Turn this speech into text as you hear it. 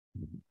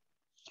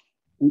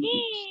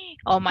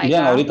Oh my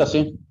Bien, God. ahorita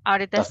sí.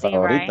 Ahorita Hasta sí,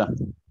 right? ahorita.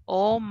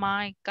 Oh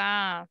my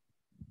God.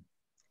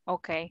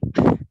 Okay.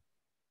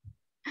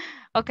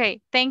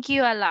 Okay, thank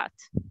you a lot.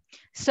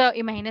 So,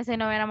 imagínense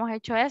no hubiéramos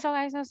hecho eso,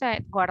 guys, no se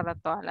guarda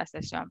toda la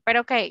sesión.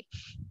 Pero okay.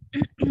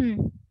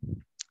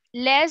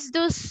 Let's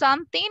do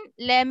something.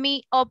 Let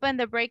me open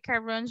the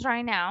breakout rooms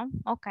right now.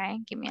 Okay,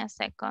 give me a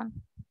second.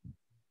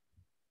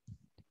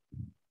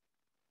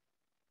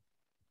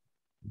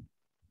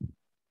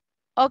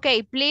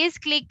 Okay, please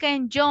click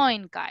and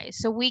join, guys,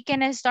 so we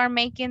can start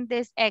making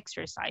this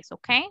exercise,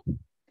 okay?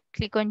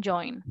 Click on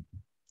join.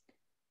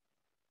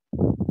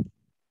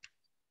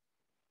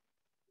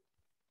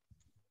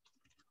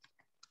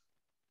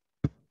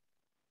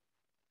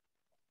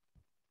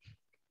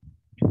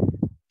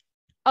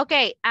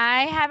 Okay,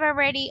 I have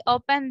already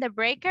opened the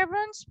breakout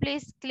rooms.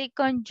 Please click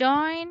on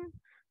join.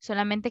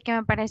 Solamente que me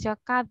apareció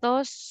acá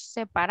dos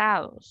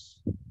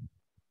separados.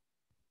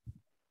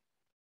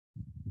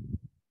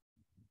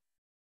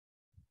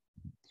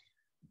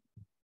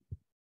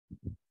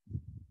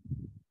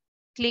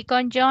 Click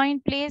on join,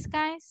 please,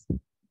 guys.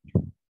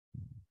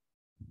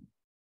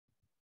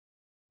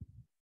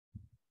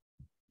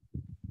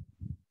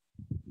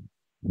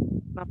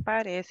 No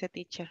aparece,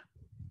 teacher.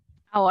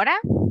 Ahora,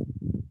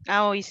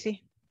 Ah, hoy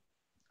sí.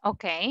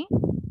 okay.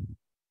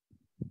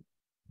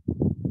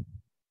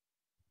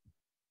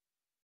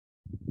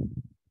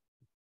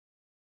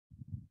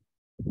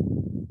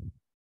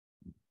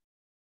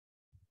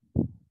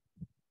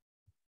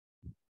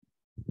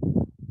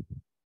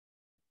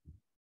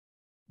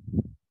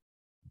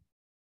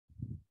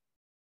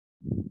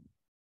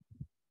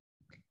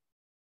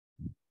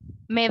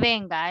 Me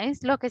ven,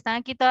 guys. Los que están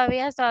aquí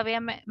todavía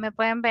me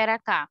pueden ver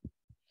acá.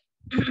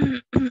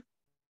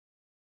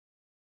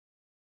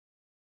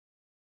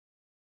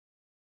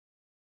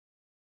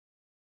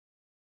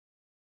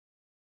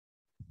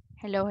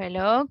 Hello,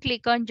 hello.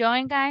 Click on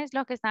join, guys.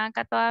 Los que están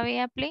acá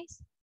todavía,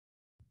 please.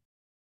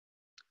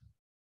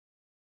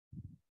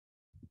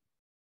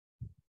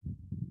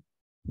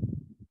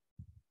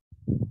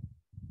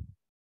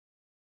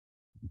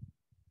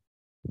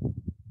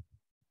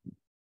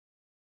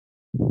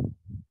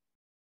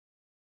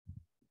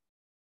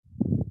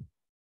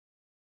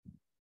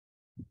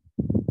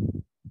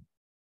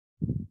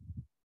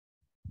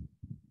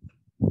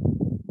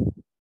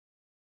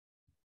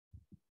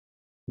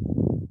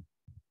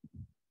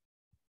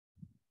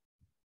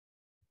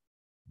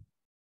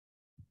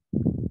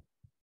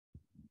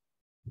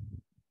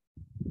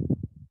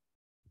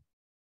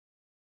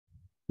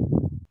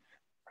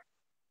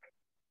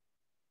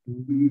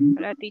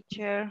 Hola,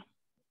 teacher.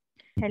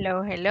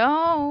 Hello,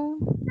 hello.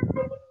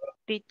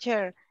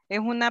 Teacher, es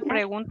una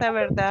pregunta,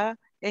 ¿verdad?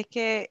 Es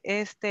que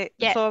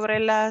Yes. sobre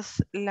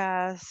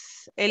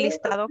el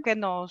listado que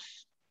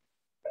nos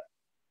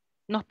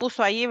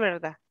puso ahí,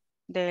 ¿verdad?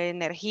 De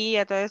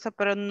energía, todo eso,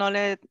 pero no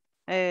le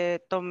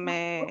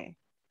tomé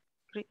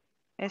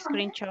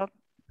screenshot.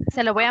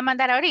 Se lo voy a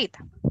mandar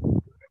ahorita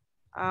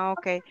Ah,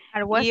 ok.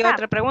 al Y WhatsApp.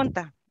 otra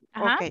pregunta.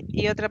 Ajá. Ok,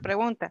 y otra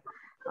pregunta.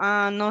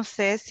 Ah, no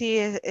sé si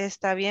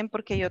está bien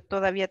porque yo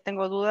todavía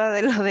tengo duda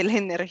de lo de la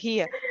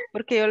energía,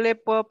 porque yo le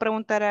puedo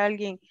preguntar a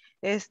alguien,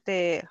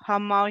 how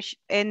much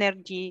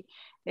energy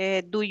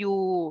do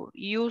you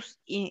use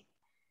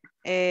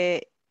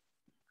eh,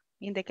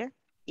 in the qué?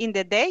 In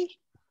the day?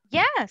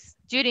 Yes,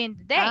 during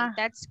the day. Ah,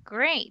 That's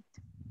great.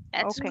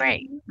 That's ok,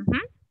 great. Ujú.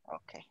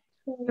 ok.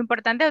 Lo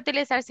importante es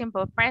utilizar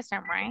simple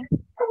present, right?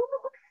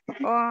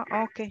 Oh,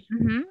 ok.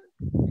 Ujú.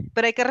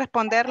 Pero hay que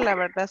responderla,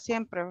 ¿verdad?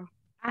 Siempre.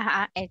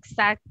 Ajá,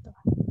 exacto.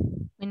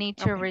 We need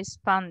to Ok,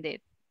 respond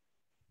it.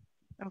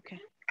 ok.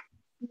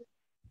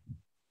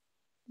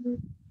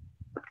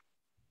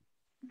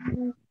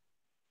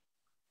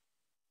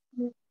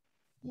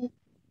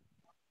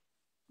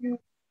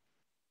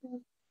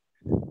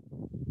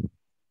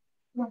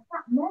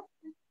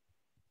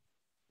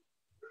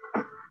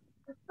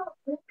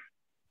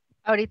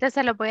 Ahorita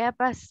se lo voy a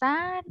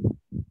pasar.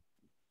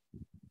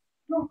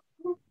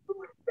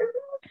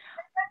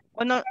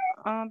 O no,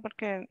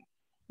 porque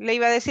le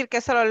iba a decir que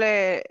solo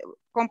le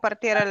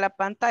compartiera la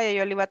pantalla,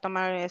 yo le iba a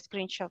tomar el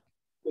screenshot.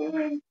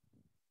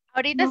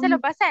 Ahorita se lo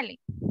pasé, Ali,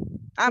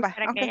 Ah, va,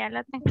 para que ok. ella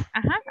la tenga.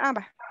 Ajá. Ah,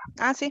 va.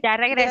 Ah, sí. Ya Ya.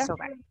 regreso,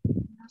 guys.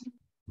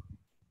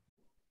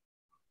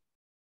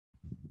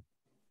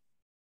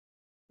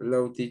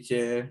 Hello,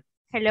 teacher.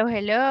 Hello,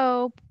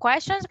 hello.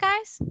 Questions,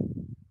 guys?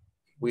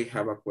 We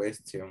have a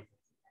question.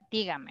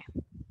 Dígame.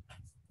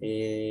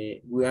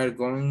 We are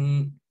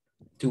going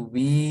to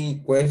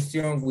be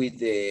question with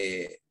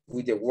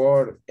the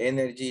word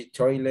energy,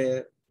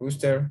 toilet,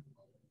 rooster.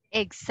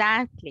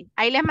 Exactly.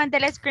 Ahí les mandé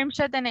el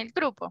screenshot en el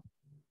grupo.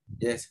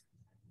 Yes,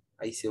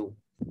 I see.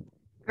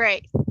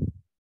 Great.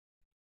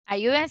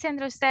 Ayúdense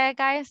entre ustedes,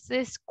 guys,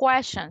 these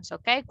questions,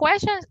 okay?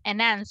 Questions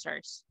and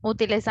answers.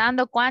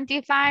 Utilizando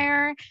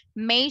quantifier,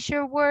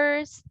 measure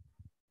words,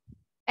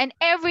 and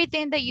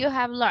everything that you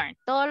have learned.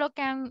 Todo lo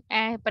que han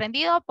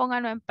aprendido,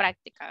 pónganlo en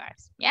práctica,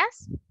 guys.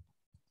 Yes?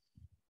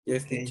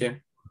 Yes,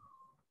 teacher.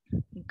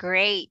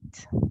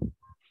 Great.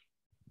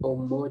 How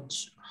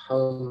much?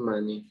 How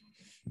many?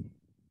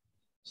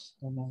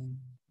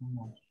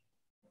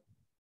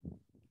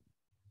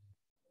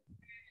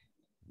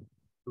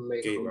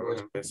 Ok, vamos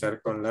a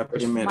empezar con la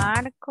primera.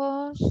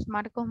 Marcos,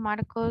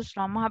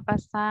 lo vamos a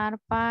pasar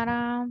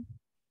para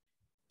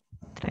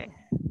 3.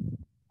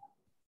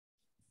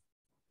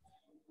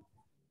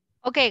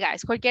 Ok,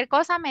 guys, cualquier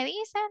cosa me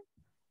dicen.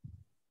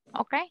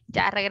 Ok,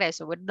 ya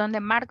regreso. Donde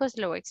Marcos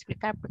le voy a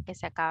explicar porque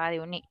se acaba de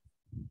unir.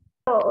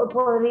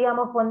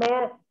 Podríamos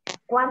poner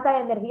cuánta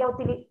energía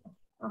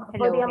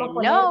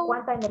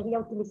cuánta energía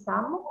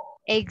utilizamos.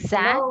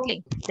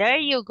 Exactly. Hello.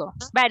 There you go.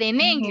 But in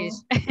English.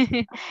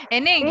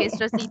 En English,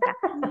 Rosita.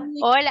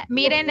 Hola,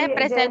 miren, les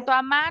presento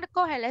a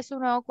Marcos. Él es su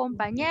nuevo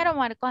compañero,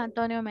 Marcos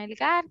Antonio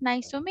Melgar.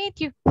 Nice to meet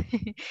you.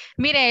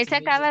 Miren, él se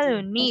acaba de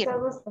unir.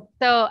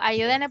 So,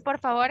 ayúdenle, por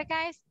favor,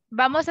 guys.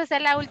 Vamos a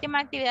hacer la última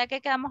actividad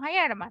que quedamos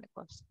ayer,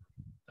 Marcos.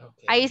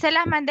 Okay. Ahí se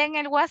las mandé en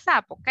el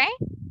WhatsApp, ¿ok?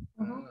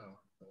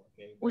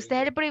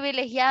 Usted es el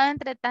privilegiado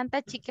entre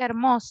tanta chica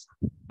hermosa.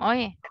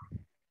 Oye.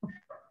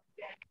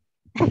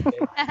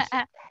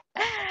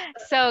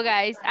 So,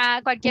 guys,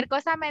 cualquier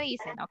cosa me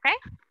dicen, ¿ok?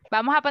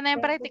 Vamos a poner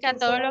en práctica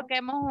todo lo que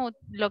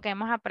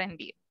hemos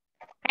aprendido.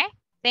 ¿Ok?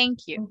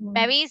 Thank you.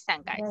 Me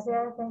avisan, guys.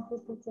 Gracias, thank you,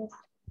 teachers.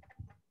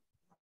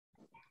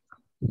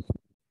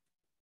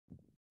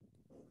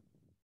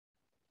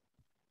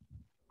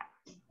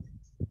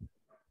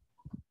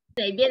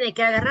 Ahí viene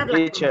que agarrarla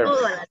Teacher. con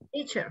todo a la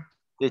teacher.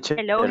 Teacher,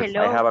 Hello. I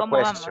have a ¿Cómo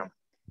question. vamos?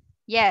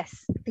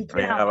 Yes. I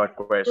have a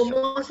question.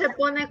 ¿Cómo se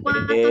pone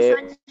cuántos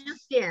años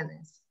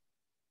tienes?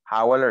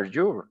 How old are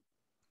you?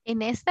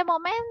 En este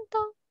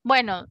momento,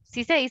 bueno,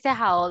 sí se dice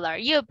how old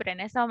are you, pero en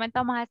este momento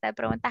vamos a hacer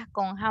preguntas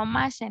con how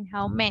much and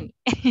how many.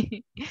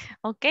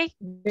 ¿Ok?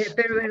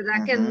 Pero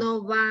verdad que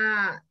no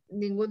va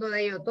ninguno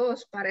de ellos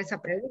dos para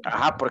esa pregunta.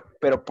 Ajá,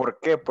 pero ¿por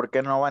qué? ¿Por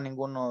qué no va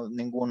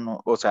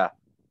ninguno? O sea,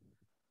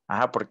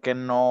 ajá, ¿por qué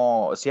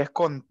no? Si es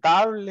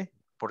contable,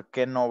 ¿por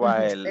qué no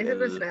va Esa es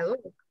nuestra duda.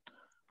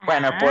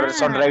 Bueno,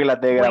 son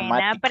reglas de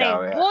gramática.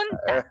 Buena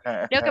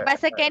pregunta. Lo que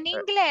pasa es que en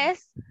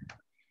inglés,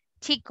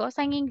 chicos,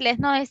 en inglés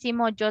no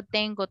decimos yo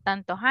tengo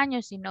tantos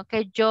años, sino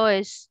que yo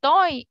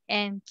estoy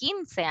en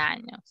 15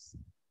 años.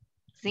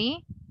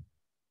 ¿Sí?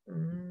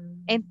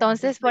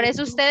 Entonces, por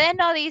eso ustedes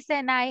no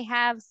dicen I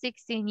have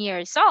 16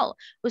 years old.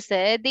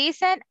 Ustedes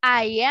dicen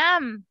I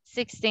am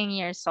 16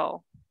 years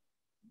old.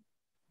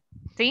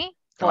 ¿Sí?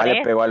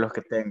 Vale, pego a los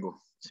que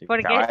tengo. Sí,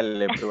 porque...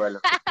 vale, pego a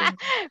los que tengo.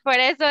 Por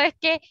eso es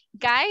que,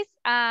 guys,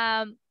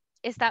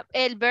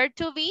 el verb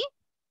to be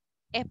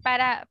es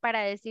para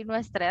decir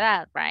nuestra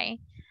edad,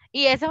 right?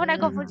 Y esa es una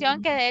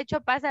confusión que de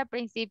hecho pasa al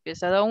principio,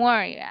 so don't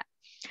worry.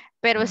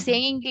 Pero sí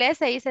en inglés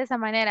se dice de esa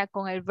manera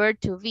con el verb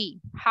to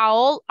be. How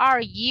old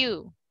are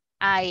you?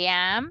 I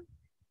am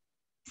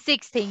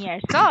 16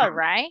 years old,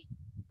 right?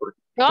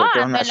 Yo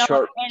ando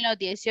en los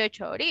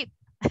 18 ahorita.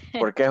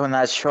 Porque es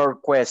una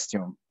short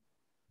question.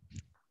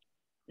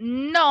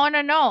 No.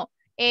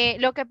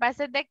 Lo que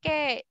pasa es de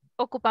que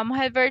ocupamos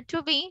el verb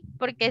to be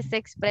porque se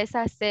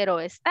expresa ser o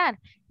estar.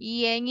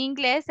 Y en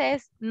inglés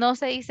no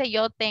se dice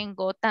yo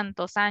tengo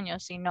tantos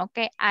años, sino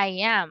que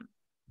I am.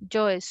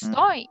 Yo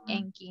estoy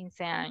en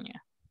 15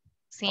 años.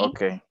 ¿Sí?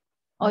 Ok.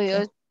 O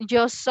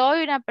yo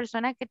soy una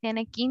persona que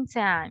tiene 15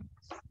 años.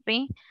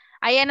 ¿Sí?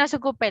 Ahí ya no se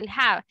ocupa el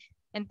have.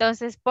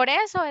 Entonces, por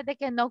eso es de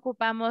que no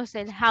ocupamos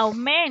el how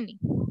many.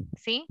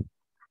 ¿Sí?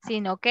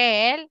 Sino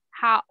que el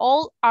how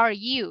old are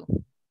you?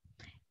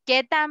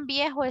 ¿Qué tan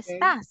viejo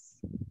estás?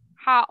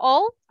 How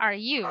old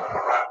are you?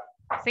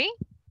 ¿Sí?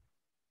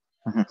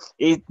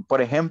 Y,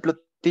 por ejemplo,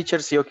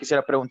 teacher, si yo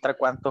quisiera preguntar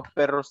cuántos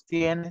perros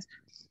tienes,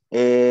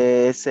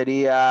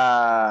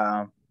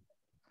 sería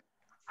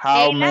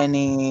how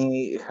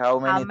many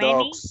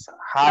dogs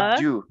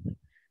have you?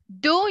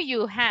 Do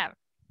you have?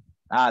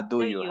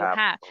 Do you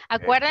have? Okay.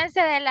 Acuérdense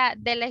de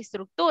la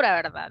estructura,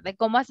 ¿verdad? De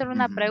cómo hacer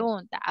una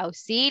pregunta.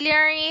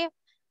 Auxiliary,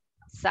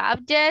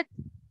 subject,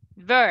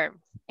 verb,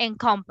 and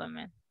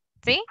complement.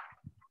 ¿Sí?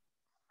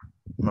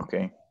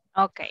 Okay.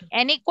 Okay.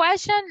 Any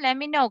question? Let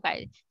me know,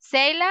 guys.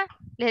 Seila,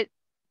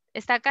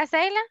 ¿está acá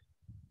Seila?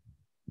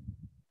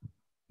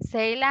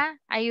 Seila,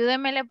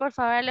 ayúdenmele por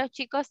favor a los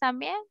chicos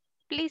también.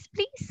 Please.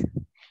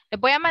 Les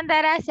voy a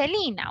mandar a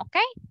Celina, ¿ok?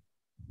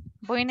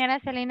 Voy a ir a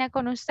Celina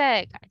con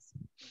ustedes, guys.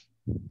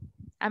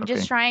 I'm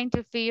just trying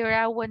to figure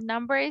out what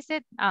number is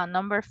it.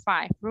 Number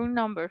 5, room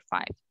number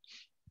 5.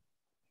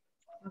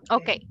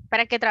 Okay,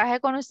 para que trabaje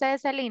con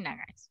ustedes Celina,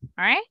 guys.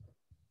 All right?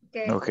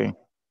 Okay.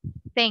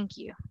 Thank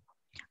you.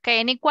 Okay,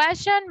 any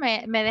question?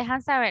 Me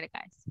dejan saber,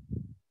 guys.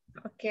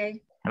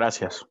 Okay.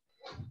 Gracias.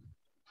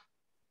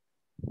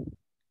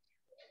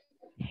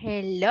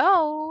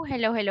 Hello,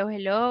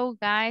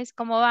 guys.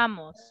 ¿Cómo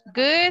vamos?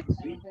 Good?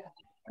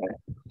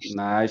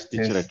 Nice,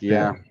 teacher, aquí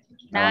ya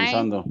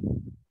avanzando.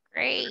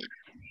 Great.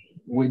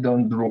 We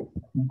don't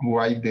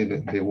write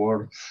the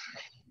words.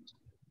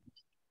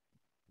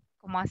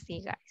 ¿Cómo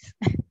así, guys?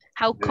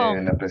 How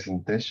come? De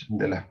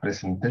la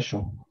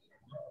presentation.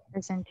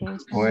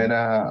 Presentation. O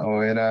era...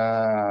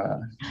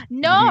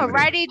 No, libre.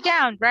 write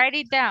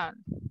it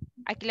down.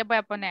 Aquí le voy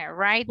a poner,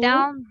 write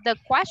down the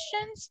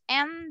questions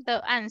and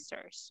the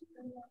answers.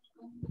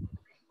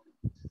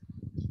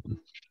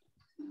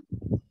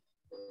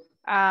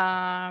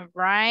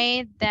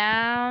 Write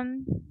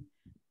down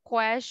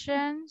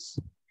questions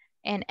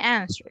and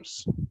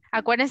answers.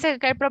 Acuérdense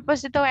que el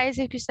propósito es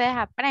decir que ustedes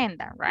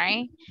aprendan,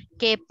 right?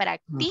 Que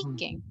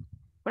practiquen.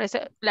 Por eso,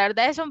 la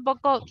verdad es un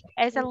poco,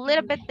 es a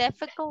little bit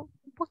difficult,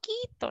 un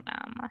poquito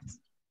nada más.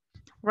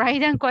 Write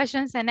down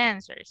questions and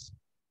answers.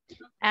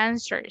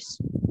 Answers.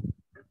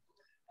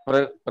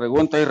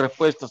 Preguntas y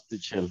respuestas,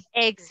 teacher.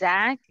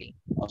 Exactly.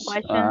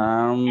 Questions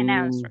and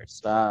answers.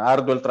 Está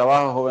arduo el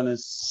trabajo,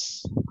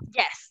 jóvenes.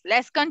 Yes,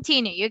 let's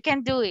continue. You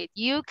can do it.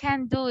 You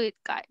can do it,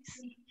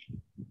 guys.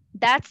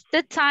 That's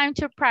the time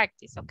to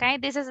practice, okay?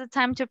 This is the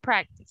time to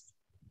practice.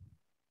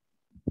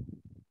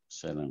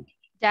 Excelente.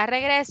 Ya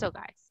regreso,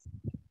 guys.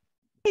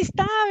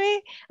 Está,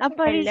 ve,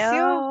 apareció.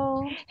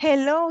 Hello.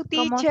 Hello,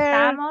 teacher. ¿Cómo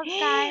estamos,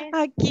 guys?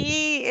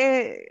 Aquí,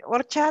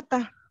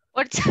 horchata.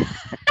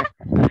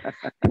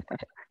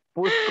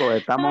 Pusco,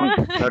 estamos,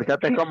 ahorita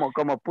es como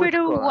pusco.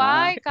 Pero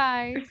ajá. why,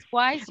 guys?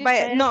 Why si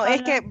Vaya, ustedes no,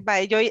 es solo- que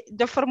vaya,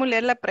 yo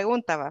formulé la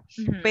pregunta, va,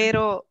 Ujú.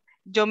 pero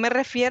yo me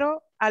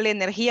refiero a la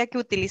energía que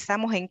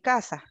utilizamos en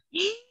casa.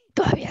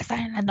 Todavía está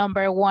en la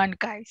number one,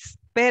 guys.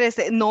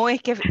 Espérese, no,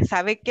 es que,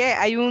 ¿sabe qué?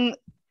 Hay un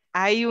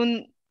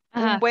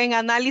Ajá. buen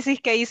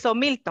análisis que hizo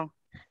Milton.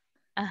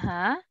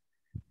 Ajá.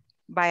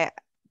 Vaya,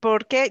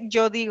 porque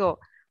yo digo,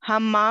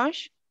 how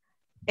much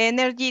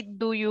energy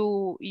do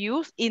you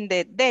use in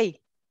the day?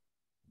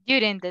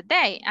 During the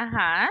day.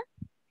 Ajá.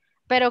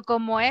 Pero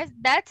como es,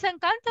 that's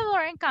uncountable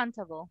or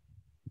uncountable?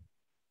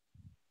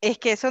 Es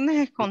que eso no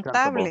es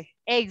contable.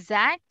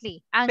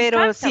 Exactly.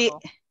 Pero sí,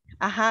 Uncountable.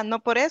 ajá,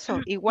 no por eso.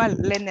 Igual,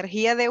 la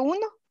energía de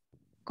uno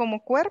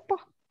como cuerpo,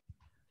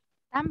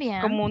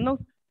 También. como uno.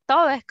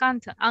 Todo es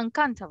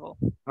uncountable.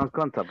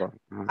 Uncountable.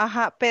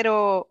 Ajá,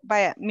 pero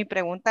vaya, mi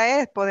pregunta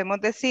es,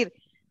 podemos decir,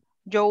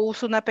 yo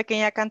uso una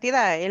pequeña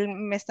cantidad. Él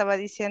me estaba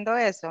diciendo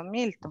eso,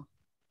 Milton.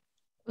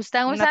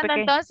 Están Una usando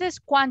pequeña- entonces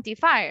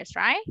quantifiers,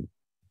 right?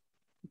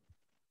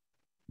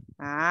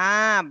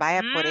 Ah,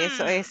 vaya, por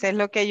eso, eso es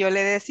lo que yo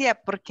le decía,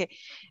 porque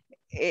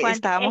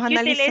estábamos Es que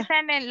analizando.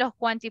 utilizan los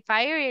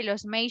quantifiers y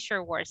los measure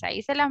words.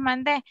 Ahí se los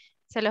mandé.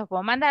 Se los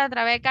puedo mandar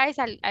otra vez, guys,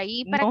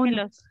 ahí para No, que no.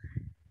 los...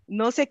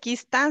 No sé, aquí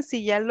están,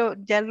 si ya lo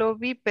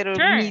vi, pero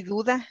Sure. mi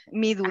duda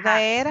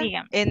Ajá, era,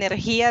 dígame.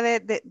 energía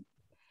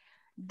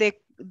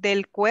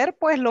del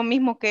cuerpo es lo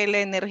mismo que la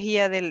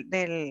energía Ahí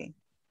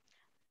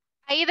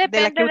de la que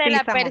depende de la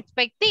utilizamos.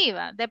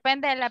 perspectiva.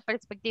 Depende de la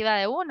perspectiva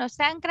de uno.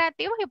 Sean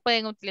creativos y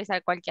pueden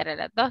utilizar cualquiera de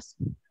las dos.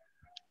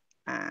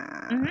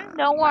 Don't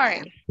Vaya.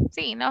 worry.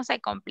 Sí, no se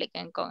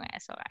compliquen con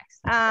eso,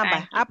 guys. Va.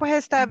 Tranqui. Pues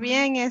está Ujú.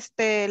 bien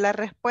la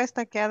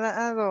respuesta que ha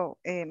dado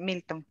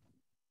Milton.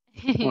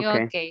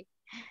 Okay.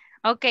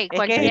 Okay, Es que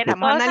cualquier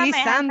estamos cosa me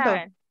dejan analizando.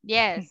 saber.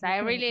 Yes,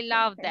 I really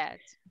love that.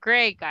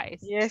 Great, guys.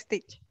 Yes,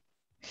 teacher.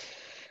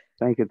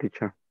 Thank you,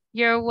 teacher.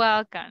 You're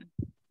welcome.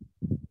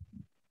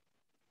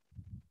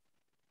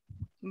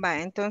 Va,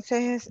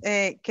 entonces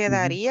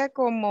quedaría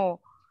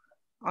como,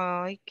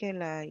 ay, que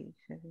la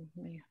hice, Dios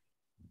mío.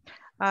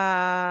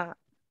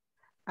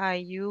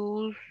 I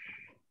use,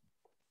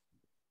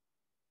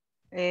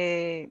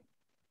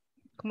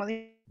 ¿cómo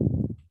digo?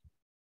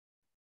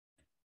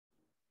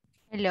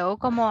 Hello,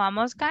 ¿cómo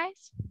vamos,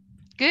 guys?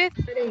 Good.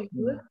 Very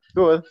good.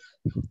 Good.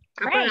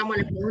 Great.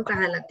 Hagámosle preguntas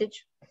a la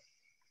teacher.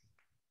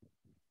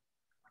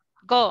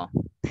 Go.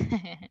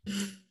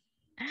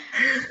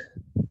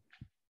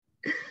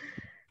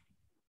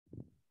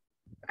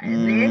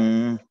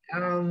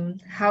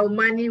 How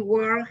many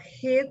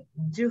worksheets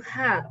you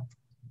had?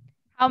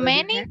 How Do you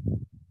many? have?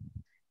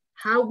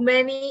 How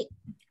many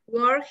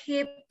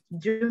worksheets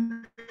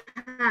you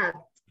had?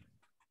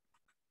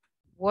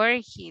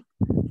 Word heat.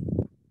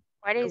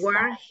 What is that?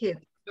 Worksheet.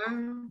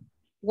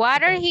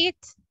 Water Okay. heat.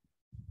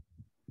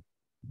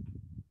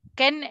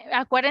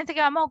 Acuérdense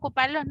que vamos a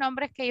ocupar los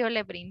nombres que yo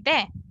le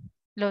brindé.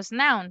 Los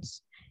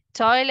nouns.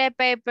 Toilet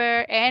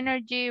paper,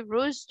 energy,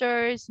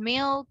 roosters,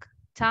 milk,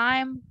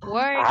 time,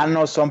 work. Ah,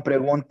 no son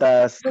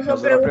preguntas. No son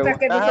Nosotros preguntas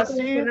que preguntas nosotros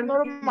así podemos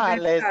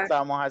normales inventar.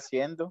 estamos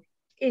haciendo.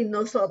 Y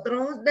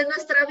nosotros de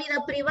nuestra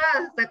vida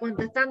privada está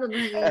contestándonos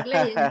en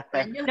inglés y en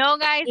español. No,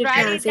 guys, Y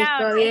write it down.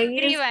 Francisco bien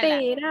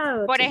Escríbala.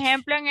 inspirado. Por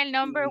ejemplo, en el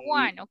number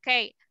one,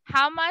 okay.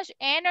 How much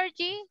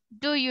energy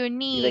do you ¿Y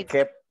need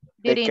de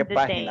during qué the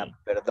página, day?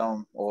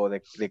 perdón? ¿O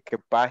de qué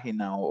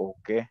página o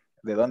qué?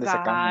 ¿De dónde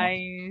sacamos?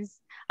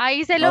 Guys,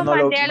 ahí se No, lo no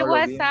lo- mandé al no lo vi.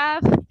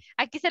 WhatsApp.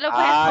 Aquí se lo voy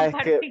a Ah, es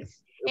compartir.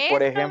 que,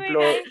 por Esto, ejemplo,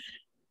 guys.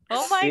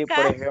 Oh my sí, God.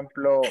 por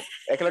ejemplo,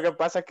 es que lo que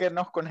pasa es que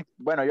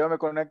bueno, yo me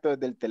conecto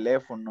desde el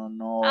teléfono,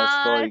 no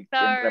estoy en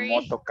sorry.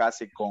 remoto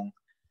casi con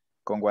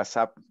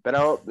WhatsApp,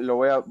 pero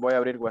voy a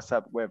abrir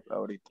WhatsApp web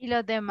ahorita. Y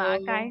los demás,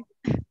 Oh. guys.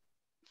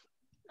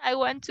 I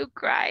want to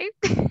cry.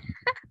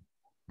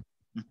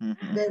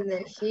 De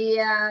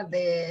energía,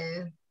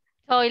 de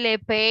Toilet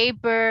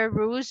paper,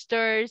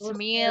 roosters, Roosters,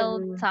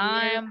 milk,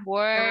 time, milk,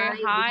 work,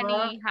 time,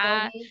 honey, work,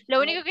 honey, Lo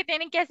único que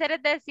tienen que hacer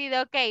es decir,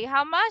 okay,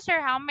 how much or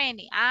how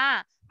many?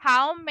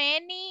 How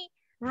many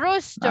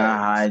roosters?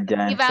 Ah,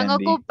 ya Y van a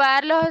entendí.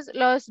 ocupar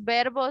los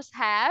verbos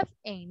have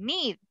and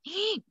need.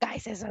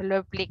 Guys, eso lo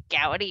expliqué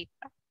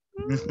ahorita.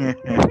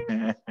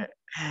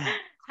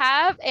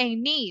 Have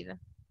and need.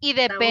 Y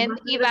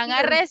depende, y van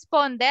a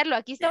responderlo.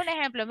 Aquí está un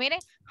ejemplo. Miren,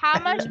 how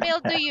much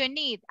milk do you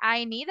need?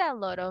 I need a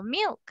lot of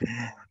milk.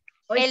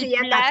 Hoy sí ya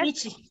está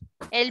pichi.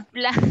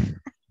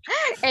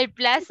 El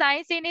plus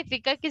sign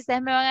significa que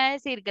ustedes me van a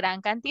decir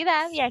gran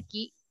cantidad y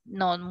aquí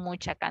no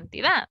mucha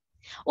cantidad.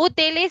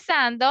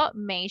 Utilizando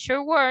measure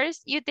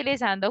words y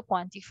utilizando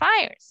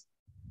quantifiers.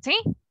 ¿Sí?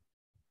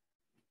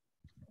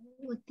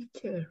 Oh,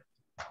 teacher.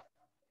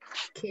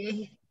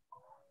 Okay.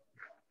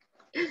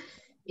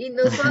 Y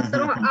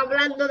nosotros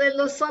hablando de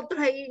nosotros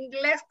en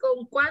inglés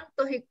con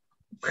cuántos y...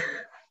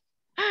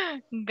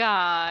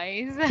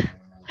 Guys.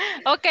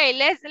 Okay,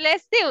 let's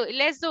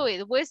do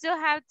it. We still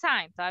have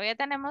time. Todavía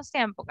tenemos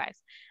tiempo,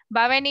 guys.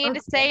 Va a venir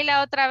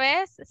Celina otra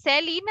vez.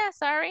 Celina,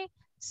 sorry.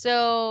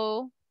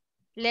 So,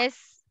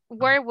 let's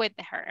work with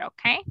her,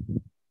 okay?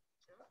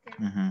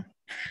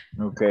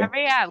 Okay.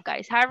 Hurry up,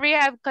 guys. Hurry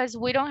up because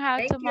we don't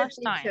have too much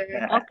time.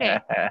 Okay.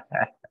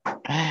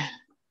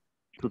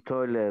 To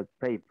toilet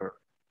paper.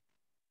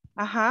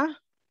 Ajá.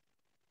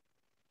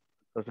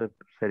 Entonces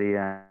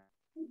sería...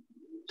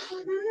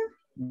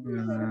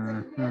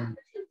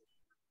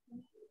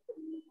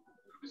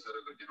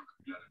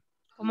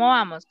 ¿Cómo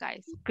vamos,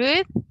 guys?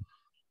 Good?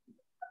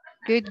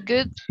 Good,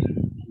 good.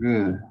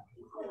 Good.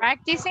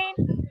 Practicing?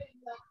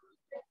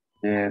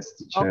 Yes,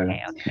 teacher.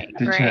 Okay, okay,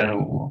 Teacher,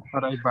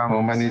 great.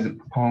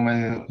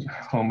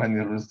 how many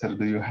roosters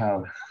do you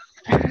have?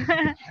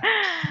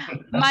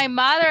 My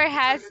mother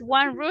has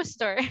one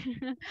rooster,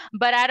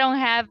 but I don't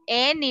have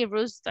any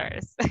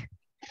roosters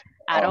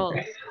at all.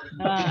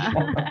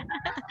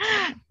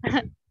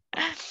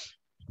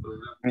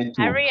 Me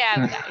too. Hurry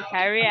up, guys,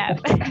 hurry up.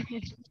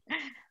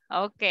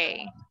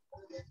 Okay.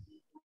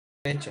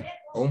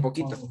 O un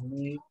poquito.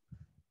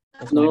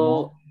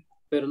 No,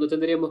 pero no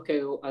tendríamos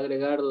que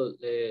agregar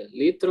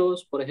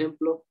litros, por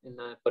ejemplo, en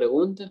la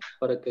pregunta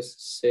para que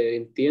se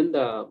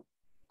entienda,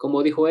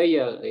 como dijo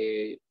ella,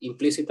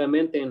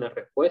 implícitamente en la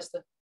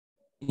respuesta.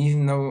 Y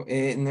no, no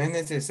es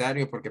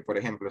necesario porque, por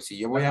ejemplo, si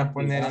yo voy a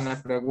poner en la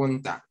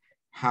pregunta,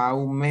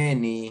 how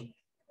many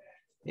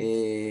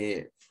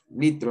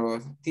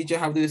litros, teacher,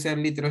 how do you say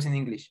litros in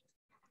English?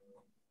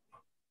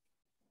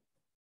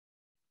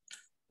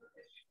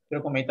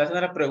 Pero como estás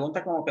haciendo la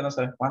pregunta, como que no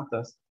sabes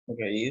cuántas.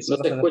 Porque ahí No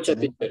te escucha,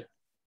 teacher.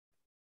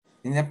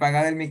 Tiene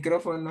apagado el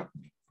micrófono.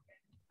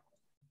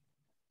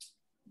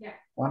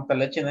 ¿Cuánta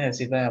leche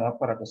necesita además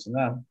para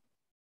cocinar?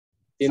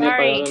 Tiene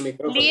apagado el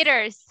micrófono.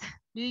 Liters.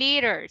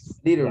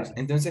 Liters.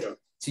 Entonces,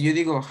 si yo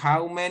digo,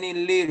 how many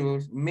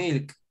liters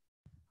milk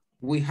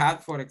we have,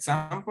 for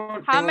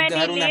example, How tengo que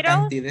dar una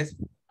cantidad.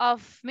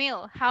 Of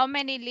milk? How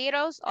many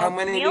liters of How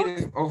many milk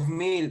liters of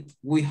milk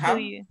we have,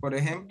 por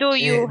ejemplo? do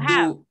you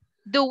have?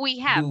 Do we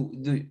have?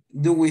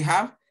 Do we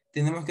have?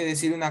 Tenemos que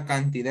decir una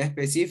cantidad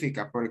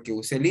específica porque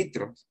use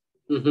litros.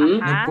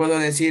 No puedo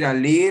decir a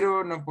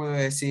little, no puedo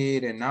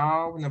decir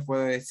enough, no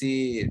puedo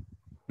decir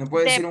un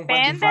quantifier.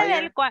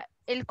 Depende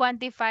del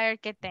quantifier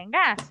que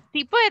tengas.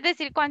 Sí puedes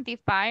decir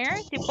quantifier,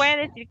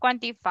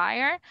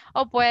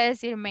 o puedes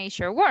decir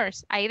measure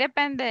words. Ahí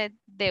depende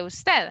de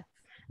usted,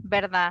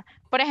 ¿verdad?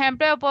 Por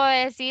ejemplo, yo puedo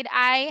decir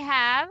I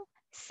have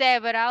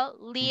several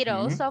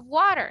liters of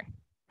water.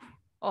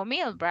 O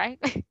milk, right?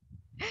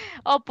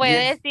 O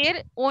puede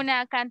decir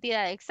una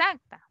cantidad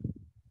exacta.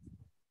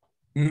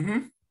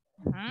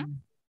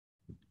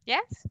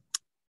 Yes.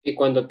 Y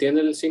cuando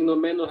tiene el signo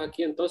menos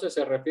aquí, entonces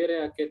se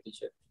refiere a qué,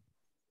 teacher?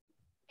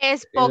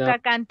 Es poca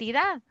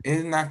cantidad.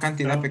 Es una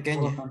cantidad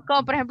pequeña.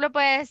 Como por ejemplo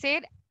puede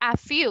decir a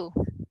few,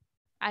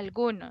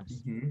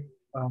 algunos.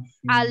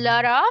 A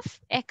lot of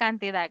es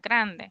cantidad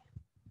grande.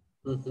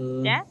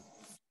 ¿Ya?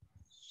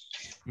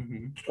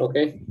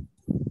 Okay.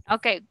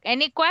 Okay.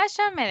 Any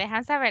question? Me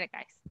dejan saber,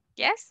 guys.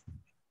 Yes?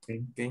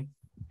 Okay.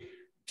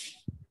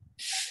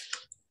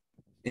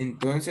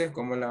 Entonces,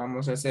 ¿cómo la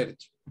vamos a hacer?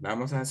 ¿La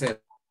vamos a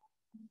hacer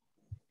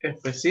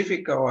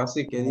específica o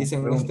así? ¿Qué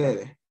dicen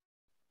ustedes?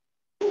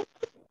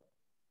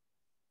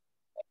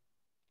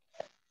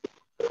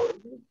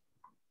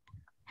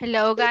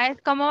 Hello, guys.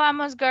 ¿Cómo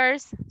vamos,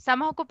 girls?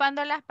 Estamos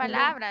ocupando las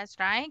palabras,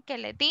 right? Que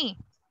le di.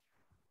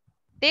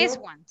 These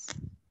ones.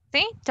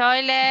 ¿Sí?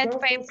 Toilet,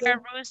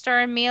 paper,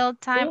 rooster, meal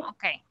time.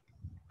 Okay.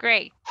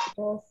 Great.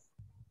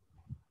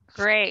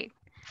 Great.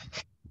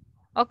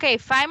 Okay,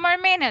 5 more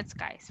minutes,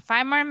 guys.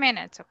 5 more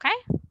minutes, okay?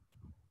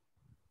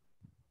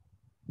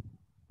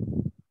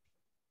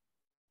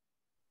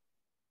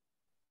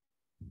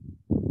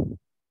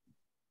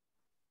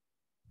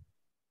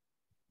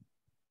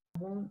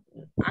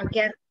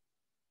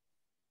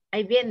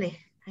 Ahí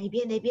viene.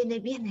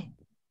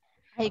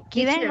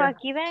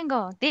 Aquí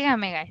vengo.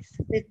 Dígame, guys.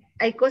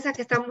 Hay cosas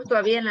que estamos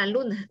todavía en la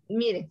luna.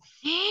 Mire.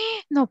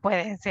 No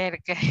puede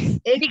ser que...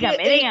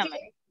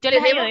 Dígame. Yo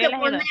les ayudo, tenemos que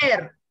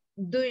poner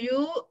do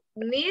you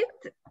need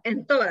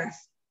en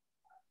todas.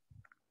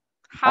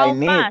 How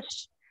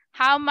much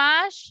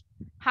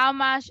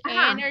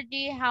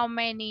energy, how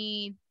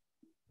many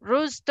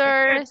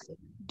roosters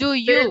do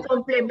you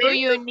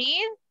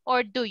need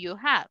or do you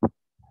have?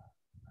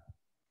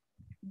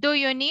 Do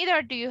you need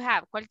or do you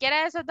have?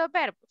 Cualquiera de esos dos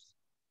verbos.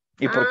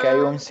 ¿Y por qué hay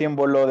un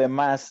símbolo de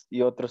más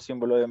y otro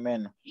símbolo de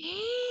menos?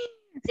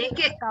 Sí,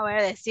 que acabo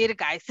de decir,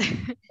 guys.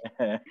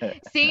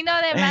 Signo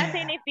de más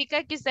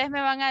significa que ustedes me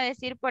van a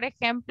decir, por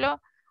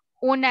ejemplo,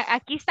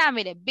 aquí está,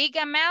 mire, big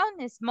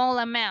amount, small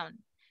amount.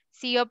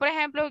 Si yo, por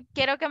ejemplo,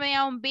 quiero que me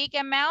digan un big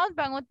amount,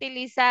 van a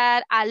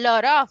utilizar a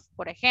lot of,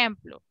 por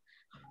ejemplo.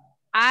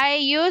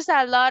 I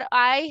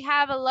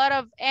have a lot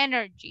of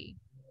energy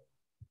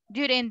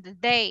during the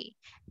day.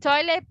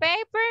 Toilet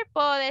paper,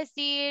 puedo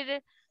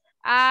decir,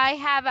 I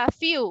have a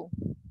few.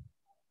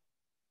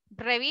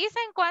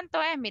 Revisen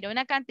cuánto es, mire,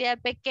 una cantidad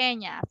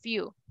pequeña, a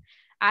few.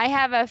 I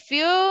have a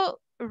few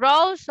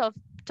rolls of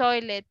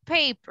toilet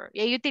paper.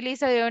 Y ahí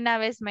utilizo de una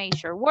vez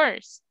measure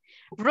words.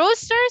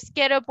 Roosters,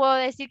 puedo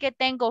decir que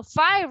tengo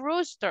 5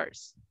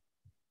 roosters.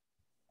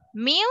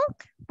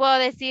 Milk, puedo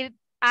decir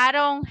I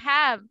don't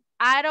have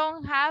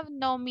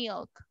no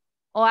milk.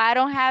 O I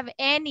don't have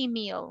any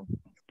milk.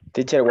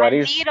 Teacher, what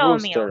is Little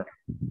rooster? milk.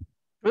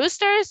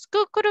 Roosters,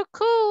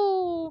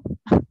 cucurucú.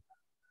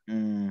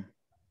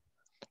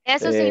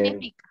 Eso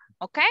significa,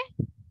 ¿ok?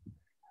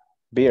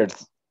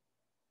 Birds.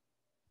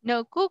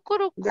 No,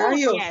 cucurucú.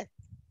 Gallos. Yes.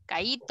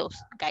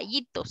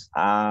 Gallitos.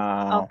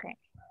 Ah. Okay.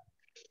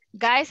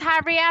 Guys,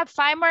 hurry up.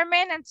 5 more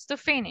minutes to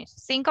finish.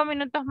 5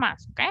 minutos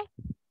más, ¿ok?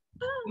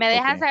 Me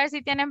dejan saber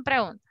si tienen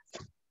preguntas.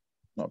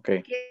 Ok.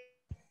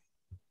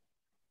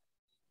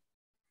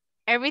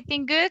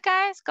 Everything good,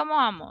 guys? ¿Cómo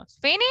vamos?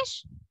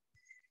 Finish?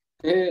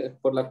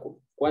 Por la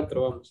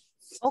 4 vamos.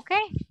 Ok.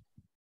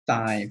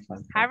 Time.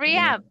 Hurry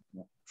up.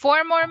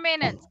 4 more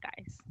minutes,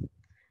 guys.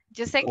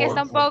 Yo sé que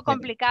está un poco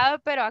complicado,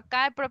 pero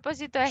acá el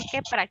propósito es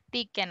que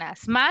practiquen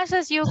as much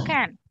as you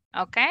can,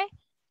 ¿ok?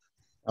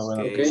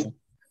 Okay.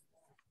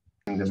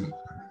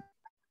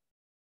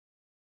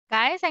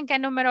 Guys, ¿en qué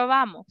número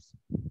vamos?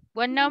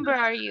 What number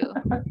are you?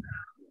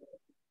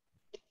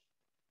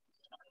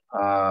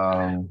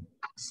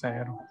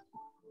 0.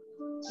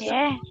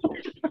 Yeah.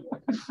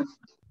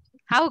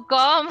 How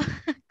come?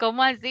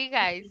 ¿Cómo así,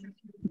 guys?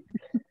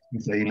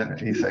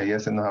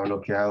 Isaías se nos ha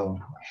bloqueado.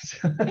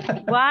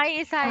 Why,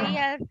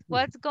 Isaías?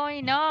 What's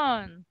going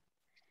on?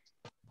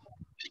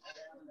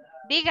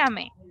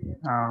 Dígame.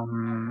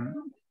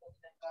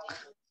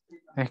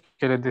 Es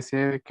que les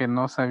decía que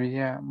no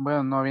sabía,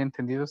 bueno, no había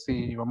entendido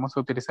si vamos a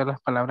utilizar las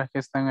palabras que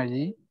están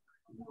allí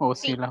o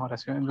si las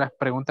oraciones, las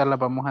preguntas las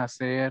vamos a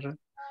hacer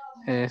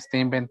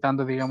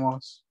inventando,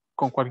 digamos,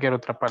 con cualquier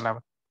otra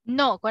palabra.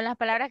 No, con las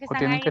palabras que O están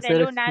tienen ahí que del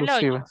ser 1 al 8.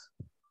 exclusivas.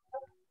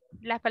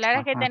 Las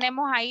palabras que Ajá.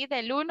 tenemos ahí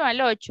del 1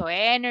 al 8.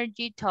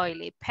 Energy,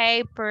 toilet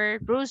paper,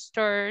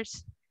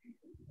 roosters.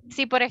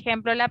 Si, por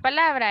ejemplo, la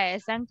palabra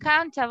es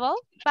uncountable,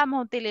 vamos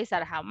a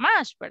utilizar how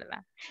much,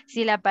 ¿verdad?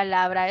 Si la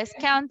palabra es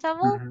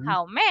countable,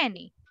 how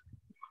many.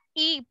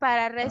 Y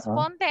para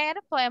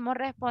responder, podemos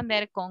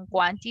responder con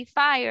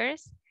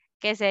quantifiers,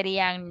 que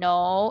serían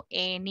no,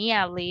 any,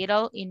 a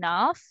little,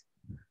 enough.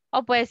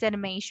 O puede ser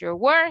measure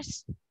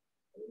words.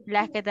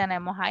 Las que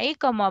tenemos ahí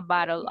como a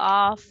bottle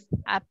of,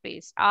 a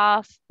piece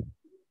of.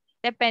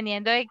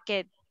 Dependiendo de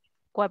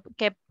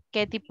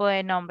qué tipo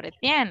de nombre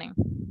tienen.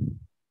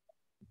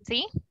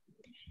 ¿Sí?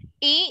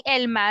 Y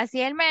el más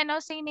y el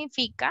menos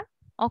significa,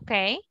 ok,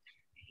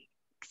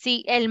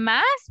 si el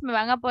más me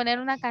van a poner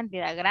una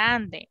cantidad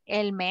grande,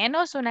 el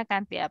menos una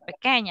cantidad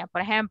pequeña.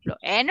 Por ejemplo,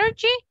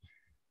 energy,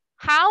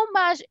 how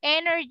much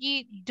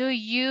energy do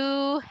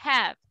you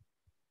have?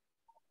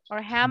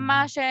 Or how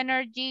much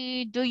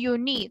energy do you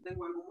need?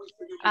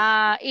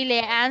 Y el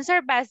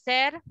answer va a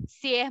ser,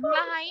 si es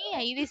más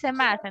ahí dice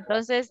más.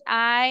 Entonces,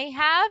 I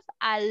have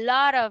a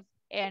lot of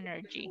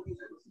energy.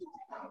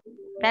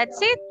 That's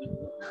it.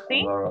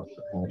 ¿Sí?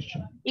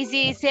 Y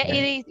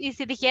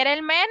si dijera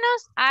el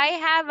menos,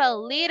 I have a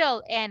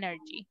little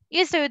energy. Y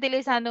estoy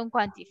utilizando un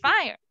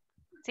quantifier.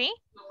 ¿Sí?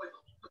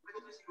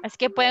 Así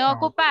que pueden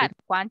ocupar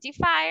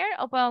quantifier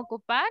o pueden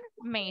ocupar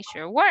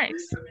measure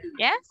words.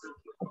 ¿Yes?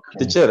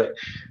 Teacher.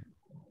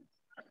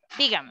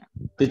 Dígame.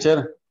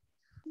 Teacher.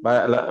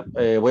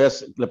 Le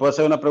puedo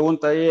hacer una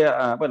pregunta ahí,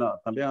 bueno,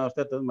 también a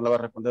usted me la va a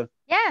responder.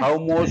 Yes. How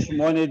much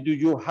money do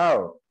you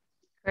have?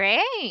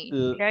 Great.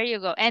 There you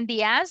go. And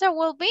the answer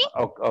will be?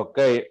 Ok.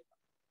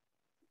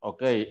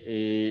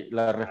 Y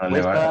la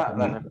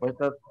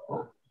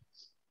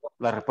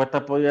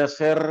respuesta podría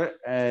ser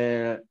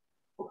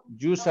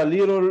use a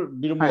little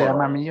bit more.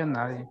 llama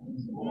millonario.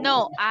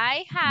 No,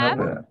 I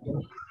have.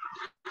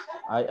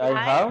 I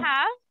have.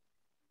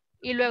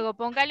 Y luego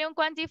póngale un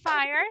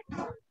quantifier.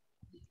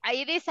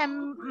 Ahí dice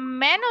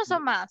menos o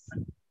más.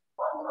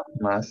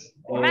 Más.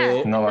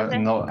 Más. No va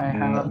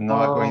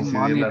a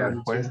coincidir la money,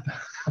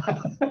 respuesta.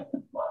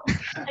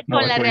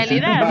 Con la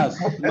realidad.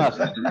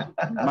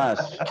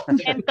 Más.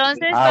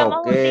 Entonces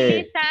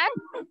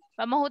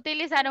vamos a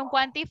utilizar un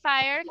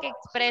quantifier que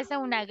exprese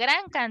una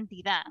gran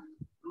cantidad.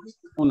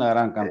 Una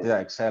gran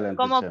cantidad, excelente.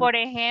 Como por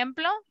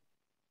ejemplo,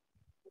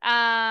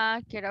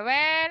 quiero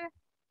ver,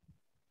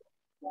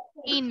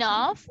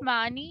 enough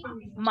money,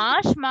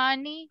 much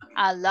money,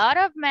 a lot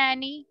of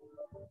money.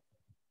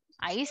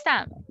 Ahí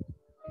está.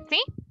 ¿Sí?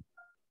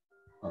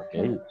 Ok.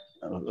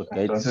 Ok,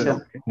 Entonces,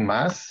 teacher.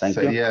 más Thank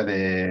you. sería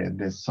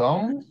de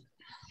some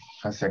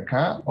hacia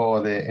acá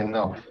o de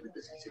enough.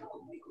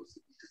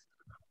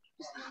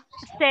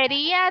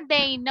 Sería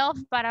de enough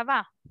para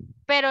abajo.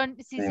 Pero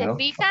si se Enough.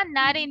 fijan,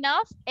 not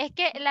enough, es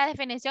que la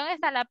definición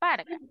está a la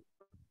par.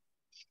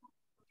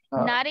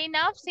 Not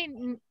enough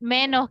sin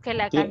menos que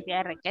la Sí.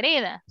 cantidad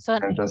requerida.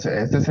 Son,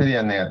 Entonces, este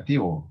sería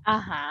negativo.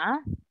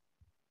 ajá,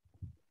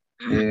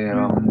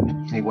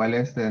 Igual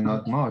este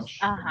not much.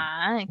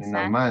 ajá, Not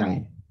exacto.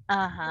 money.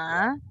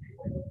 Ajá.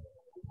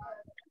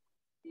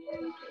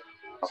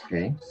 Ok.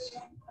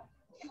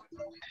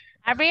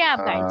 Hurry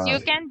up, guys.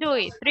 You can do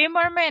it. 3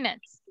 more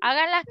minutes.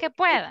 Hagan las que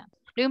puedan.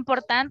 Lo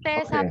importante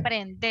es Ok.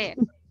 aprender.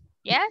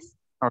 Yes?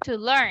 To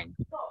learn.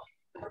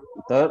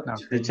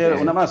 Entonces, teacher,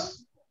 una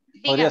más.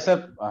 Podría Dígame.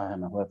 ser. Ay,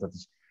 no, voy a tratar.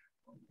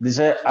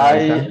 Dice,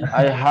 Ahí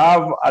I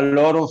have a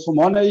lot of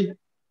money.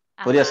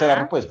 Podría ser la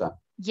Ajá. respuesta.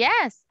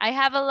 Yes, I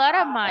have a lot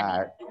of money.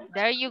 Ah,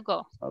 There you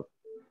go.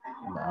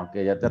 ok,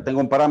 ya tengo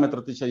un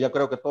parámetro, teacher. Ya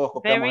creo que todos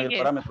copiamos Very ahí el good.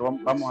 parámetro.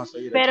 Vamos a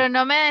seguir Pero aquí.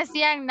 no me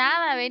decían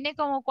nada. Vine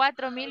como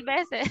 4,000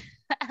 veces.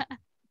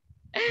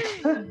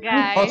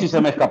 No, si Guys. se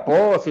me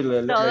escapó, si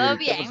le Todo dicté, pues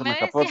bien, se me me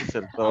escapó, decían.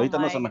 teacher. Pero Oh ahorita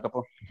no my se me God.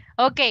 escapó.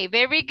 Ok,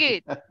 very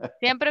good.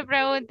 Siempre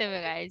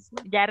pregúnteme, guys.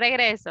 Ya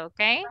regreso, ¿ok?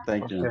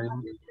 Thank you.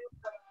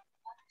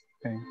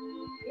 Okay.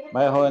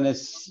 Vaya,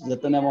 jóvenes, ya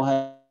tenemos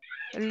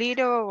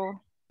Little.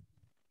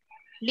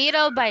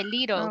 Little by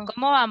little. Oh.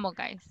 ¿Cómo vamos,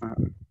 guys?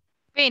 You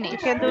Finish.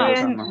 can do No.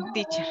 it,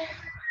 teacher.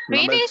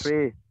 Number Finish?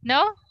 3.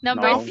 No?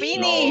 Number No, No, three?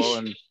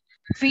 finish. no.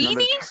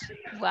 Finish?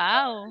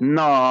 Wow.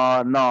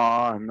 No,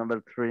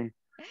 number 3.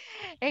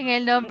 En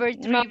el number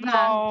 3 No,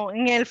 va. no,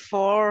 en el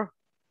 4.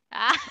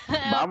 Ah,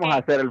 Vamos ok. a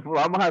hacer el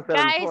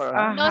Guys,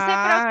 4. no se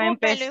Ajá,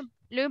 preocupen.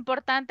 Lo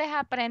importante es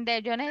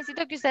aprender. Yo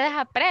necesito que ustedes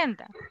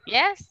aprendan.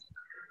 ¿Yes?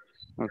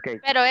 Ok.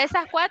 Pero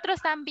esas 4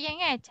 están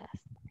bien hechas.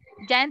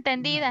 Ya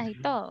entendidas y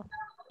todo.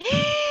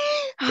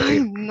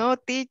 Ay, no,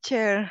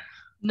 teacher.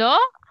 ¿No?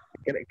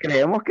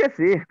 Creemos que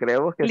sí,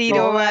 Little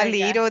Oh by my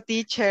God. little,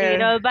 teacher.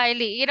 Little by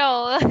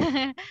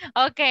little.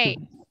 Okay.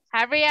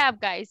 Hurry up,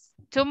 guys.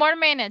 2 more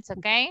minutes,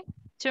 okay?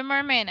 2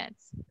 more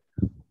minutes.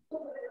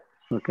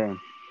 Ok.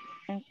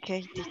 Ok,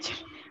 teacher.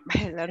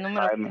 La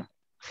número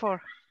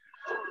 4.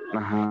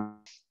 Ajá.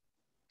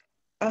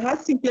 Ajá,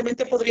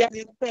 simplemente podría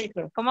abrir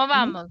paper. ¿Cómo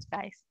vamos,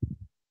 guys?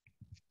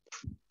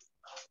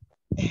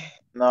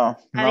 No,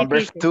 Está number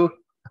difícil. 2.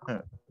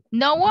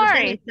 No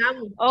worries.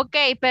 Necesitamos. Ok,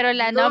 pero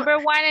la No. number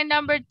 1 y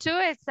number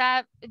 2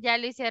 ya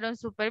lo hicieron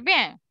súper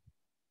bien.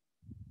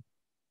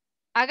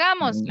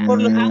 Hagámosla. I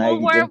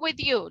will work with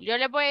you. Yo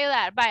les voy a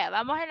ayudar. Vaya,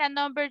 vamos a la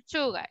number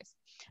 2, guys.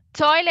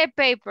 Toilet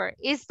paper.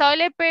 Is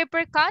toilet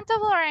paper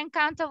countable or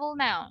uncountable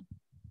noun?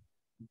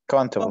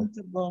 Countable.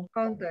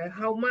 Counter.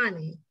 How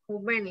many? How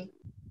many?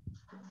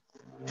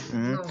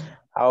 No.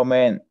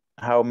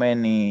 How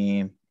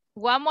many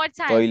One more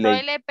time.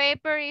 Toilet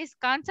paper is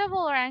countable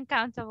or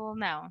uncountable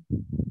noun?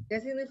 ¿Qué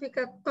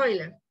significa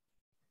toilet?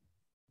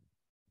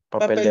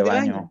 papel de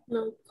baño?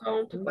 No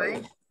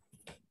countable.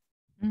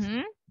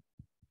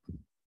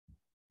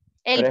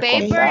 El Pero es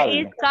paper contable.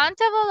 is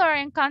countable or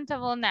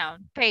uncountable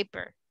noun?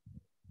 Paper.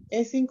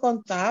 Es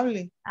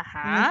incontable.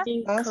 Ajá.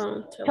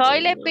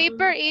 Toilet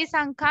paper is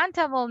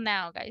uncountable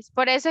now, guys.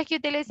 Por eso es que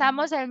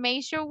utilizamos el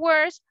measure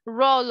words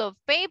roll of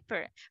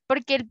paper.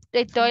 Porque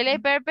el toilet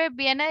paper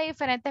viene de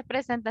diferentes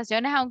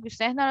presentaciones. Aunque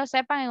ustedes no lo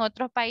sepan, en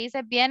otros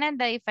países vienen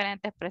de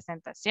diferentes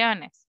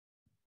presentaciones.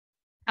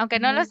 Aunque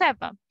no lo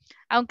sepan.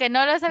 Aunque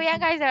no lo sabían,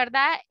 guys, de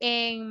verdad,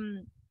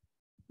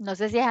 no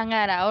sé si es en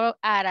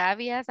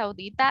Arabia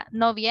Saudita,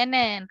 no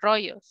vienen en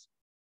rollos.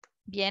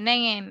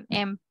 Vienen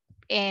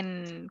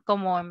en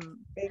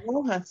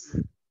hojas.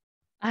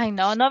 Ay,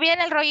 no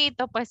viene el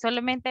rollito, pues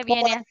solamente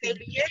viene así,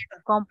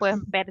 con pues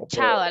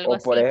perchado, algo O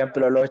por así.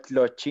 ejemplo los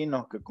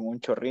chinos que con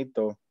un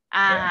chorrito.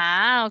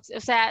 Ajá, o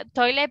sea,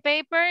 toilet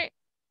paper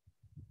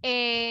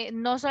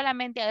no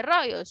solamente hay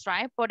rollos,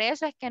 right? Por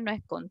eso es que no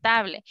es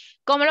contable.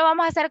 ¿Cómo lo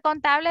vamos a hacer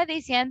contable?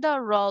 Diciendo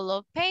roll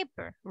of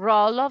paper,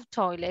 roll of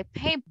toilet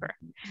paper.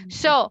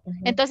 So,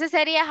 entonces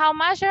sería how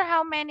much or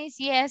how many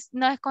si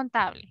no es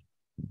contable.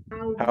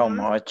 How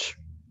much?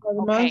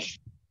 Okay.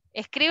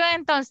 Escriban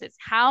entonces,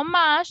 how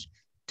much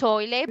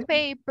toilet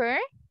paper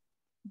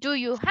do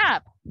you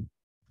have?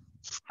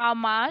 How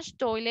much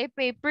toilet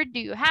paper do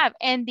you have?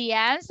 And the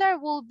answer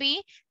will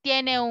be,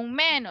 tiene un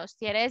menos.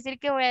 Quiere decir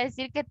que voy a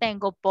decir que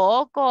tengo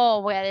poco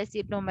o voy a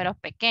decir números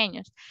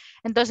pequeños.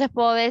 Entonces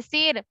puedo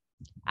decir,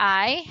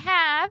 I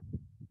have,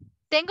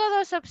 tengo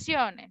dos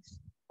opciones.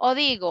 O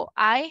digo,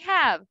 I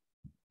have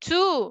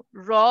 2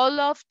 roll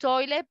of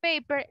toilet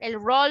paper. El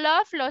roll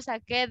of lo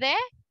saqué de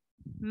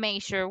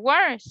measure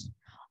words.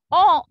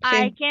 O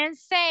I can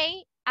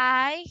say,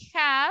 I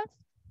have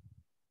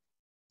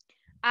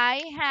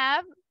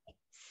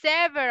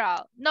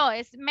several. No,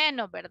 es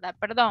menos, ¿verdad?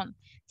 Perdón.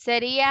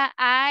 Sería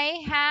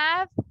I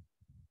have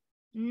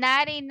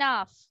not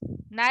enough.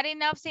 Not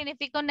enough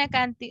significa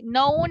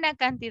no una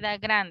cantidad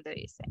grande,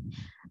 dice.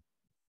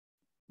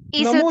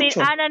 Y No se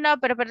mucho. no,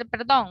 pero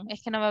perdón,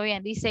 es que no me va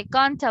bien. Dice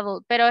countable,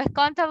 pero es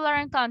countable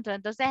o uncountable,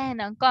 entonces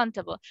es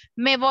uncountable.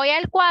 Me voy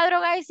al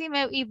cuadro, guys,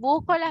 y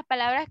busco las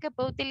palabras que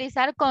puedo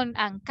utilizar con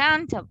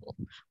uncountable.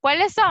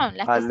 ¿Cuáles son?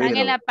 Las que están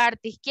en la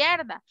parte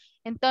izquierda.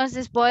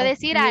 Entonces puedo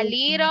decir a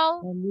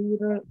little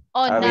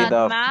o A bit not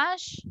of.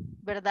 much,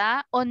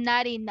 ¿verdad? O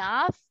not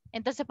enough.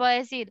 Entonces puedo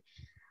decir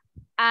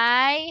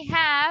I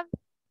have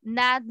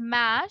not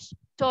much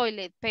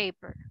toilet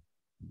paper.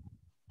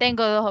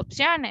 Tengo dos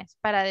opciones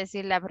para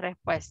decir la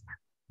respuesta.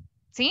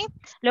 ¿Sí?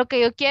 Lo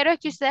que yo quiero es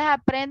que ustedes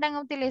aprendan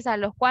a utilizar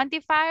los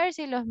quantifiers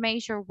y los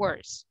measure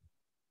words.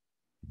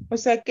 O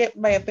sea que,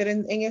 vaya, pero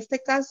en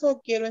este caso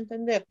quiero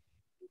entender.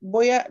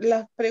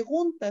 Las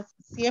preguntas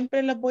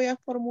siempre las voy a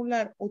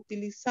formular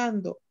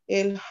utilizando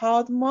el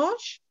how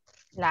much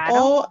Claro.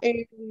 o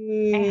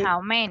And how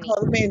many.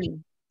 how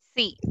many.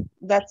 Sí.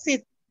 That's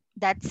it.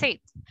 That's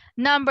it.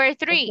 Number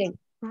 3, Okay.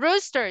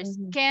 roosters.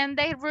 Can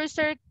they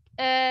rooster,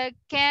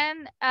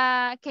 can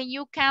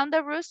you count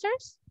the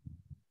roosters?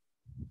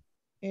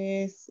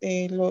 Es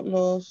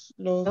los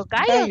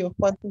gallos.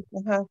 ¿Cuántos?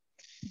 Ajá.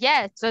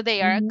 Yes, so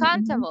they are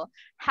countable.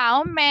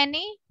 How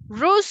many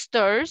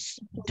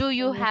roosters do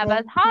you have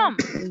at home?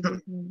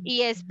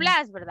 Y es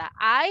plus, ¿verdad?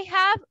 I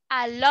have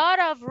a lot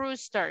of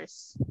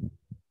roosters.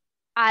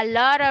 A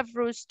lot of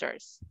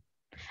roosters.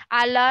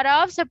 A lot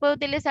of se puede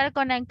utilizar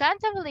con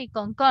uncountable y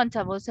con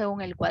countable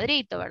según el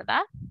cuadrito,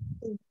 ¿verdad?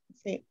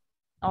 Sí.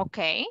 Ok.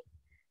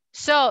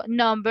 So,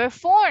 number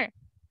 4.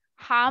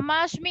 How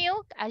much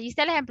milk? Allí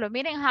está el ejemplo.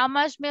 Miren, how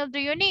much milk do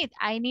you need?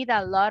 I need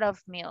a lot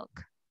of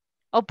milk.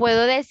 O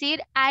puedo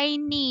decir, I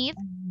need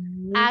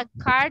a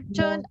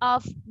carton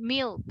of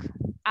milk.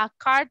 A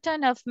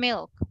carton of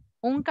milk.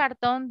 Un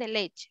cartón de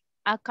leche.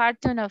 A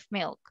carton of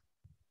milk.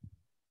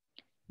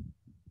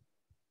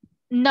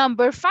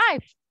 Number 5.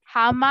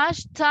 How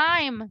much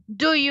time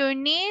do you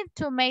need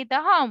to make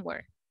the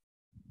homework?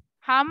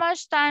 How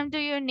much time do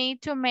you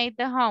need to make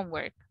the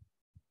homework?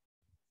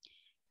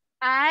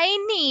 I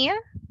need,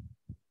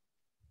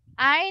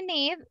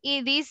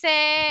 y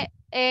dice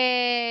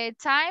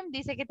time,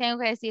 dice que tengo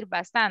que decir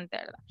bastante,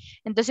 ¿verdad?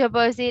 Entonces yo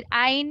puedo decir,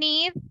 I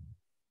need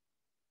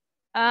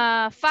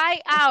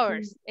 5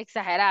 hours,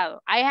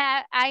 exagerado.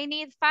 I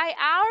need 5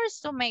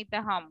 hours to make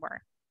the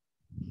homework.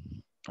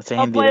 Esa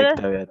es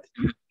indirecta, Beatriz.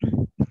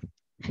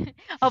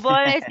 O puedo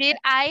decir,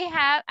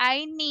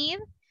 I need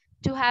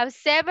to have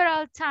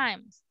several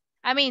times.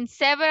 I mean,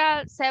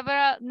 several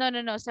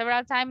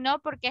time no,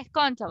 porque es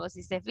countable.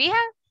 Si se fijan,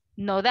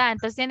 no da.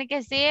 Entonces tiene que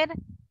decir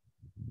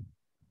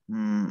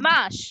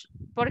much,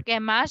 porque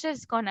much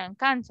es con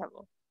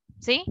uncountable.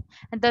 ¿Sí?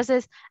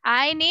 Entonces,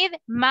 I need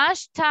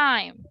much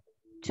time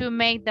to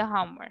make the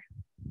homework.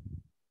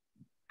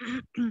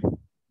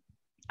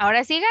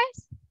 Ahora sí,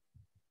 guys.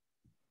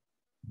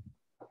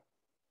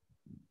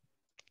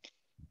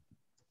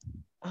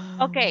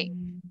 Okay,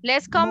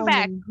 let's come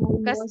back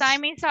because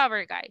time is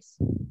over, guys.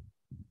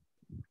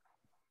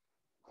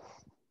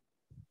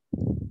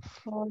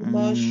 How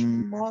much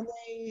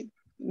money?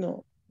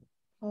 No.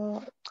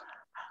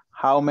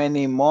 How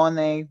many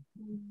money?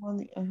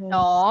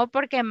 No,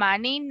 porque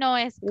money no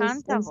es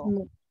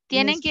countable.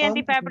 Tienen que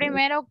identificar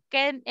primero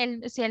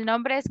si el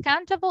nombre es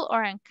countable o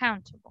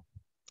uncountable.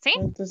 ¿Sí?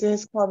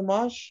 Entonces, how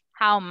much?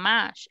 How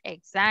much,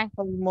 exactly.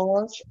 How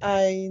much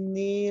I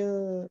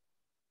need.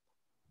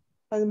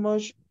 How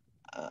much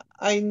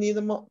I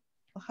need more.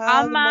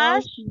 How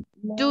much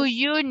do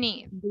you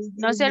need?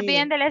 No se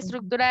olviden de la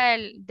estructura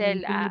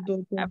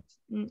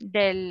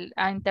del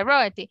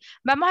interrogative.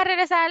 Vamos a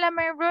regresar a la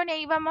main room y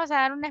ahí vamos a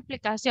dar una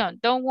explicación.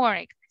 Don't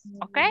worry.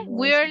 ¿Ok?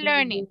 We are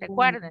learning.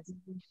 Recuerden.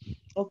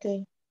 Ok.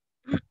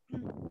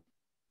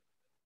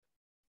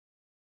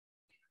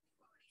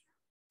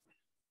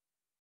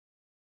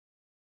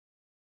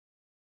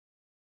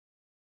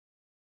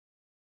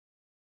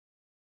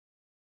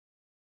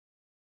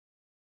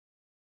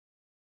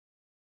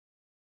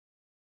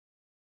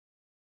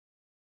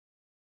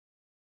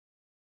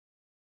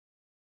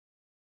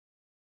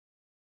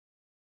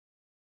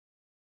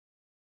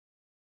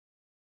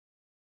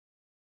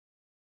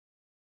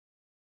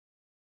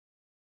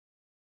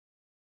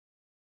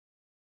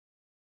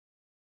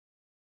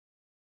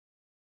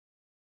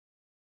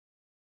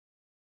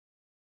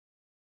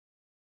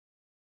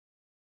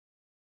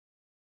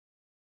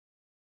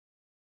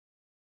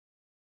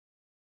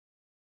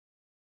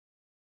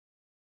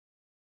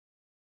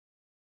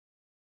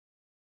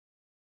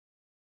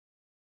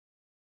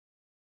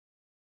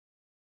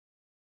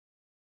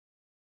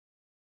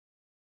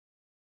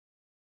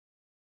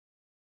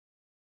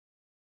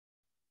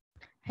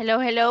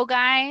 Hello,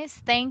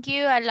 guys. Thank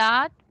you a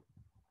lot.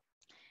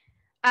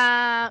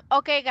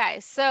 Okay,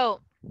 guys. So,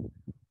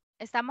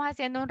 estamos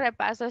haciendo un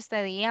repaso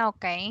este día,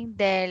 ok,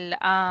 del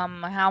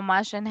how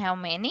much and how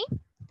many.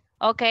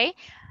 Ok.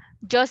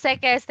 Yo sé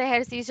que este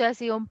ejercicio ha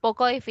sido un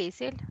poco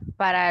difícil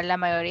para la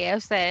mayoría de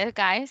ustedes,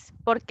 guys,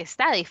 porque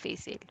está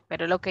difícil.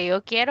 Pero lo que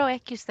yo quiero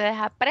es que ustedes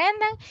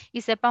aprendan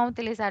y sepan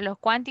utilizar los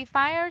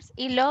quantifiers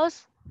y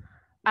los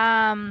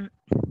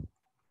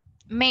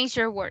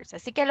measure words.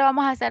 Así que lo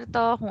vamos a hacer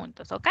todos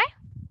juntos, ¿ok?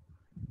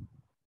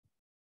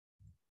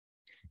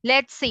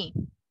 Let's see.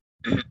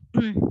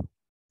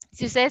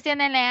 Si ustedes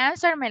tienen la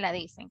answer, me la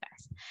dicen,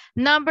 guys.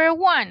 Number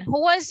one.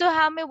 Who wants to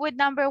help me with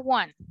number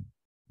one?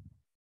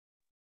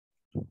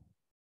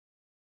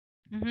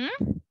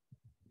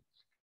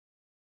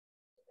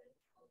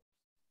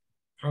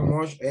 How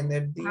much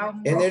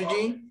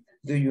energy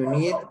do you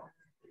need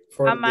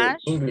for How the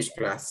much English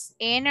class?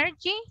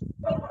 energy?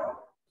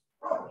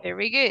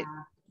 Very good.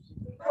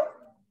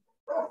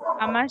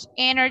 How much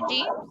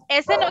energy?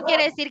 Ese no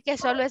quiere decir que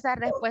solo esa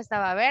respuesta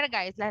va a haber,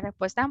 guys. Las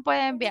respuestas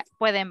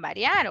pueden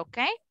variar, ¿ok?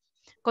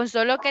 Con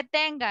solo que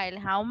tenga el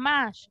how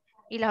much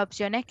y las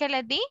opciones que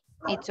les di,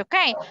 it's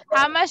okay.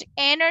 How much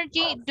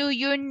energy do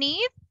you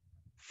need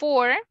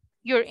for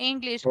your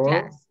English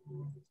class?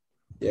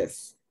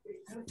 Yes.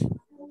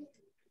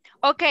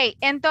 Ok,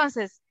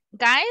 entonces,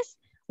 guys,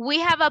 we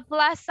have a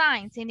plus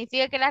sign.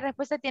 Significa que la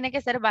respuesta tiene que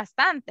ser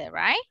bastante,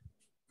 right?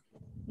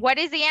 What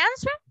is the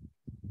answer?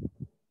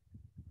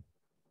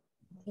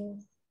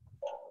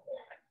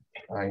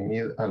 I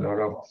need a lot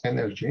of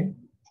energy.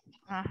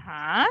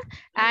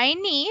 I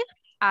need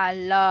a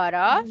lot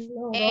of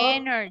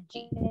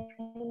energy.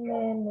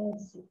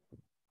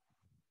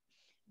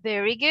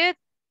 Very good.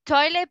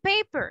 Toilet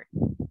paper.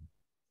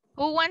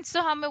 Who wants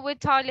to help me with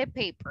toilet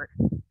paper?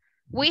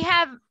 We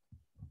have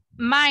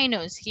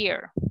minus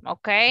here,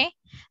 okay?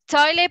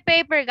 Toilet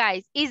paper,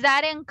 guys. Is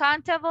that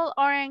uncountable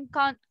or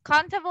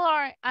countable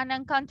or an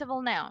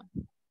uncountable noun?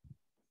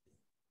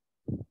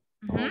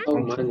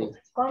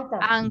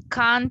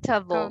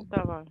 Uncountable.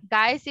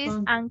 Guys, is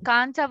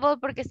uncountable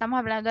porque estamos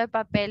hablando de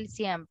papel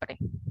siempre.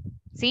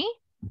 ¿Sí?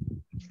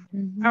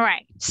 All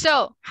right.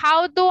 So,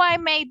 how do I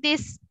make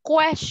this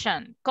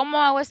question? ¿Cómo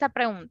hago esa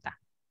pregunta?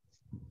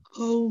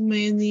 How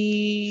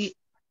many?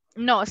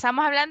 No,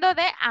 estamos hablando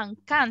de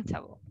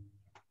uncountable.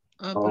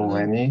 How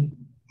many?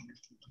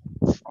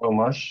 How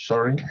much?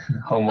 Sorry.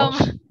 How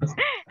much?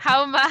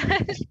 How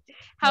much?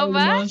 How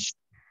much?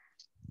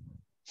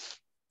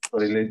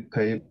 Toilet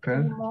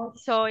paper.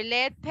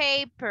 Toilet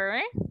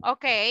paper.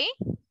 Okay.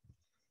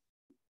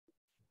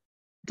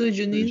 Do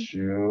you need?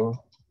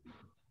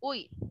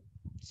 Uy,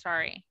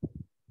 sorry.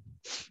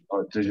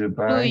 Or do you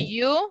buy?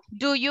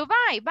 Do you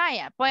buy?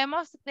 Vaya,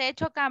 podemos de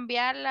hecho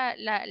cambiar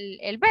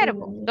el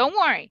verbo. Don't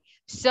worry.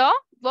 So,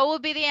 what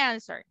would be the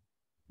answer?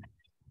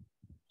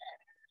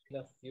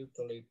 A few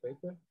toilet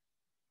paper.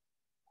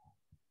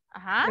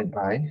 I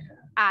buy.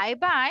 I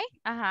buy.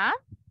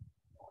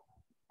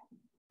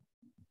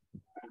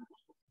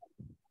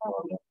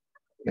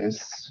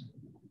 Es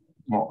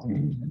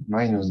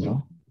minus,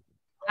 ¿no?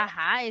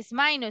 Es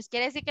minus.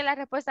 Quiere decir que la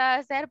respuesta va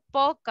a ser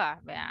poca.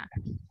 Vea.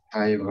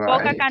 I buy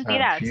Poca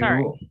cantidad, a few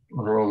sorry.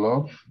 roll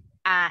of.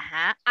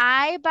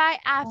 I buy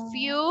a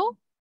few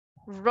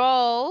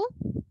roll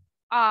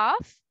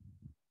of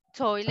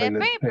toilet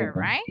paper,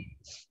 right?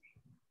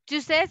 Si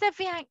ustedes se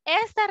fijan,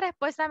 esta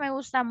respuesta me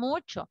gusta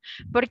mucho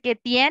porque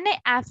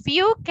tiene a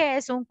few, que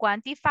es un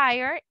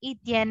quantifier, y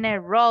tiene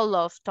roll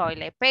of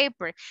toilet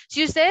paper.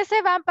 Si ustedes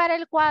se van para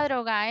el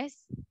cuadro,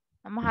 guys,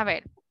 vamos a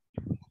ver.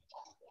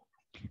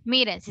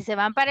 Miren, si se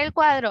van para el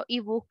cuadro y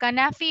buscan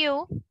a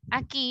few,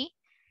 aquí,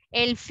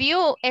 el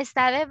few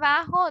está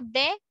debajo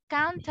de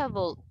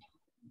countable,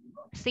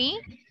 ¿sí?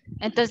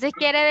 Entonces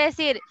quiere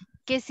decir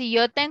que si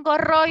yo tengo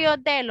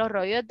rollos de, los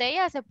rollos de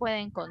ella se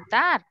pueden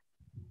contar.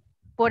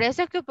 Por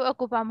eso es que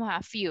ocupamos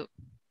a few,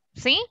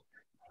 ¿sí?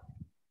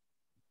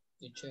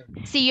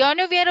 Si yo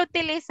no hubiera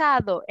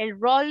utilizado el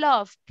roll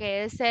off,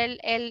 que es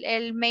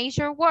el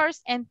major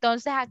words,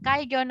 entonces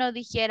acá yo no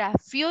dijera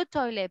few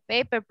toilet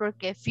paper,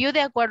 porque few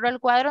de acuerdo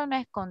al cuadro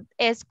no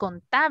es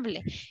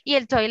contable y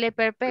el toilet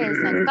paper es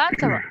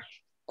uncountable.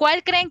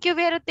 ¿Cuál creen que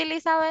hubiera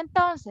utilizado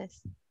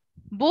entonces?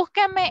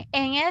 Búsquenme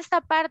en esta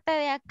parte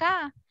de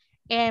acá,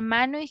 en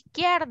mano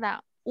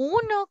izquierda,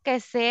 uno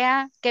que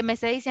me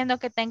esté diciendo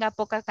que tenga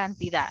poca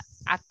cantidad.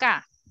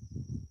 Acá.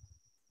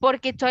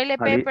 Porque toilet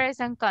paper es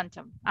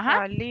uncountable.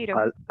 A little.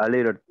 A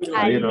little.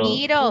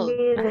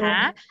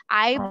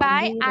 I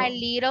buy a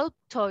little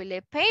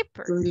toilet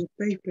paper. Toilet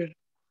paper.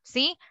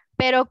 ¿Sí?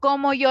 Pero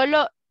como yo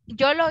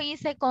lo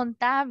hice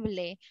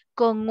contable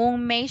con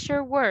un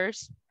measure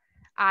words,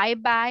 I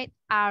buy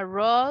a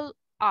roll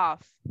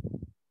of.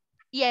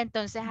 Y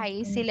entonces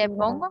ahí sí le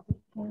pongo.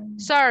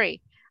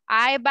 Sorry.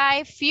 I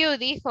buy few,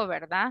 dijo,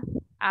 ¿verdad?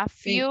 A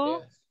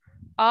few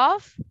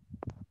of.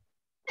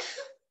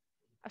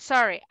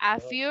 Sorry, a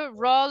few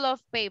roll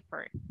of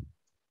paper.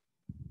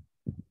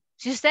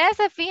 Si ustedes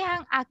se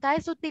fijan, acá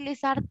es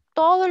utilizar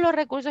todos los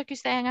recursos que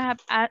ustedes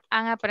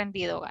han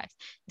aprendido, guys.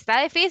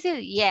 ¿Está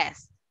difícil?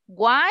 Yes.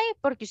 Why?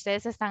 Porque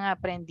ustedes están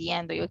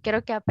aprendiendo. Yo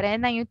quiero que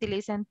aprendan y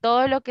utilicen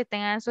todo lo que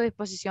tengan a su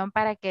disposición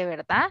para que,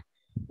 ¿verdad?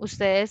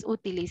 Ustedes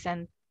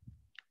utilicen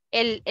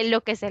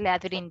lo que se les ha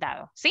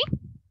brindado, ¿sí?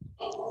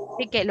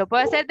 Así que lo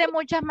puedo hacer de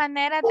muchas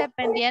maneras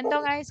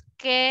dependiendo, guys,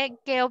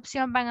 qué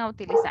opción van a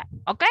utilizar.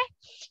 ¿Ok?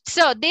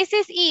 So, this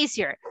is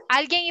easier.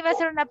 ¿Alguien iba a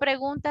hacer una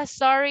pregunta?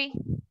 Sorry.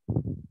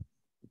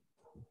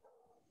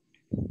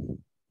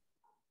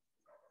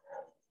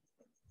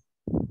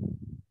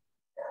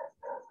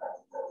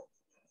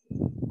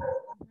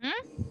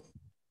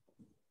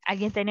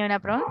 ¿Alguien tenía una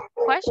pregunta?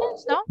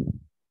 Questions? No?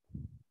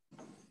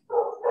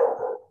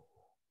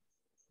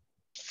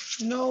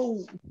 No.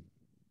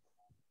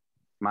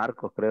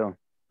 Marcos, creo.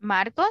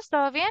 Marcos,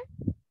 ¿todo bien?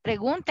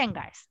 Pregunten,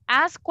 guys.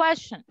 Ask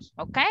questions,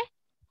 ¿ok?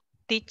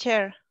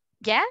 Teacher.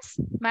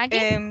 Yes,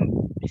 Maggie?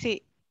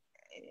 Sí,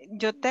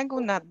 yo tengo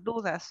una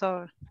duda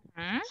sobre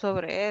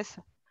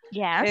eso.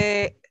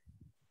 Yes.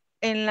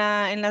 En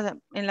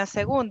la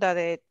segunda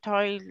de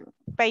toilet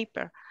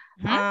paper,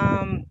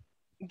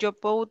 yo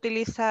puedo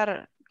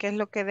utilizar, que es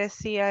lo que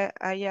decía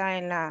allá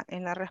en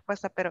la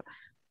respuesta, pero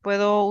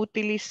puedo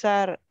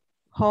utilizar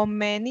how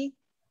many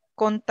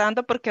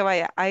contando porque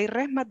vaya, hay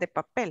resmas de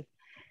papel.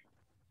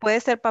 Puede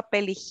ser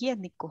papel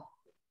higiénico.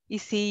 Y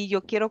si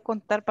yo quiero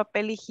contar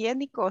papel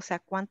higiénico, o sea,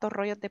 ¿cuántos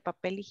rollos de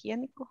papel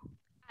higiénico?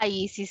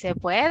 Ahí sí se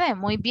puede.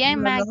 Muy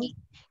bien, Maggie.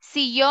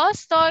 Si yo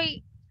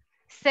estoy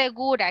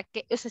segura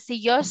que, o sea,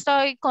 si yo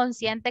estoy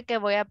consciente que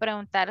voy a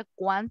preguntar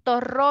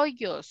cuántos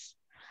rollos,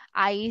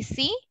 ahí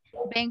sí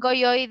vengo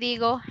yo y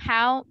digo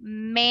how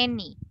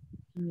many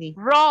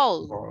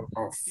roll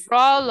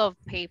of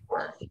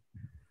paper,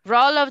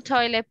 roll of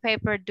toilet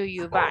paper do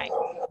you buy?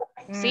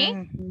 ¿Sí?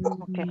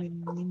 Okay.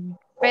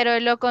 Pero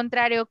lo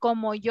contrario,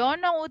 como yo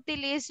no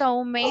utilizo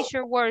un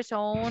measure words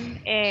o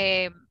un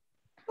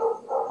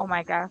oh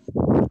my God,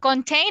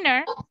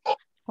 container,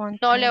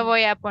 no le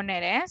voy a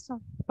poner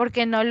eso,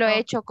 porque no lo he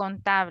hecho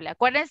contable.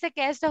 Acuérdense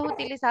que esto es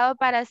utilizado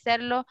para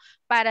hacerlo,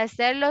 para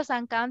hacer los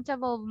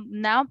uncountable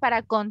nouns,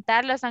 para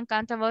contar los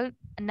uncountable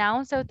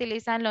nouns se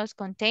utilizan los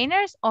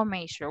containers o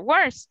measure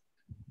words,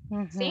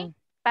 ¿sí?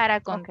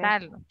 Para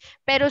contarlo.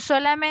 Pero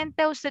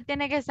solamente usted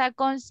tiene que estar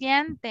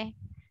consciente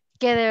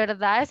que de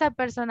verdad esa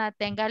persona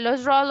tenga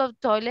los roll of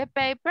toilet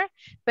paper,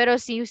 pero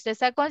si usted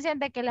está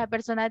consciente que la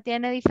persona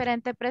tiene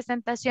diferentes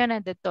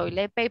presentaciones de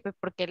toilet paper,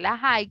 porque las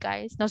hay,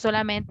 guys, no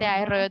solamente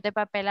hay rollos de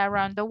papel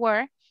around the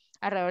world,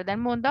 alrededor del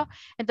mundo,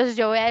 entonces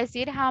yo voy a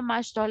decir how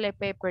much toilet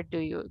paper do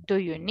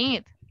you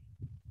need?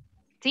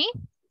 ¿Sí?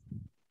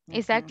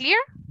 Is that clear?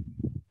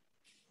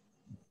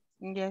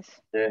 Yes.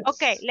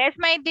 Okay, let's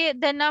make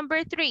the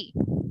number 3.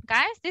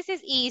 Guys, this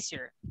is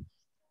easier.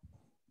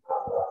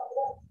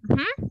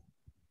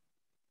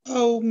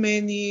 How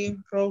many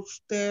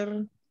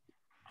roosters?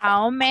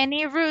 How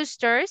many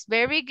roosters?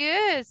 Very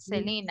good,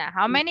 Selena.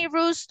 How many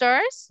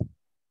roosters?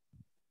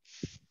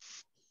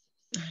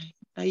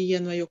 Ahí ya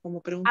no hay yo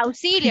como pregunta.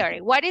 Auxiliary.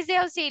 What is the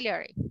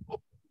auxiliary?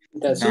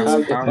 Does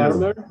have the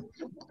farmer.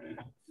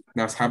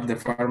 Does have the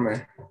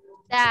farmer.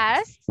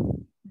 Does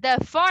the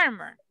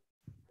farmer.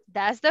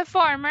 Does the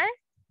farmer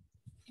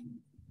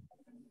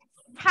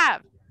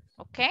have?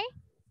 Okay.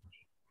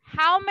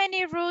 How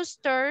many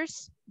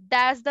roosters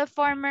does the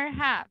farmer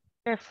have?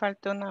 Le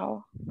falta una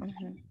O.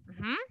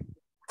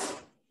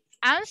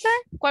 Answer.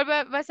 ¿Cuál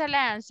va a ser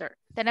la answer?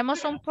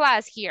 Tenemos un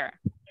plus here.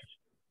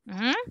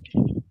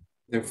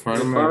 The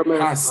farmer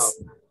has.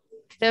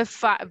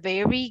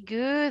 Very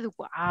good.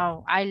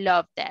 Wow, I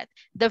love that.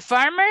 The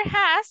farmer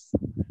has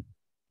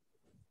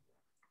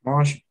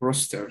Much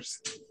roosters.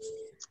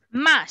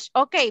 mash.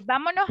 Ok,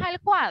 vámonos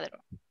al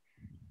cuadro.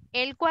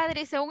 El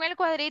cuadro, según el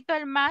cuadrito,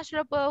 el mash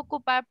lo puedo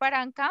ocupar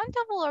para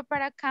uncountable o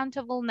para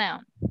countable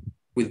noun.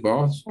 With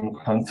both.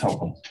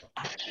 Uncountable.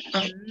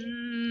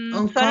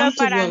 Solo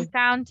para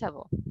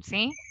uncountable,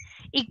 ¿sí?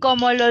 Y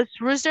como los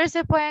roosters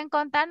se pueden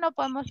contar, no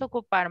podemos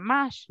ocupar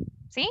mash,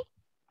 ¿sí?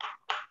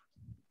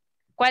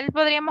 ¿Cuál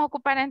podríamos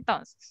ocupar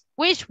entonces?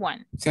 Which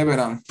one?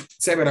 Several.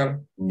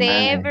 Several.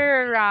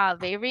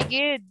 Very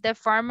good. The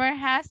farmer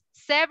has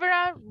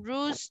several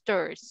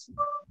roosters.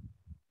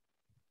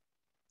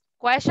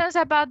 Questions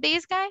about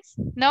these guys?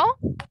 No?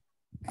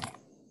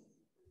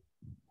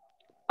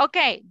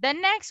 Okay, the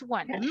next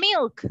one.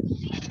 Milk.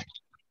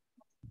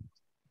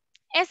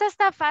 Esa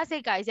está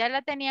fácil, guys. Ya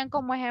la tenían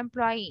como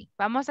ejemplo ahí.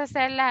 Vamos a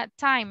hacer la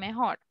time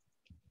mejor.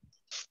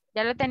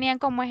 Ya lo tenían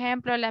como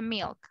ejemplo la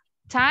milk.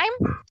 Time.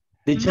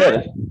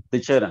 Teacher.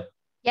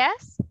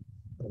 Yes.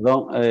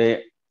 Perdón,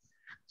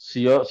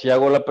 si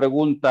hago la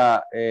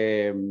pregunta,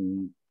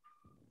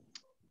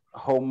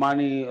 how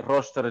many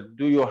rosters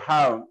do you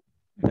have?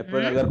 Me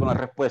pueden ayudar con la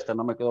respuesta,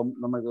 no me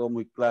quedó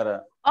muy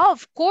clara.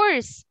 Of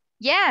course,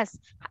 yes.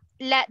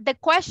 The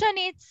question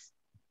is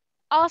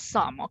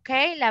awesome,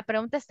 okay? La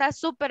pregunta está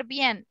súper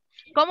bien.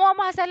 ¿Cómo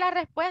vamos a hacer la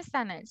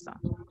respuesta, Nelson?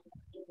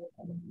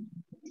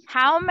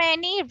 How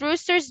many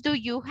roosters do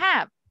you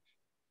have?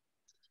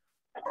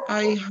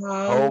 I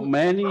have. How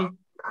many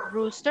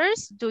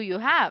roosters do you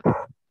have?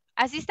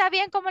 Así está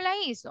bien como la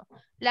hizo.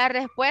 La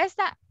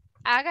respuesta,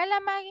 hágala,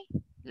 Maggie.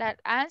 La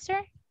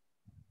answer.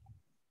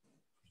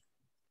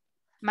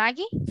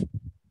 Maggie.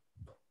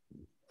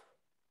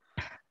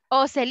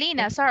 Oh,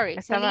 Selena,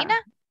 sorry. Selena.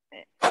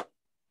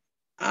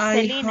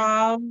 I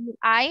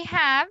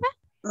have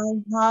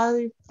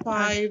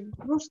 5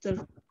 roosters.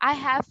 I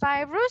have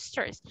 5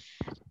 roosters.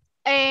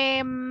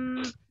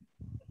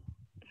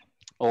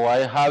 Oh, I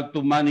have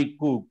too many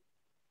cooks.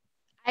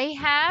 I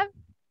have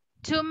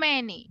too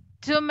many.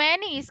 Too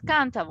many is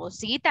countable.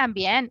 Sí,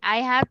 también.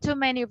 I have too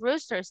many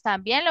roosters.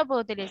 También lo puedo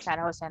utilizar,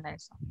 José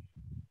Nelson.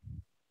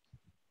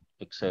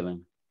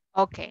 Excelente.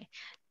 Okay.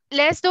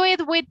 Let's do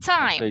it with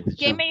time. Okay, teacher.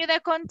 ¿Quién me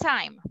ayuda con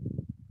time?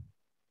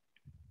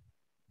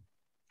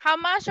 How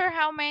much or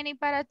how many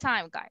para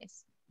time,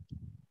 guys?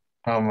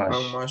 How much?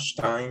 How much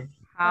time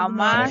How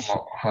much?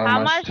 How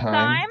much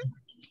time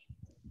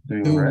do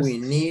you do rest? we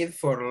need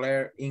for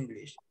learn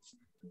English?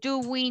 Do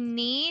we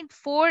need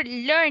for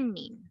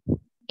learning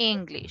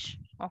English?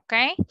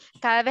 Okay.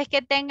 Cada vez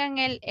que tengan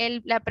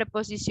la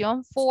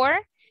preposición for,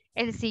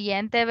 el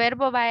siguiente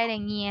verbo va a ir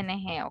en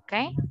ing,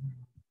 okay?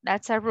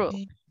 That's a rule.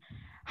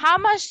 How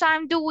much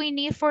time do we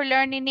need for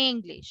learning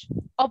English?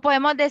 O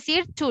podemos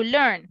decir to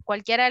learn,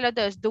 cualquiera de los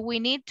dos. Do we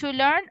need to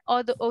learn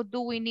or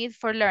do we need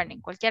for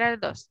learning? Cualquiera de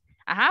los dos.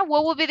 Ajá,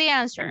 what would be the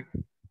answer?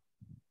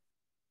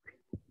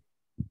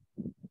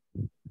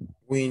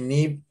 We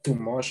need too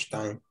much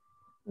time.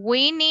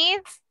 We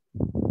need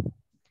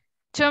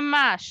too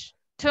much.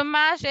 Too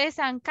much is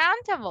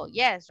uncountable.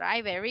 Yes,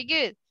 right, very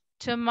good.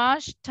 Too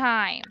much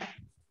time.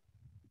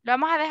 Lo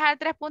vamos a dejar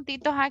 3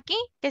 puntitos aquí,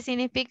 que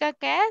significa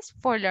que es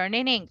for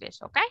learning English,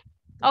 okay?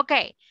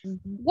 Okay,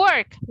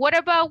 work. What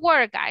about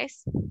work,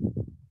 guys?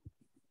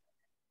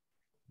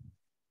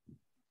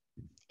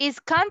 Is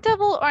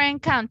countable or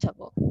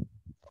uncountable?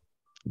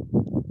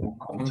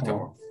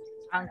 Uncountable.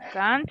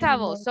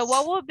 Uncountable. So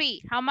what would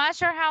be? How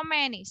much or how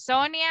many?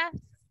 Sonia?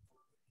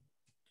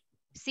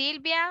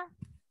 Silvia?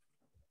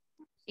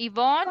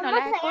 Yvonne? ¿No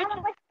las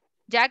escucho?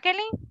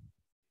 Jacqueline?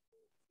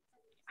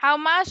 How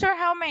much or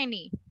how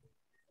many?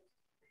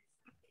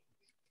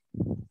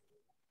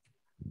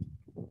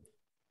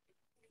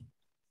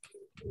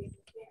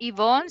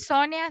 Yvonne,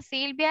 Sonia,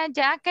 Silvia,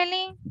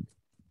 Jacqueline,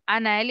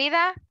 Ana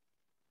Elida.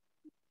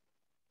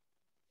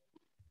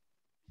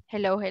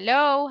 Hello,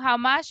 hello. How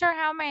much or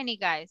how many,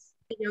 guys?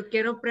 Yo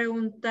quiero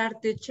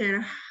preguntar,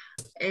 teacher,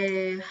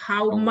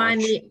 how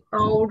many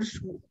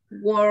hours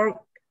work,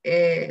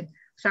 o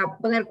sea,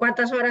 poner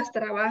cuántas horas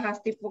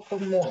trabajas, tipo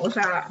como, o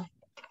sea.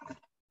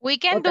 We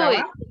can do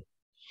it.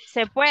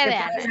 Se puede,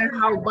 Ana.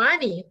 How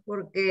many,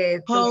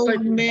 porque how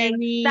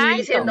many,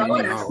 exacto. How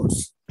many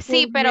hours?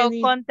 Sí, pero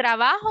con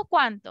trabajo,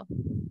 ¿cuánto?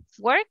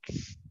 Work.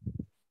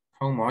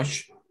 How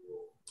much?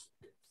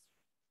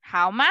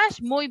 How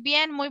much? Muy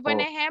bien, muy buen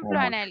ejemplo,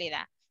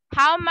 Anelida.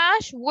 How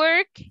much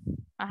work?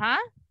 Ajá.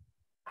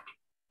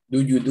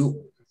 Do you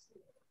do?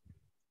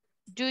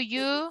 Do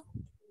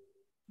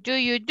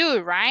you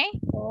do, right?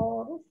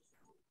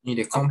 In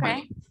the company.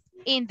 Okay.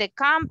 In the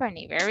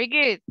company, very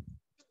good.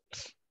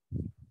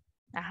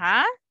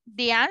 Ajá.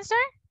 The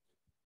answer?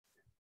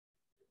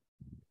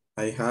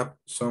 I have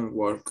some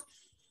work.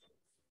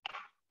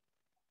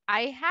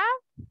 I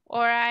have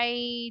or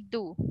I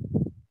do?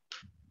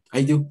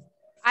 I do.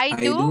 I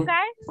do,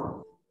 guys.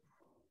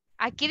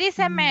 Aquí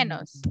dice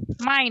menos,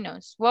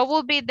 minus. What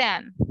will be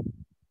then?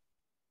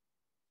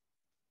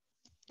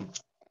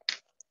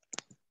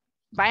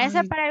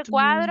 Váyanse para el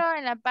cuadro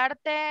en la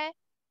parte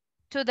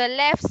to the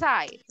left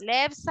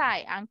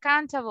side,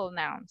 uncountable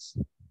nouns.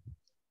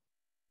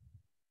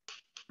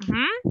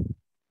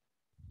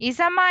 Is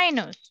a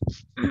minus.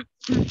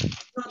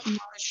 Not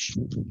much.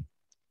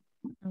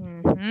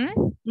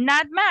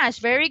 Not much,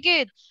 very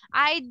good.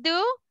 I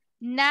do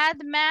not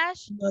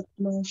much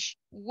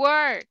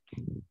work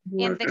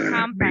in the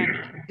company.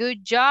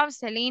 Good job,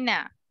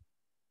 Selena.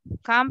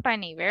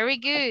 Company, very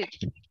good.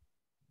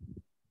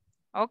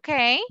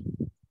 Okay.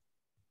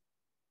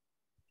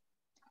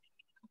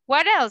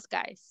 What else,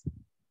 guys?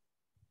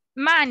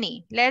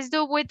 Money. Let's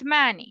do with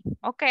money.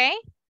 Okay.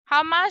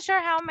 How much or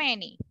how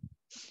many?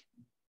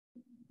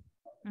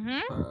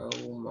 How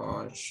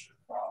much?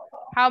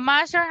 How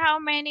much or how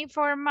many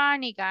for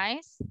money,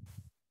 guys?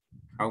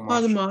 How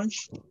much? How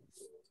much?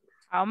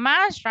 How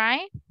much,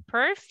 right?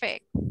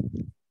 Perfect.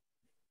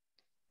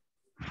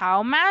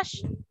 How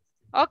much?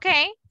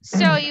 Okay,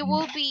 so it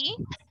will be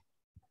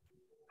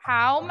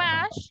how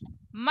much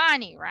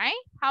money,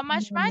 right? How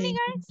much money,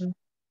 guys?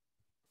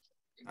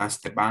 That's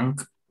the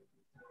bank.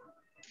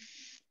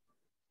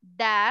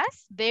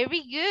 That's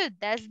very good.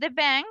 That's the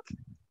bank.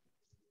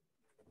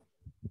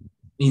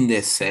 In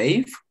the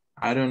safe?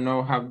 I don't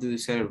know how to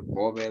say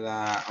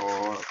bóveda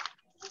or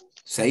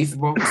safe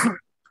box.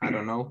 I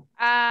don't know.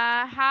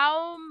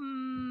 How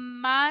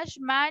much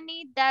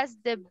money does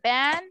the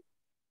bank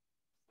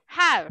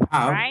have,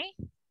 right?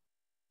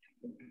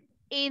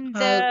 In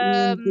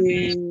the...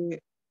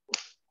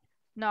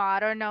 No, I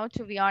don't know,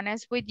 to be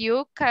honest with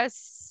you,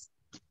 because...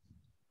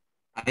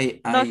 I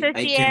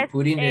can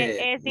put in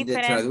the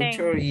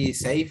traductor is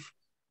safe.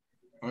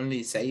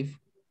 Only safe.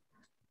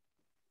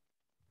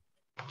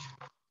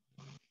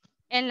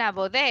 En la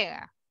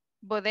bodega.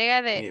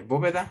 Bodega de...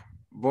 Bóveda.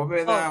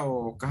 Bóveda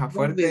o caja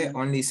fuerte,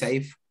 only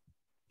safe.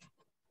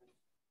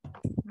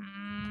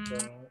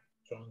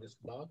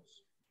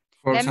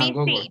 Let me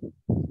see.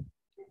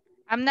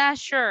 I'm not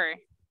sure.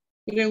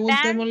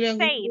 Band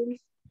safe.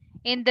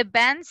 In the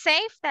band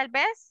safe, tal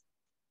vez.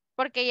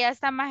 Porque ya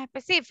está más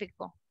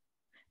específico.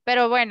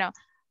 Pero bueno.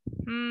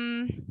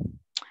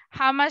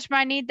 How much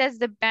money does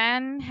the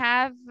band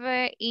have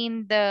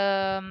in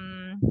the...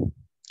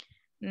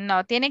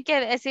 no, tiene que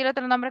decir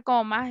otro nombre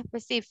como más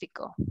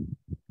específico.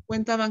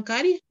 ¿Cuenta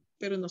bancaria?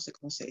 pero no sé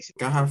cómo se dice.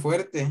 Caja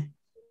fuerte.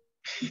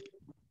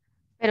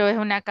 Pero es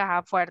una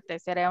caja fuerte,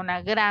 sería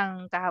una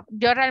gran caja.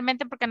 Yo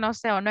realmente porque no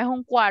sé, o no es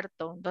un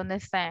cuarto, ¿dónde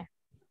está?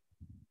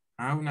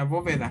 Ah, una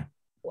bóveda.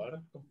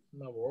 Cuarto,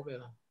 una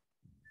bóveda.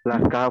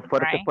 Las cajas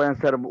fuertes Right. pueden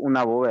ser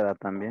una bóveda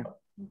también.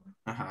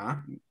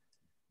 Ajá.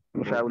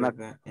 O sea,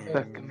 Bóveda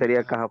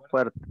sería caja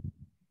fuerte.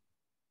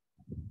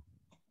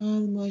 How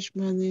much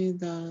money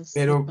does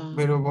Pero the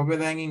bank-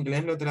 bóveda en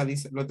inglés lo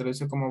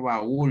traduce como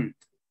baúl.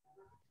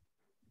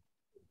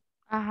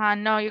 Ajá,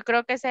 no, yo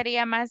creo que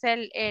sería más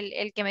el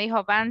que me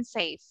dijo van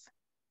safe.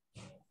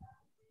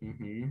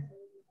 Ujú.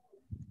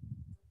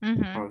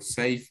 Ujú. O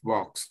safe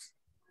box.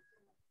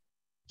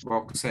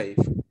 Box safe.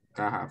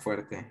 Caja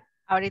fuerte.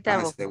 Ahorita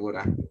Caja busco.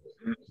 segura.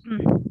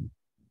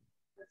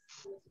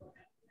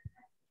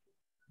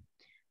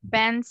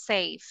 Van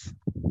safe.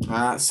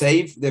 Ah,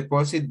 safe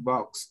deposit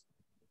box.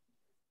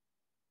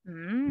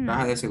 Mm.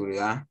 Caja de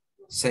seguridad.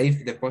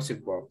 Safe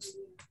deposit box.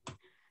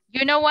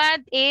 You know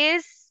what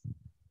is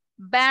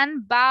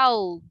van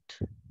vault?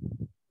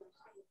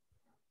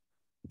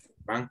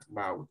 Bank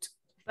vault.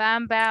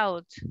 Van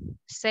vault.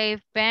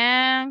 Safe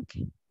bank.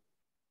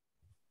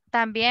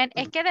 También,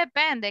 es que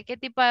depende qué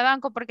tipo de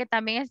banco, porque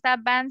también está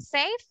van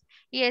safe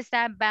y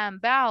está van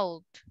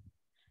vault.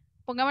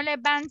 Pongámosle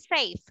van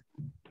safe.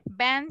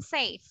 Van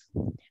safe.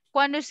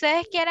 Cuando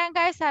ustedes quieran,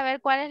 guys,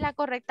 saber cuál es la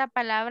correcta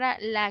palabra,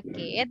 la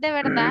que es de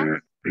verdad,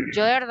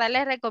 yo de verdad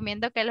les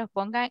recomiendo que los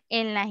pongan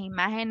en las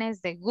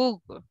imágenes de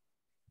Google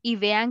y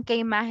vean qué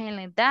imagen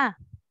les da.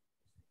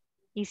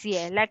 Y si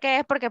es la que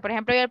es, porque por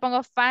ejemplo yo le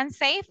pongo fan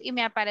safe y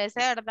me aparece,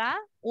 ¿verdad?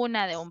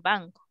 Una de un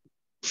banco.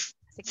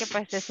 Así que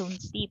pues es un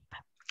tip.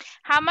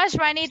 How much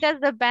money does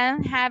the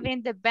bank have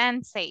in the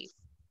bank safe?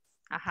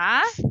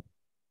 Ajá.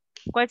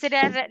 ¿Cuál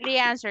sería the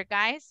answer,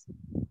 guys?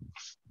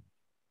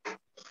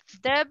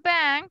 The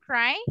bank,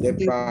 right? The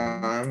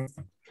bank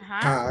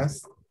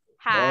has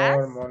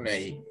more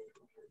money.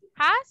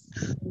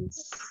 Has?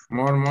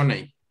 More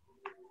money.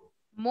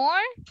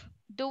 More?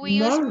 Do we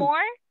use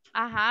more?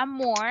 Ajá,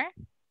 more.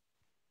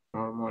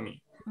 More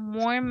money.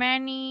 More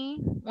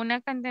money.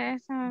 Una cantidad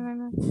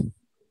de...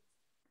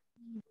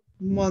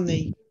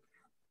 Money.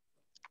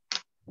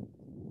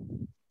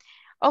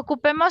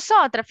 Ocupemos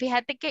otra.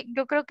 Fíjate que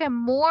yo creo que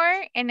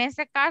more en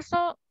ese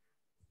caso.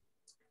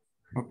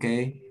 Ok.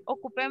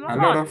 Ocupemos A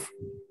lot otra. of.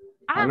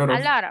 Ah, A lot a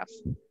of.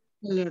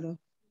 lot of.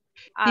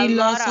 ¿Y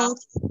lot los of.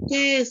 of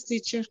qué es,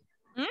 teacher?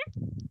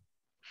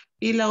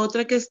 ¿Y la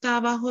otra que está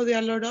abajo de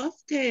a lot of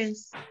qué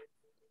es?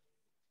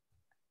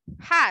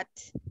 Hat.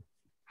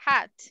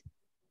 Hat.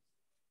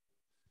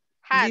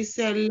 Hat.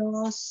 Dice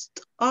lost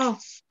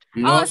of.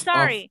 Oh,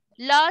 sorry.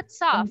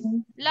 Lots of.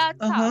 Lots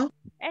Ajá. of.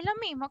 Es lo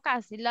mismo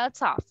casi.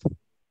 Lots of.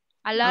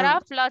 A lot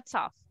of, lots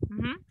of.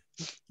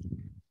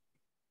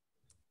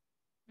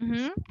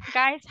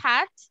 Guys,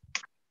 hat.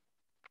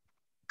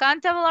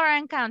 Countable or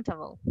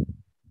uncountable?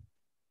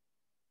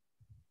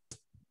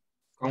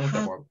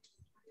 Countable.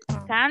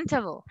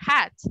 Countable.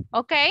 Hat.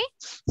 Okay.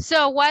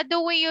 So what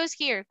do we use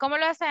here? ¿Cómo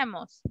lo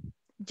hacemos?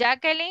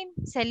 Jacqueline,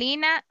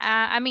 Celina,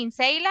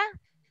 Seila,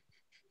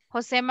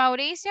 José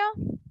Mauricio.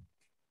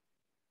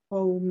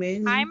 How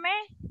many?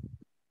 Jaime.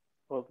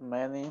 How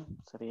many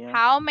sería?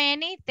 How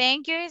many?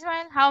 Thank you,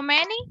 Ismael. How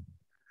many?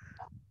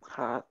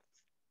 Hat.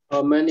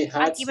 How many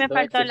hats Aquí me does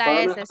faltó the la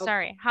farmer S, have?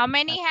 sorry. How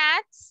many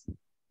hats?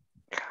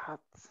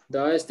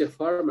 Does the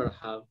farmer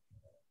have?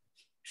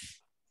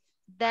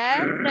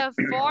 Does the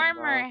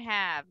former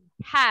have?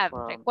 Have,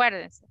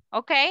 recuérdense.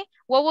 Okay,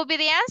 what would be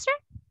the answer?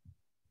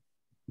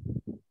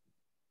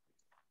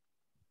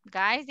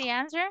 Guys, the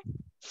answer?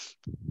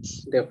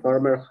 The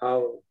farmer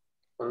have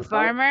one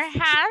Farmer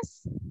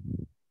has?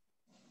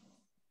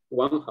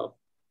 One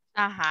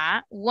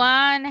hat.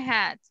 One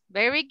hat.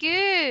 Very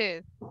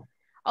good.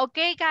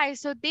 Okay,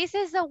 guys, so this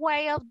is the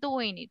way of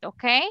doing it,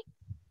 okay?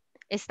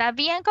 Está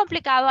bien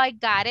complicado, I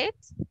got it.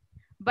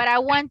 But I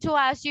want to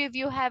ask you if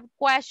you have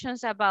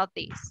questions about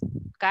this,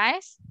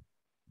 guys.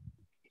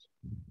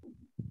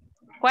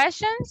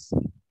 Questions?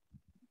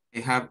 I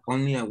have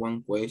only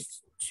one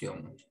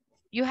question.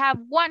 You have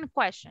one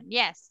question.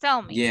 Yes,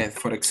 tell me. Yes,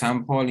 for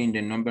example, in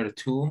the number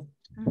 2,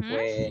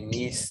 when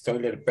it's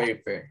toilet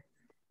paper.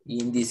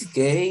 In this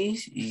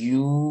case,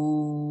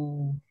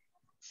 you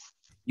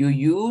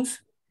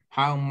use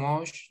how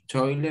much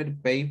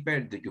toilet paper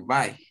do you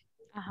buy?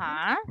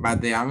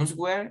 But the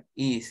answer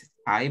is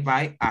I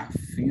buy a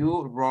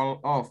few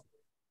roll off.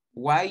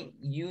 Why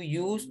you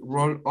use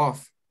roll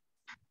off?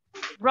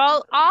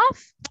 Roll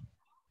off.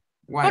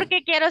 Why?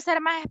 Porque quiero ser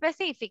más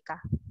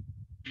específica.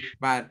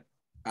 But,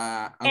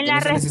 En aunque la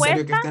no sea necesario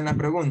respuesta, que esté en la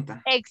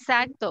pregunta.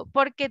 Exacto,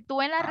 porque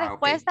tú en la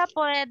respuesta Ok.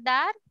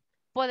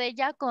 puedes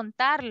ya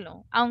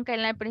contarlo. Aunque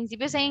en el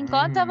principio sea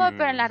incontable,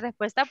 pero en la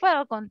respuesta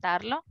puedo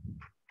contarlo.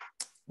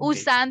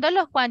 Usando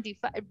los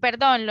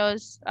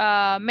los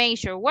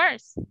measure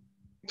words.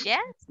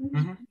 Yes.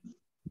 O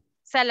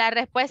sea, la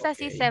respuesta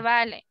sí se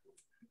vale.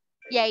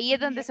 Y ahí es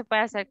donde se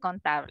puede hacer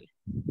contable.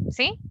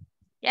 ¿Sí?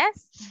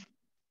 Yes.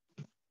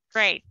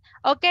 Great.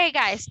 Okay,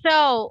 guys.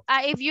 So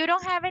if you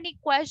don't have any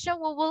question,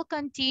 we will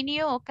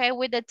continue, okay,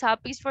 with the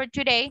topics for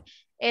today.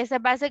 Es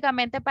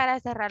básicamente para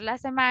cerrar la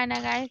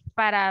semana, guys,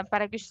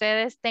 para que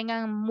ustedes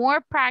tengan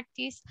more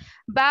practice.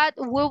 But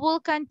we will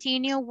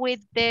continue with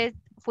the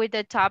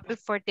topic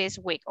for this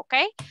week,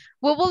 okay?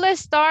 We will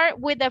start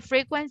with the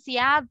frequency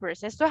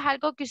adverbs. Esto es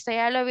algo que ustedes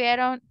ya lo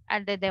vieron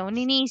desde un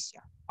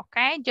inicio,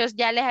 okay? Yo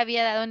ya les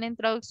había dado una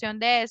introducción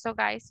de eso,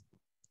 guys.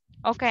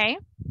 Okay.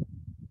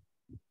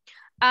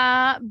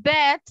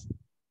 But,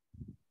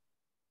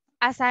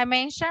 as I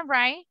mentioned,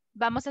 right,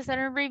 vamos a hacer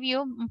un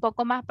review un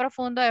poco más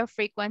profundo de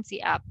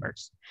frequency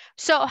adverbs.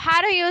 So,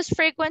 how to use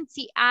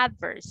frequency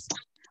adverbs?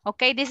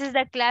 Okay, this is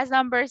the class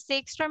number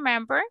 6,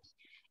 remember?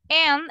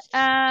 And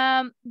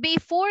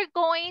before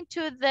going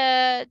to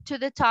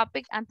the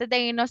topic, antes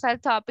de irnos al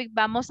topic,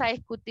 vamos a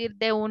discutir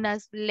de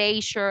unas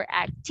leisure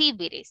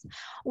activities.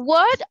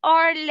 What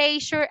are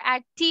leisure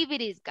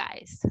activities,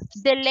 guys?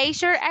 The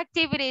leisure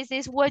activities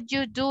is what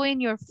you do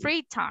in your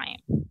free time,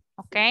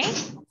 okay?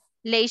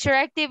 Leisure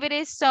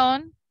activities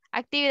son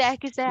actividades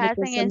que ustedes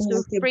hacen en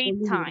su free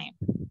time.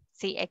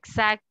 Sí,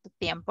 exacto,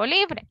 tiempo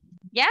libre.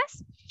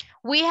 Yes?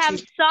 We have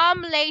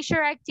some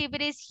leisure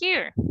activities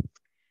here.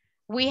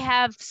 We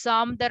have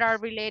some that are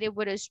related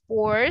with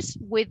sports,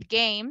 with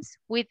games,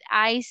 with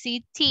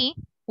ICT,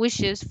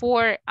 which is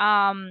for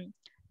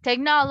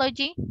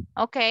technology,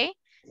 okay?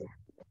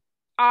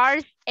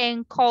 Arts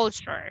and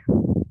culture,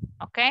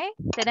 okay?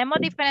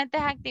 Tenemos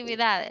diferentes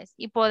actividades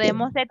y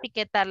podemos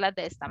etiquetarlas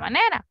de esta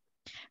manera.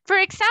 For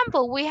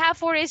example, we have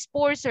for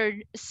sports or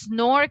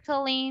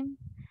snorkeling,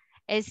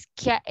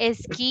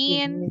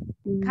 skiing,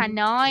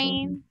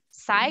 canoeing,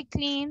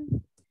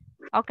 cycling,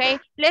 okay?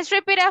 Let's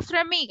repeat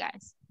after me,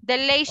 guys. The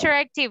leisure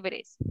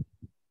activities.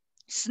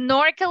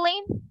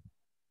 Snorkeling.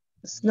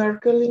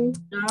 Snorkeling.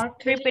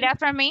 Repeat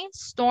after me.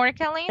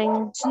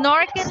 Snorkeling.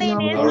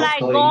 Snorkeling is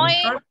like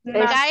going,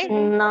 guys,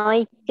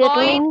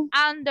 going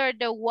under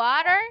the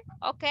water.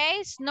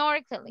 Okay,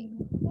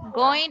 snorkeling.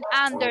 Going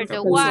under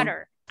the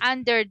water,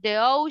 under the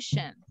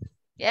ocean.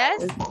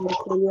 Yes?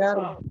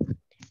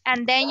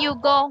 And then you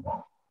go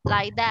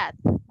like that.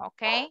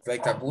 Okay?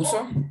 Like a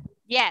buzo?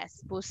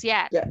 Yes,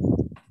 bucear. Yes.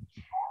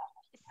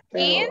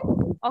 Skiing,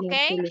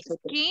 okay?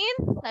 Skiing,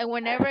 like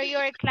whenever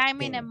you're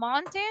climbing a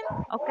mountain,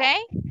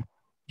 okay?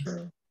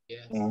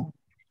 Yes.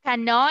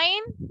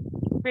 Canoeing,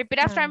 repeat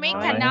after me,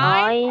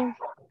 canoeing.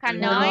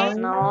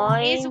 Canoeing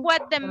is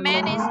what the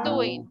man is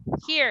doing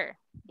here.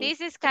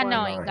 This is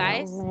canoeing,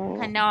 guys.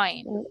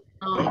 Canoeing.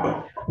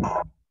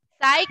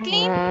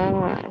 Cycling.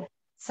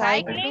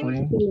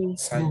 Cycling.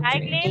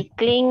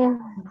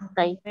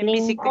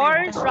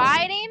 Horse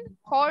riding.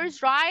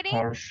 Horse riding.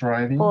 Horse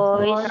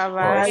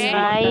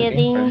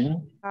riding.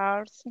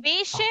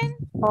 Fishing.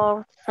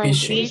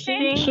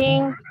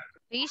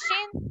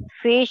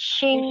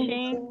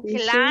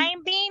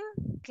 Climbing.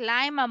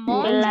 Climb a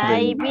mountain.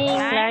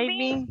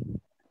 Climbing.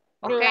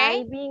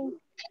 Okay.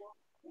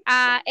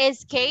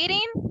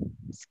 Skating.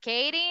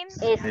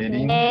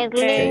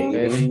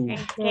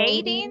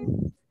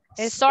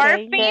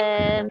 Surfing,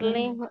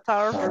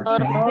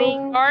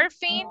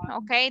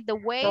 okay, the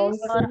waves,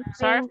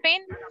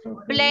 surfing,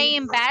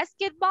 playing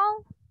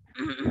basketball.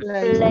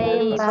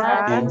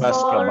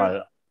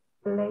 Basketball.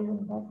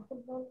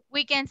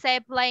 We can say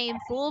playing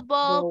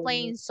football,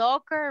 playing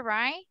soccer,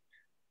 right?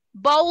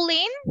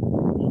 Bowling,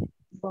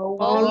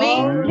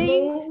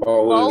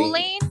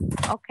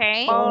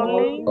 okay.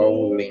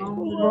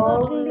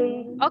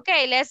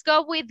 Okay, let's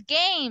go with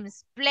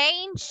games.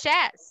 Playing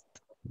chess.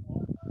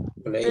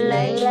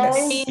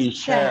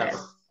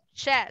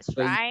 Chess,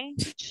 right?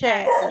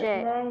 Chess.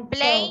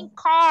 Playing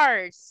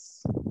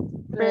cards.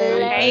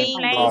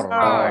 Playing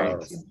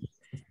cards.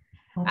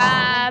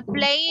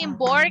 Playing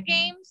board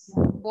games.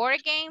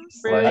 Board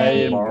games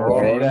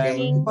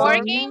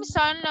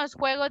son los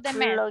juegos de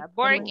mesa.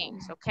 Board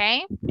games,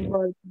 okay?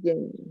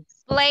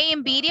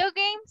 Playing video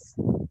games.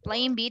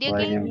 Playing video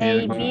games.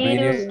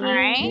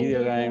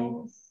 Right?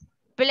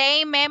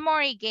 Playing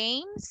memory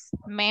games.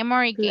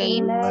 Memory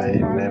games.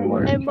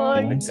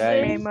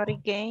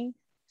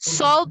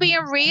 Solving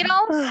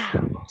riddles.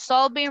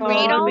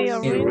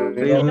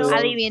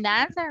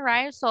 Adivinanza,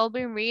 right?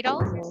 Solving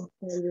riddles.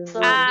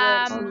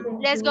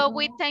 Let's go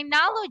with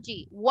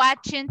technology.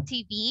 Watching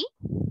TV.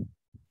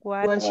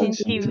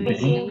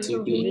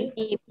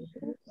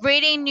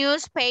 Reading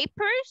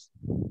newspapers.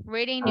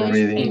 Surfing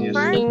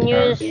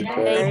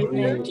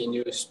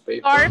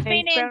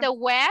in the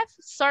web.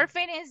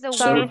 Surfing the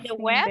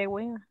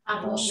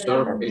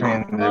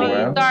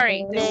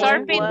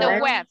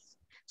web.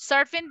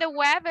 Surfing the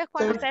web es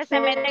cuando ustedes se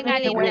meten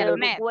al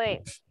internet.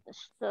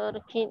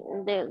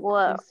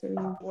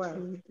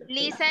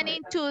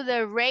 Listening to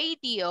the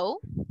radio.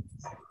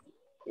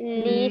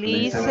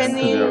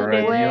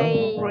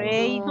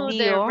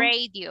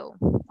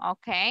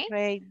 Okay.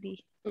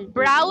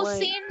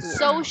 Browsing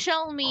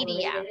social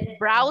media.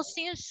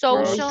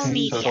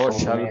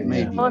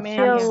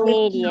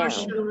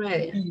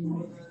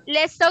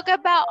 Let's talk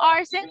about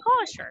arts and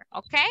culture,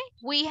 okay?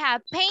 We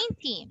have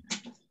painting.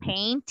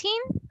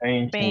 Painting.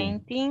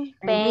 Painting.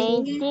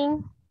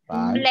 Painting.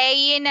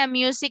 Playing a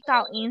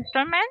musical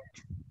instrument.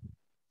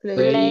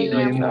 Playing a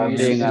Playing a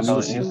musical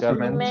musical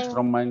instrument.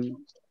 instrument.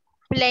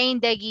 Playing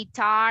the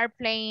guitar,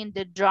 playing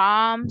the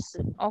drums,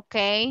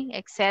 okay,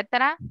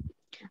 etc.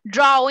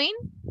 Drawing.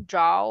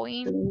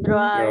 Drawing.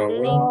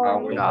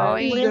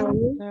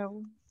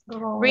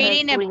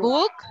 Reading a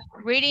book.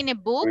 Reading a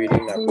book.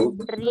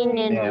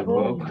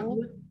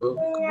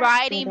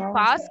 Writing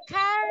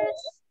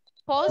postcards.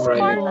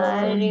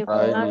 Writing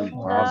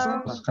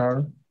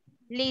Postcard.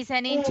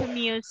 Listening to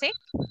music.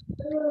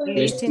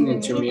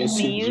 Listening to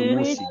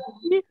music.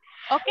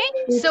 Okay,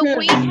 so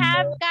we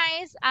have,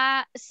 guys,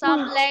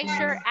 some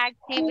leisure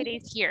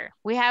activities here.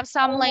 We have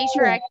some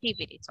leisure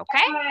activities,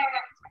 okay?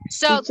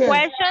 So,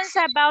 questions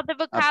about the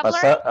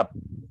vocabulary?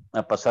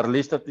 A pasar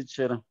lista,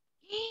 teacher.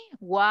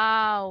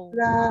 Wow.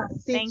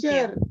 Thank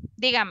Teacher, you.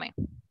 Dígame.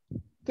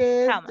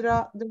 ¿qué es Tell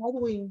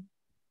me.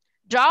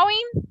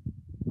 drawing?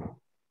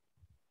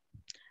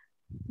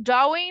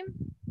 Drawing?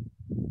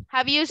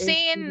 Have you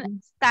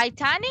seen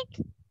Titanic?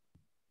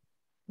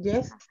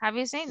 Yes. Have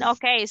you seen?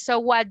 Okay, so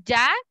what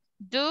Jack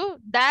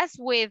does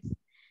with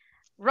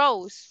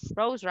Rose,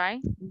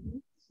 right?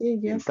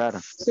 Yes.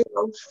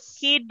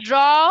 He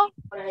draw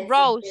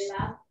Rose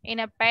in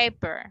a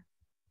paper.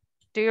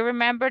 Do you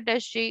remember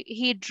that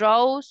he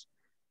draw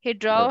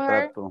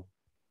her?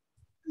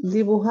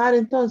 Dibujar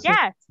entonces.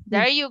 Yes,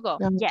 there you go.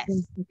 Yes.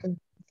 Okay.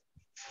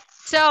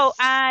 So,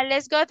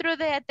 let's go through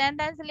the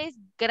attendance list.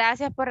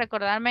 Gracias por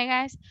recordarme,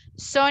 guys.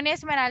 Sonia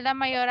Esmeralda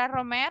Mayora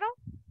Romero.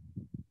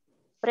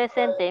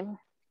 Presente.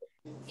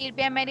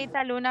 Silvia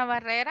Merita Luna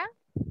Barrera.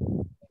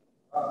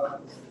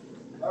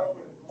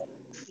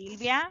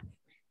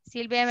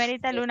 Silvia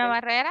Merita Luna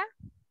Barrera.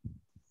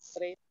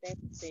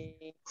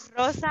 Presente.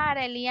 Rosa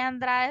Arelia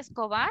Andrade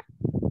Escobar.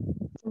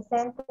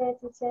 Presente,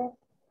 teacher.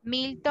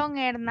 Milton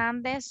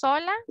Hernández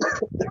Sola.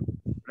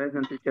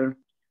 Present, teacher.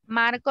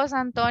 Marcos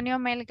Antonio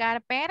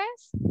Melgar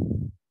Pérez.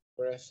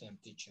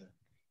 Present, teacher.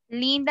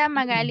 Linda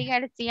Magali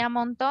García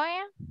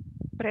Montoya.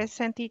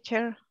 Present,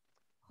 teacher.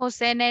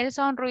 José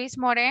Nelson Ruiz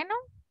Moreno.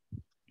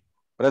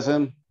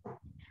 Present.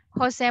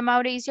 José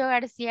Mauricio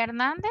García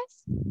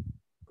Hernández.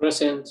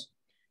 Present.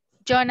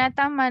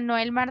 Jonathan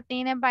Manuel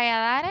Martínez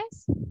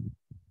Valladares.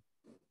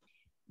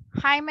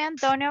 Jaime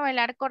Antonio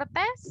Velar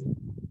Cortés.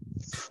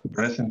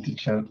 Present,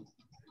 teacher.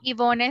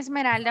 Ivonne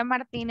Esmeralda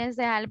Martínez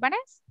de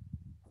Álvarez.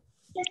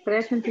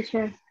 Present,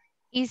 teacher.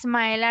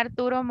 Ismael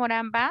Arturo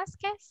Morán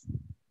Vázquez.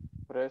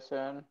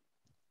 Present.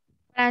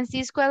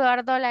 Francisco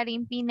Eduardo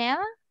Larín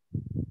Pineda.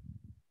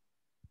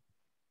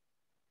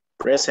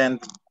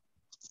 Present.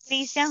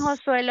 Cristian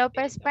Josué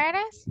López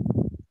Pérez.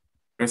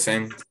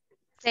 Present.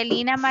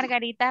 Celina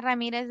Margarita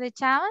Ramírez de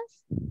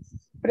Chávez.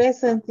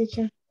 Present,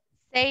 teacher.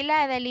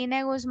 Seila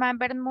Adeline Guzmán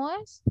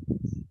Bermúdez.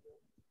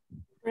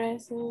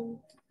 Present.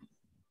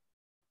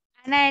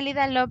 Ana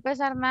Elida López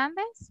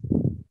Hernández.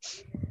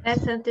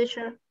 Present,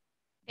 teacher.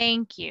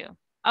 Thank you.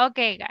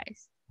 Okay,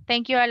 guys.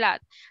 Thank you a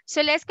lot.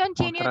 So let's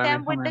continue Otra then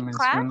vez with no the me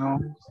class.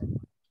 mencionó.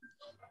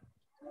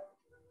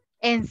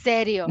 ¿En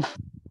serio?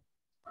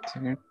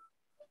 Sí.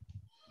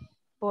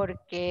 ¿Por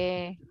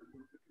qué?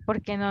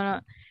 ¿Por qué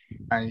no?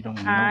 I don't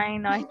know. Ay,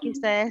 no, es que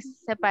ustedes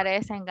se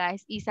parecen,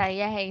 guys.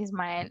 Isaías e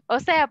Ismael. O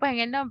sea, pues en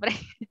el nombre.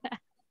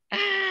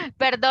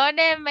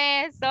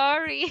 Perdónenme,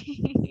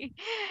 sorry.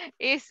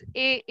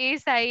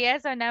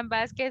 Isaías Onán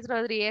Vázquez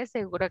Rodríguez,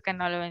 seguro que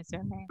no lo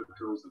mencioné.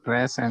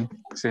 Present.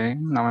 Sí,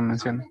 no me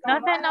mencionó. No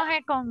se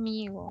enoje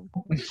conmigo.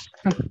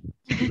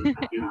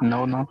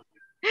 No.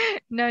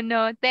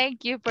 No,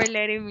 thank you for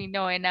letting me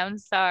know and I'm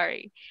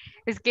sorry.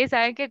 Es que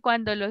saben que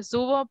cuando lo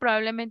subo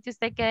probablemente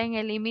usted quede en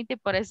el límite y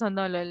por eso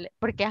no lo lee.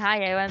 Porque ya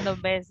iban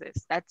 2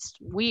 veces. That's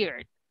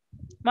weird.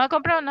 Me voy a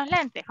comprar unos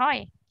lentes,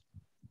 hoy.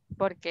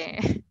 Porque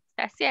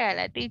está ciega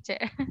la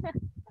teacher.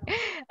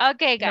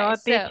 Ok, guys. No,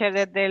 so, teacher,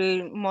 desde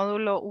el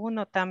módulo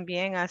 1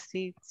 también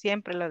así,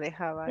 siempre lo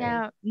dejaba.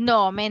 ya,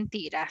 no,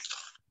 mentiras.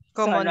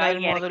 Como Solo no el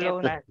ayer que módulo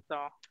 1.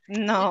 pasó.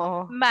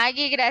 No.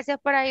 Maggie, gracias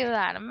por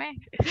ayudarme.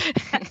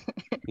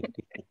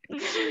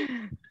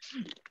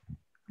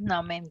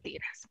 No,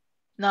 mentiras.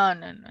 No,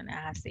 es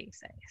así,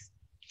 ¿sabes?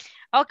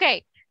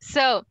 Okay,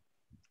 so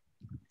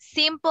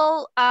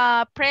simple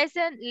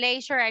present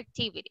leisure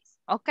activities,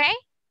 okay?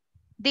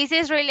 This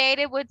is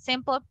related with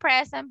simple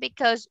present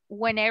because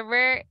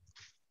whenever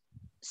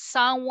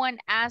someone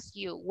asks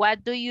you,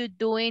 what do you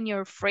do in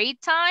your free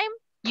time?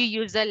 You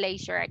use the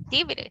leisure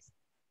activities.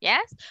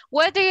 Yes?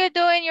 What do you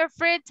do in your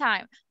free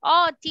time?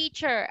 Oh,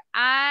 teacher,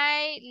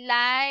 I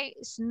like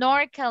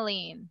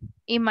snorkeling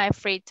in my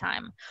free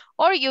time.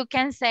 Or you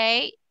can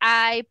say,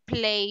 I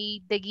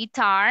play the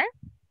guitar,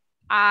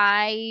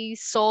 I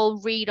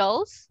solve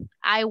riddles,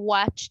 I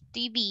watch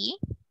TV,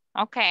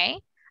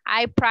 okay?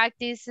 I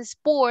practice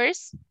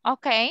sports,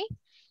 okay?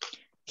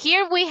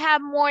 Here we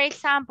have more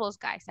examples,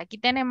 guys. Aquí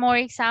tenemos more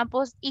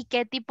examples y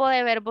qué tipo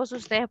de verbos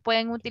ustedes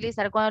pueden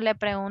utilizar cuando le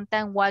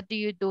preguntan, what do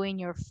you do in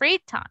your free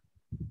time?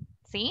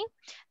 ¿Sí?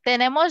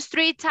 Tenemos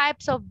 3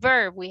 types of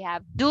verb. We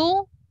have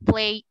do,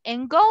 play,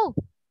 and go.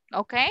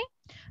 Okay?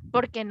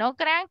 Porque no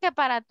crean que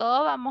para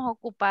todo vamos a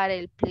ocupar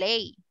el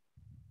play.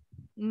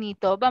 Ni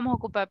todos vamos a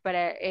ocupar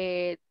para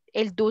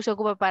el do se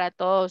ocupa para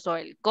todos o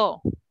el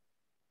go.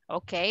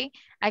 ¿Ok?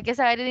 Hay que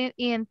saber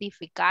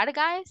identificar,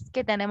 guys,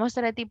 que tenemos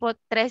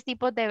tres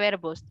tipos de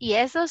verbos. Y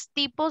esos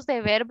tipos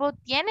de verbos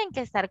tienen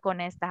que estar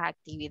con estas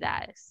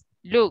actividades.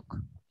 Look.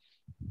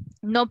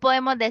 No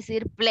podemos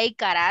decir play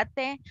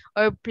karate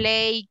o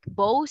play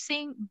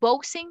boxing.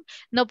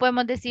 No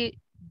podemos decir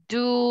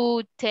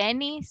do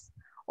tennis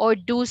o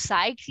do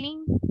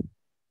cycling.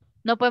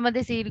 No podemos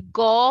decir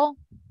go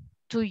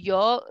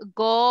yoga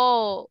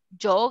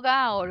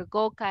o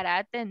go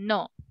karate.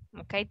 No.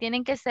 Ok,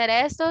 tienen que ser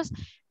estos,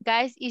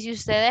 guys. Y si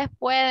ustedes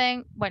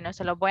pueden, bueno,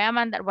 se los voy a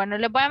mandar. Bueno,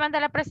 les voy a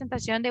mandar la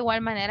presentación de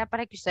igual manera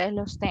para que ustedes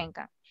los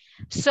tengan.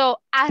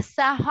 So, as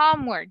a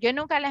homework, yo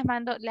nunca les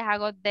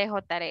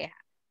dejo tarea.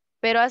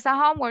 Pero as a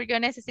homework, yo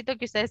necesito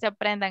que ustedes se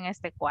aprendan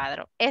este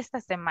cuadro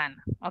esta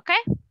semana, ¿ok?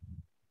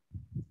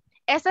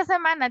 Esta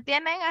semana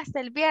tienen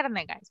hasta el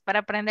viernes, guys, para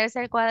aprenderse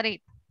el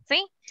cuadrito,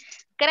 ¿sí?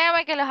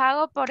 Créanme que los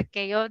hago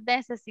porque yo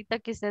necesito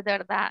que ustedes de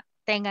verdad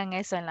tengan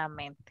eso en la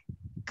mente.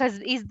 Because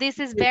this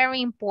is very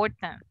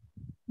important.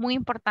 Muy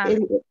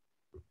importante.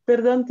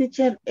 Perdón,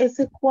 teacher,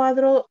 ese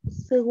cuadro,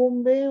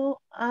 según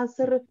veo,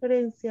 hace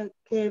referencia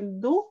que el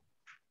do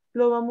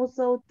lo vamos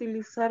a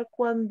utilizar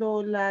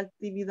cuando la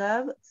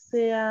actividad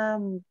sea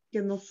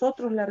que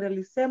nosotros la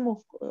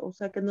realicemos, o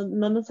sea, que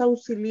no nos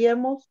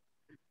auxiliemos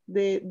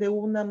de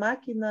una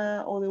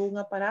máquina o de un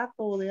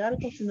aparato o de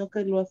algo, sino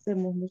que lo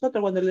hacemos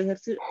nosotros cuando el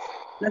ejercicio,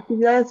 la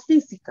actividad es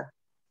física.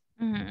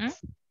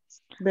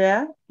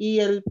 ¿Vea? Y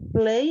el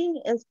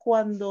playing es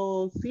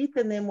cuando sí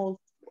tenemos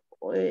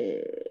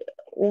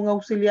un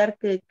auxiliar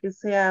que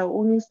sea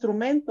un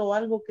instrumento o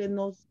algo que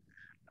nos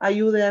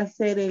ayude a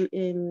hacer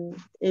el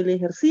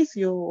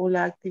ejercicio o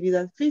la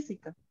actividad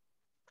física.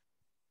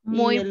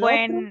 Muy el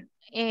buen,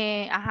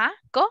 ajá,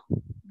 go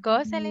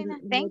Selena,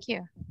 thank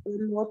you.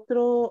 El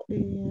otro,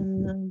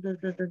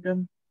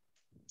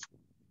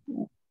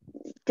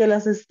 que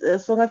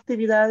son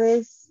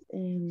actividades,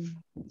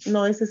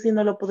 no, ese sí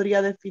no lo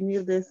podría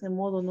definir de ese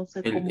modo, no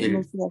sé cómo.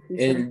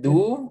 El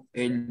do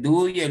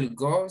y el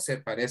go se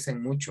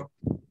parecen mucho.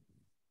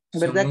 Son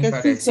 ¿Verdad muy que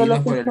parecidos sí?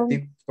 Solo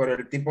por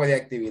el tipo de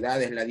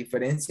actividades. La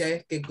diferencia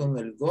es que con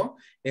el go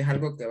es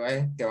algo que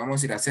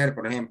vamos a ir a hacer.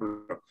 Por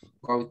ejemplo,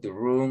 go to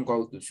room,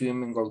 go to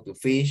swimming, go to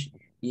fish.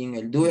 Y en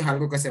el do es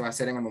algo que se va a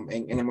hacer en el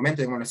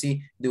momento. Bueno,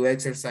 sí, do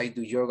exercise,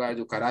 do yoga,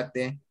 do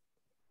karate.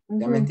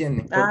 ¿Ya me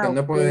entienden? Porque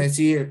no puedo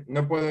decir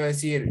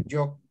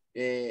yo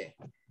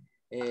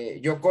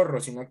corro,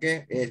 sino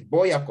que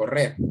voy a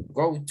correr.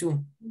 Go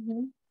to.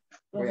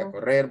 Voy a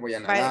correr, voy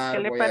a nadar.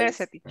 ¿Qué le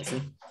parece, teacher?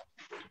 Así.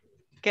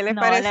 ¿Qué le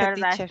No, parece, la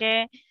verdad teacher? es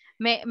que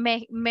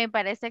me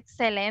parece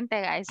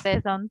excelente, guys.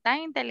 Ustedes son tan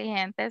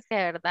inteligentes que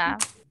de verdad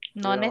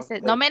no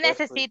me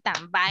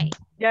necesitan. Bye.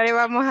 Ya le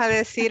vamos a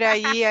decir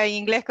ahí a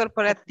Inglés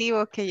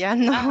Corporativo que ya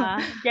no. Ajá,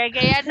 ya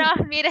que ya no,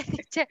 mire,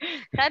 teacher,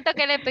 tanto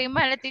que le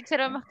pedimos a la teacher,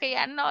 vemos que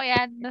ya no,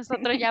 ya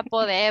nosotros ya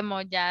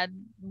podemos, ya,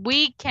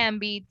 we can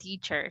be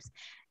teachers.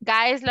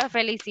 Guys, los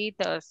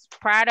felicito,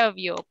 proud of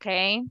you,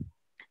 okay?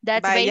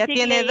 That's Ya tiene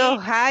basically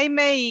dos,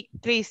 Jaime y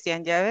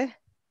Cristian, ¿ya ves?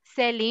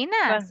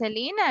 Celina,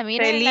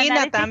 miren el Celina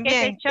análisis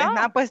también. que se echó.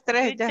 Pues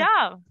 3 Good ya.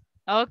 job.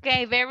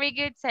 Okay, very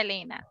good,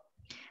 Celina.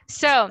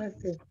 So,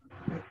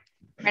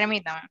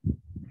 permítame.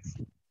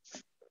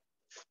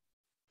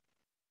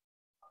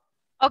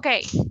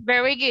 Okay,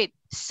 very good.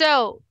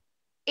 So,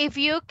 if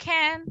you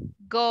can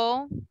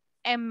go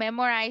and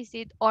memorize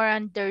it or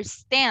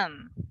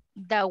understand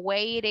the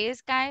way it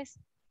is, guys,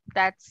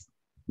 that's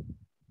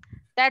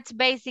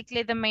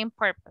basically the main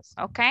purpose,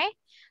 okay?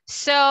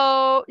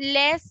 So,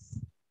 let's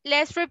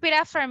repeat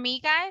after me,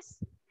 guys.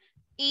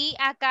 Y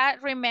acá,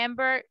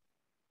 remember,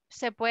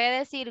 se puede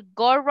decir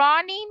go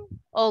running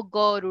o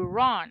go to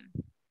run.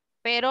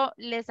 Pero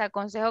les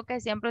aconsejo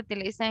que siempre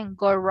utilicen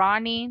go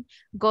running,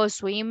 go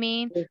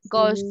swimming,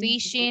 go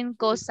fishing,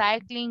 go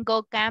cycling,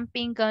 go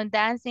camping, go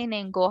dancing,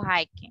 and go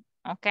hiking.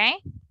 ¿Ok?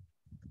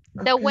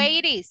 The way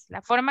it is,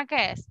 la forma que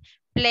es.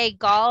 Play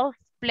golf,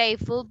 play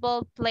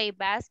football, play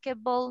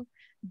basketball,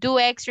 do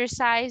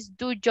exercise,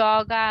 do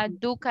yoga,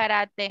 do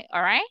karate,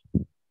 all right?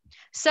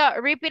 So,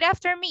 repeat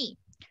after me.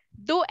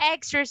 Do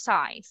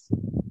exercise.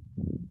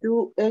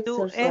 Do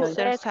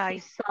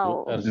exercise.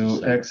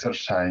 Do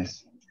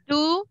exercise.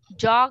 Do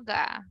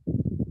yoga.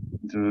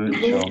 Do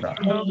yoga.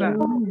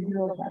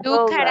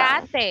 Do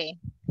karate.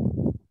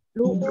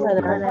 Do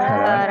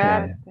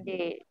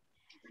karate.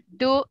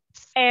 Do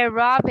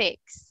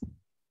aerobics.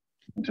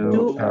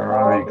 Do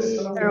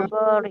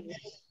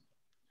aerobics.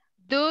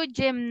 Do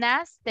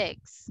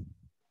gymnastics.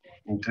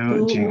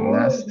 Do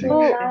gymnastics.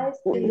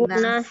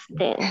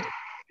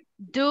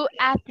 Do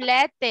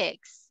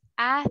athletics.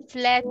 Do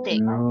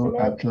athletics.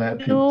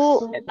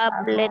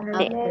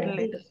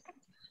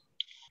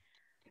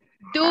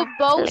 Do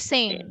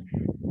boxing.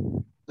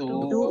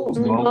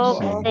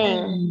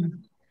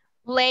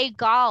 Play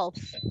golf.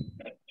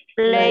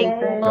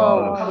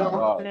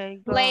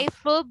 Play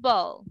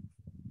football.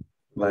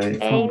 Play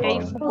Play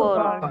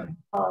football.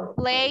 football.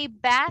 Play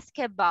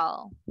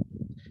basketball.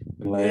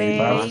 Play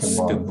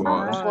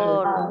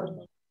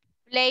basketball.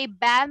 Play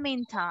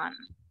badminton.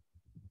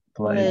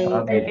 Play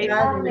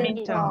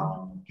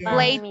Badminton.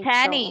 Play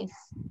tennis.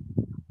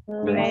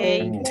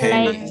 Play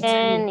tennis.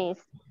 tennis.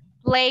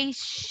 Play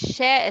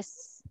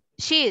chess.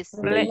 Chess.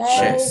 Play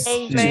Chess.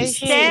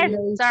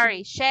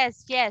 Sorry,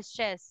 chess. Yes,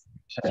 chess.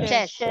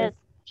 Chess.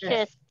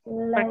 chess.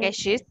 Porque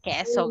she's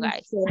queso,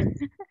 guys.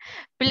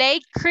 Play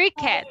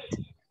cricket.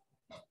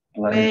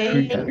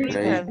 Play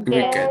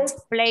cricket.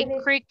 Play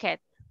cricket.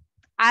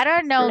 I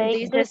don't know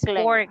Play this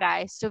cricket. sport,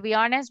 guys. To be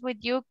honest with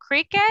you,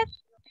 cricket,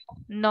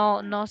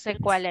 no sé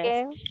cuál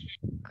es.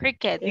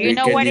 Cricket. Do you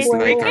know what is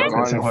like cricket? a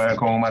golf. Se juega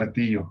con un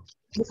martillo.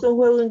 Es un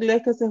juego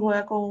inglés que se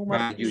juega con un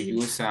martillo. You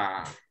use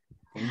a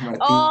martillo.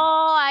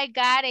 Oh, I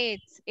got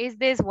it. It's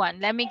this one.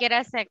 Let me get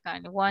a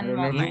second. One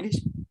moment.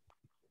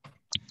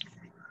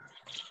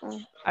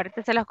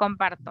 Ahorita se los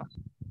comparto.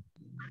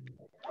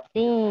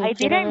 I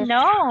didn't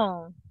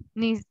know.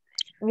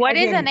 What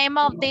is the name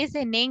of this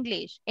in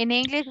English? In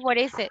English, what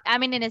is it? I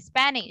mean, in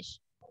Spanish.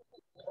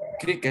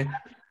 Cricket.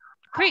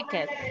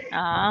 Cricket.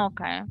 Ah,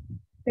 okay.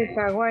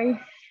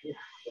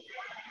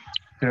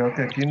 Creo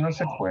que aquí no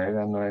se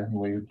juega, no es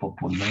muy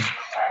popular.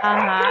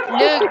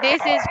 Look,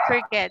 this is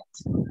cricket.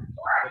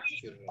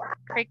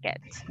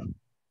 Cricket.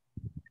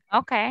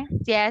 Okay.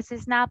 Yes,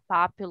 it's not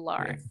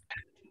popular.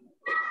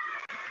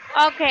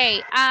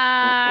 Okay.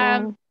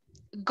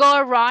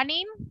 Go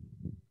running.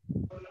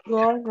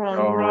 Go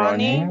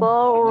running.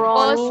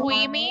 Go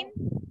swimming.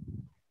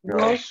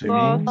 Go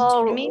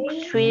swimming.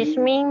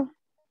 Swimming.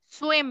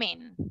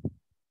 Swimming.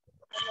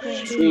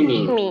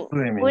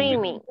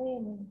 Swimming.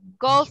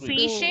 Go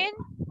fishing.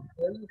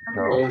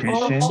 Go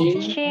fishing.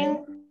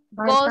 Fishing.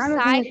 Go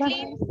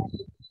cycling.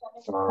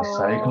 Go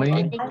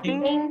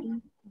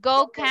cycling.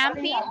 Go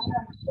camping.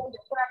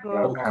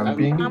 Go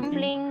camping.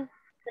 Gambling.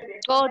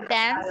 Go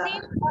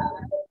dancing.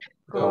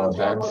 Go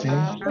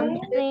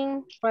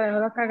dancing.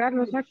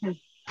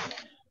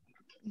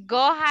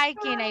 Go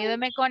hiking.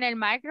 Ayúdeme con el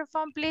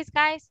microphone, please,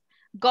 guys.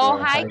 Go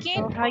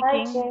hiking.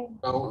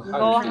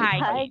 Go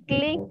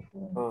hiking.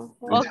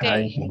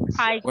 Okay.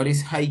 Hiking. What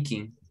is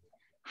hiking?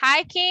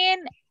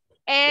 Hiking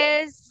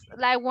is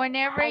like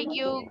whenever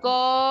you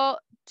go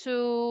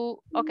to,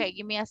 okay,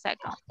 give me a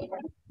second.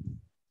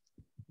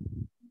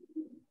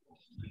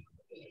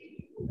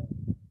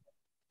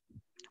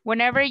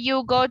 Whenever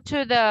you go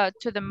to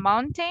the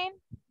mountain,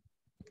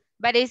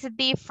 but it's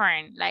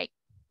different, like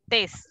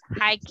this,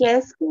 hiking.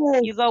 Yes.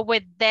 You go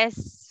with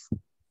this.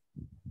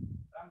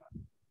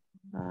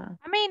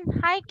 I mean,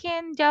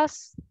 hiking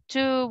just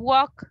to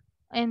walk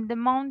in the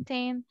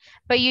mountain,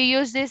 but you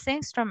use this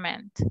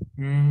instrument.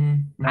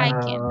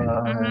 Hiking.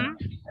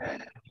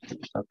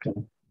 Okay.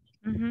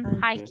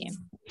 Hiking.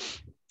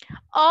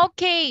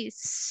 Okay,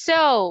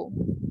 so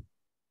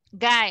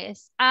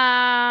guys,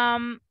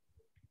 I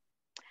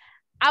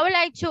would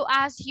like to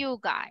ask you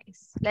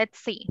guys, let's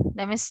see,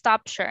 let me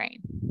stop sharing.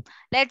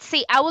 Let's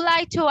see, I would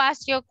like to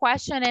ask you a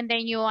question and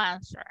then you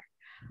answer.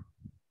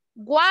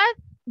 What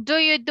do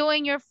you do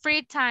in your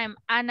free time,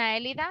 Ana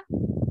Elida?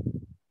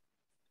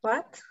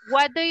 What?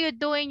 What do you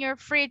do in your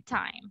free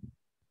time?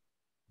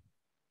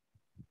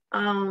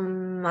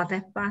 Más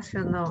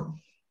despacio, no.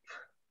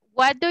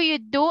 What do you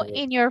do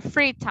in your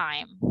free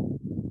time?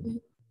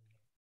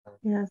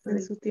 ¿Qué hace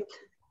en su tiempo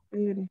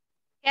libre?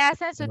 ¿Qué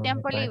hace en su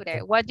tiempo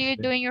libre? What do you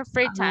do in your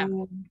free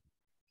time?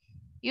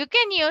 You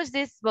can use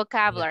this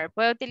vocabulary.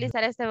 Puede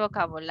utilizar este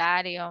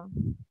vocabulario.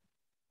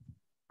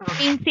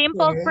 In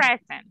simple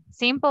present.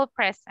 Simple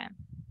present.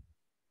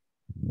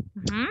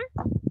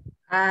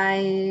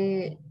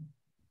 I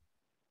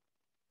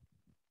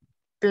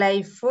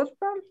play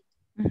football.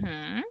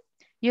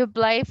 You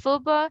play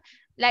football?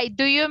 Like,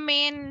 do you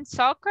mean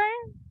soccer?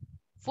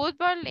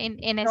 Football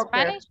in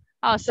Spanish?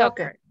 Oh,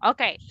 soccer.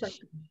 Okay.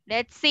 Soccer.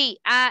 Let's see.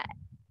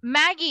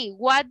 Maggie,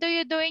 what do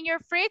you do in your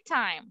free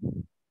time?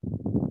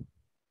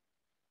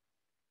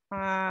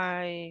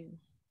 My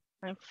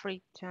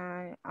free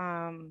time.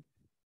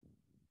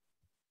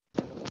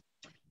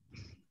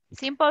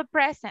 Simple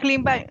present.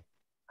 Clean by.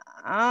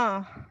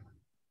 I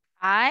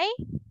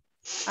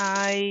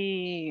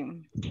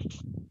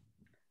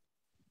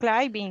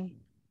climbing.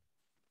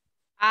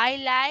 I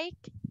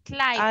like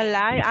climbing.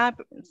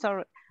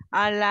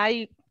 I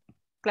like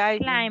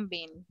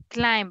climbing.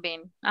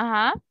 Climbing.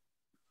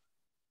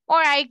 Or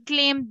I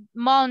climb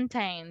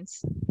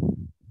mountains.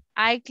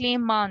 I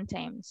climb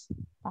mountains.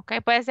 Okay,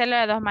 puede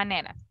serlo de dos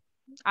maneras.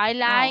 I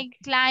like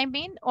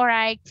climbing or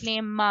I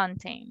climb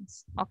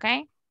mountains.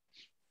 Okay.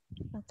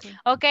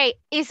 Okay,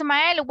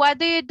 Ismael, what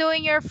do you do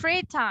in your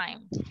free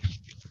time?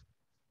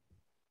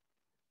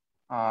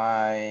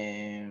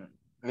 I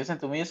listen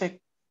to music.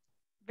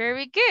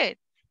 Very good.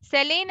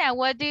 Selena,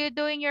 what do you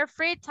do in your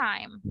free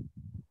time?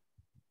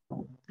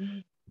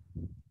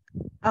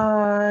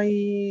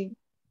 Okay.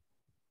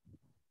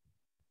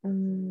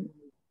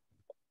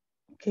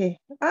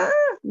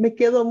 Me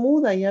quedo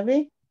muda, ya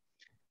ve.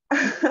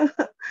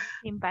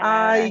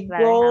 I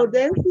go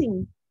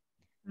dancing.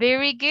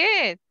 Very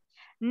good.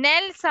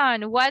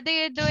 Nelson, what do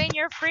you do in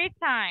your free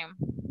time?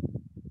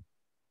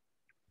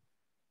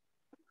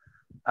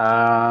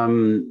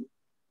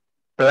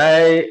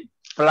 Play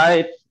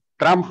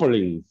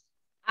trampoline.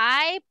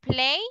 I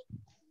play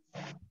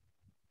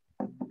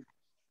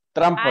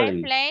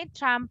Trampoline.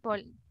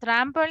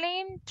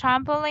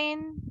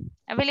 Trampoline.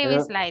 I believe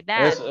it's like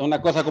that. Es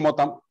una cosa como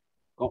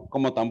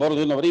tambor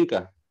donde uno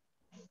brinca.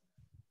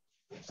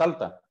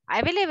 Salta.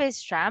 I believe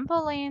it's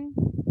trampoline.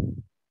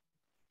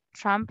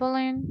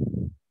 Trampoline.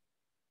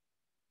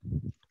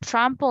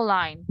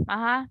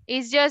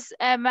 It's just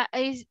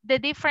the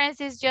difference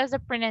is just the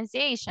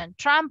pronunciation.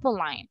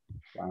 Trampoline.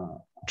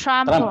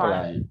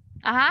 Trampoline.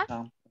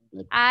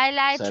 I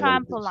like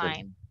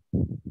trampoline.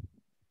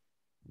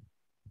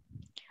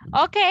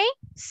 Okay,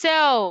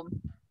 so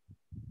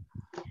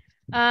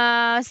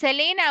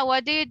Selena,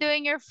 what do you do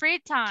in your free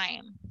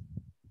time?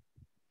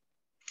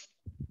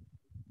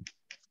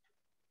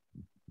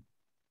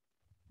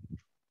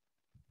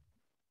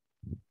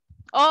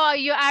 Oh,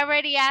 you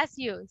already asked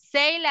you.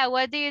 Seila,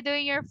 what do you do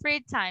in your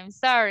free time?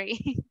 Sorry.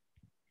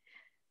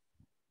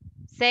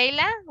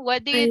 Seila,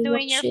 what do you do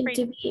in your free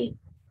time?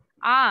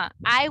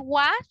 I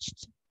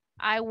watch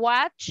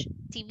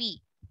TV.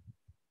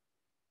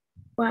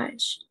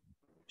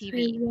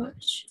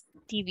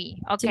 TV.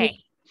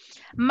 Okay.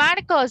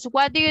 Marcos,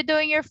 what do you do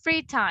in your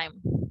free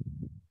time?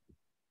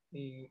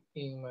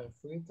 In my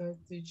free time,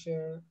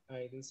 teacher,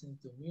 I listen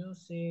to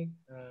music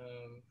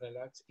and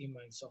relax in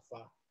my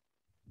sofa.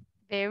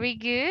 Very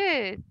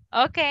good.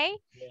 Okay.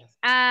 Yes.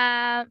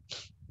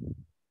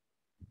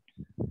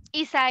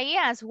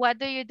 Isaías, what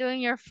do you do in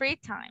your free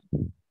time?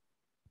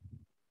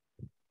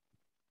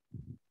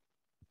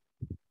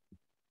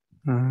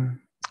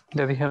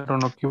 Ya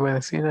dijeron lo que iba a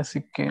decir,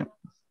 así que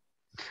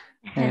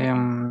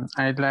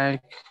I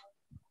like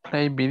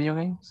play video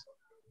games.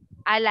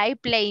 I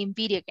like playing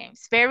video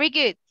games. Very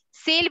good.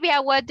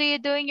 Silvia, what do you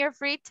do in your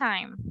free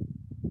time?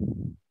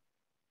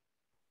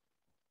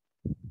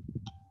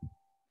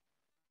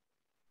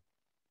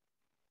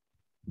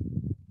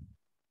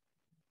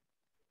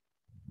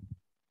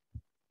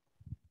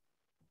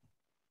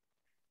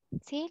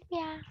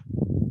 Silvia.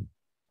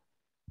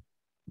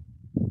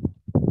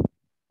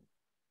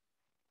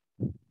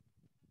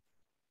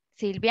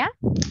 Silvia.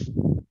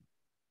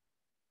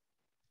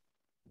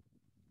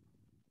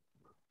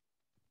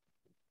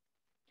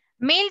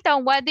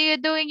 Milton, what do you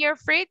do in your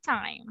free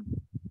time?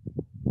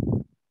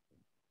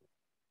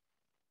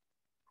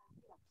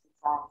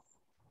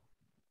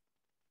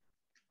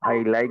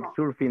 I like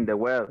surfing the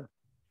web.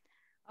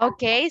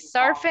 Okay,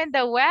 surfing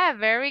the web.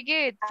 Very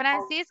good.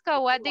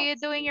 Francisco, what do you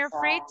do in your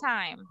free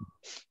time?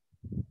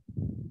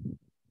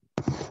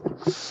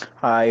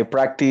 I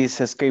practice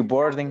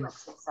skateboarding.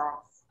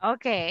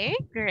 Okay,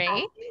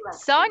 great.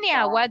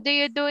 Sonia, what do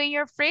you do in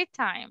your free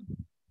time?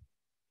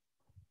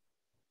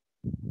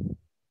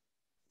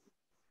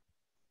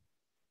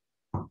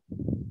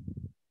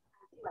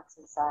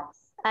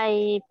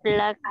 I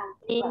practice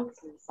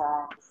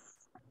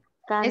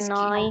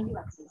canoeing.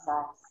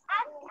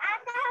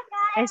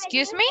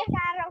 Excuse me?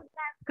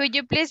 Could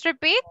you please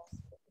repeat?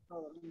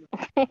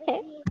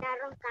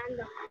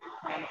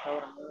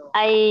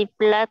 I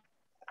practice.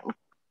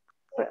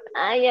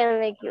 Ay, ya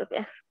me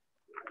equivoqué.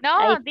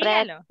 No,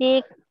 dígalo.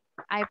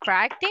 I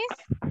practice.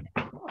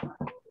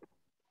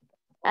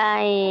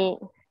 I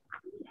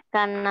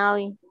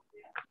canoeing.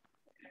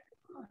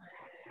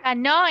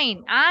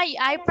 Canoeing.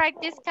 I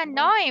practice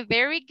canoeing.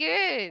 Very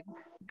good.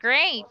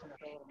 Great.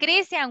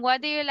 Christian,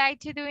 what do you like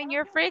to do in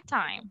your free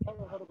time?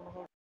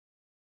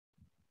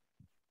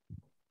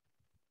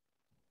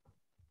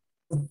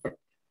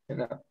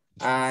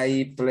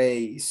 I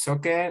play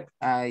soccer.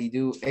 I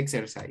do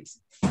exercise.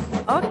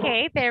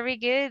 Okay, very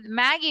good.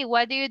 Maggie,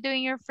 what do you do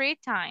in your free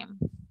time?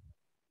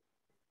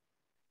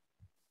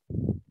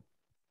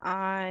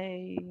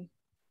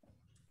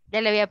 Ya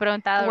le había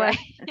preguntado, right?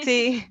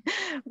 Sí,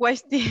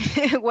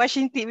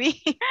 watching TV.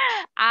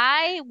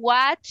 I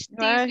watch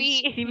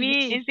TV.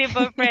 In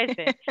simple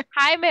present.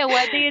 Jaime,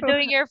 what do you do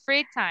in your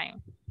free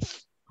time?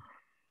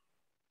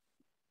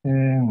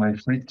 In my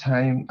free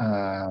time,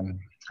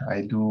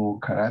 I do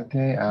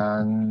karate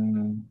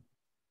and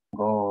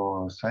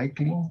go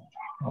cycling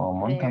or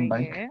mountain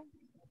bike. Good.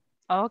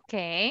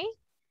 Okay.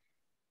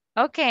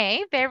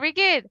 Okay, very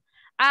good.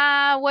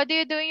 What do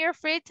you do in your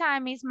free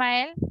time,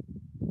 Ismael?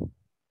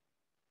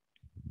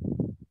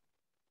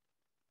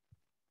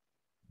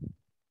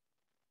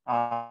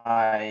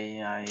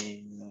 I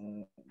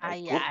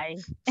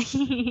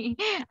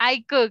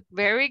cook.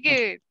 Very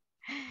good.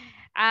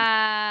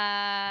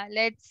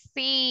 Let's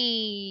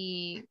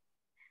see.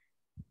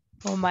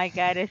 Oh my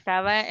God,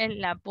 estaba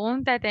en la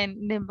punta,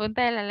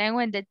 punta de la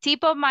lengua, en the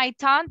tip of my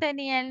tongue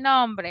tenía el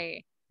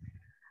nombre.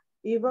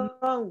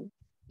 Yvonne.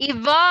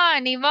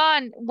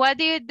 Yvonne, what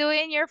do you do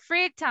in your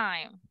free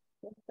time?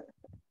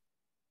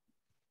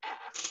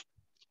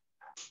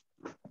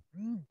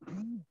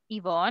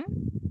 Yvonne,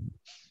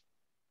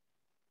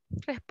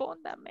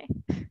 respóndame.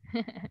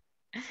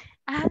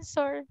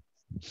 Answer.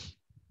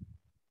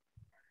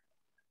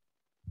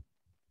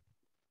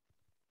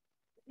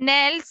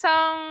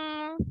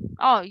 Nelson,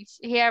 oh,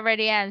 he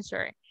already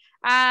answered.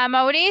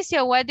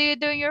 Mauricio, what do you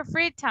do in your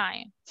free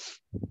time?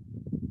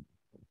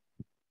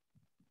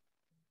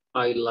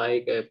 I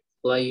like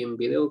playing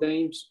video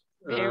games.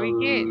 Very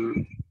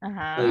good.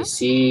 I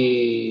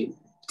see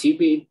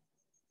TV.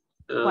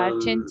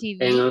 Watching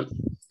TV.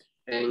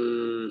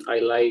 And I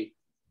like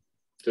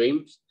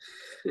dreams.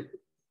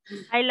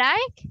 I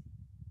like?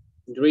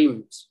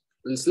 Dreams.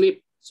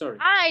 Sleep, sorry.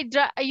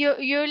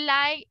 You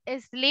like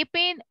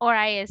sleeping or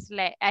I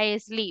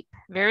sleep.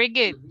 Very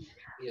good.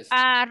 Yes.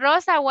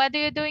 Rosa, what do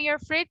you do in your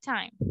free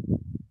time?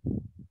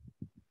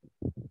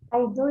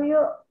 I do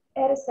your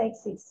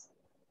exercises.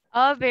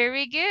 Oh,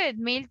 very good.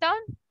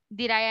 Milton,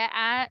 did I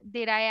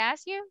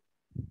ask you?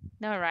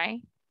 No,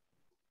 right?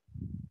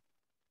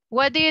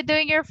 What do you do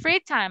in your free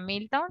time,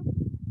 Milton?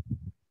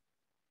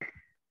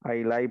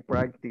 I like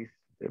practice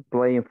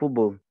playing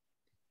football.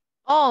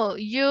 Oh,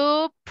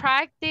 you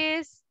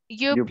practice,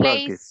 you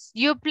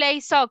play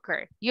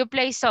soccer. You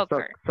play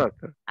soccer.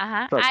 Soccer.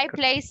 I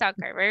play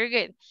soccer. Very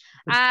good.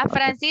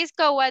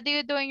 Francisco, what do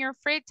you do in your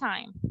free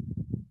time?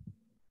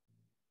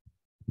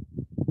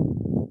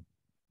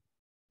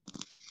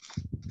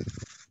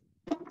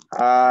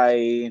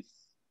 I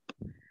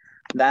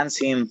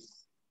dancing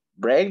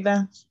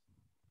breakdance.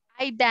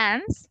 I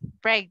dance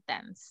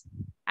breakdance.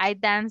 I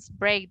dance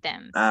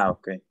breakdance.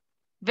 Okay.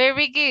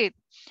 Very good.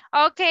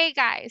 Okay,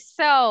 guys.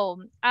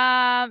 So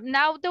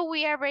now that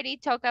we already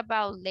talked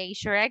about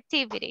leisure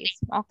activities,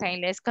 okay,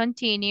 let's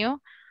continue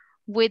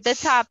with the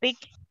topic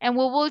and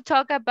we will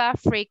talk about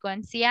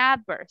frequency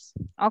adverbs,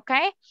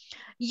 okay?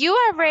 You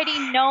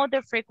already know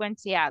the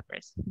frequency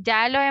adverbs.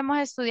 Ya lo hemos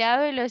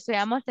estudiado y lo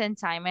estudiamos en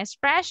time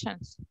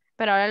expressions,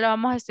 pero ahora lo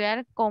vamos a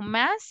estudiar con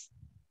más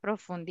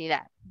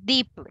profundidad,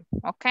 deeply,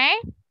 okay?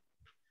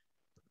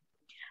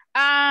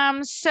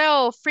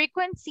 So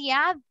frequency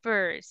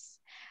adverbs.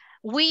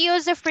 We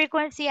use the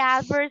frequency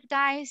adverbs,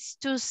 guys,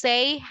 to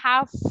say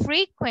how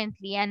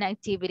frequently an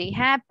activity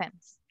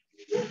happens.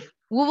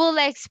 We will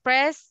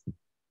express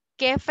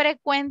qué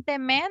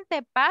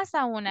frecuentemente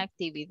pasa una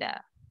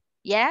actividad.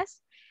 Yes?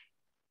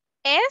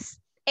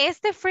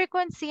 Este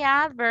frequency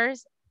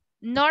adverbs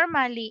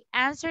normally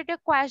answer the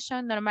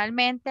question,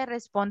 normalmente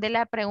responde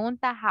la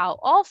pregunta how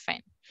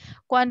often.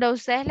 Cuando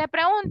ustedes le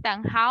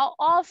preguntan, how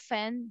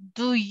often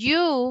do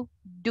you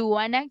do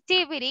an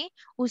activity?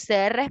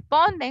 Ustedes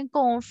responden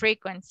con un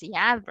frequency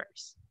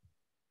adverbs.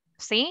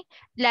 ¿Sí?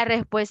 La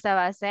respuesta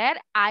va a ser,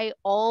 I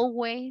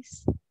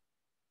always,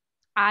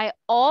 I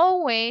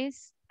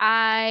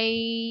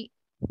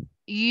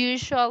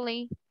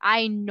usually,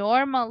 I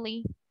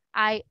normally,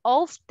 I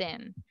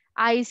often,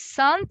 I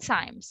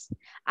sometimes,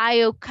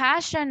 I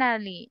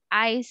occasionally,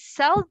 I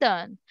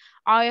seldom,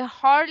 I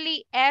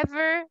hardly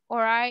ever,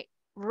 or I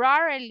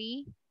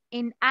rarely,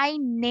 and I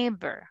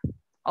never,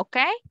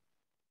 okay?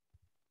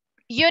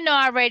 You know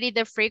already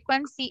the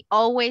frequency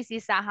always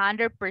is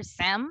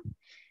 100%.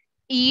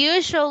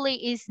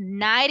 Usually is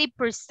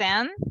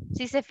 90%.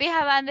 Si se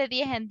fija, van de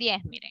 10 en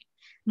 10, miren.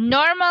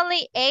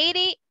 Normally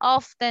 80,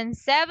 often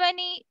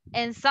 70,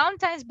 and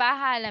sometimes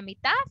baja a la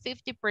mitad,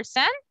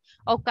 50%.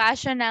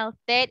 Occasionally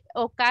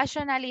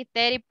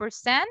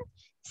 30%.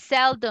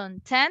 Seldom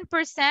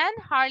 10%.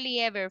 Hardly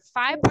ever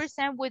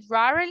 5% with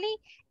rarely.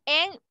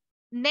 And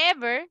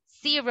never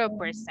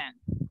 0%.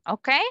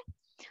 Okay?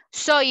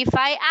 So if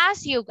I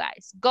ask you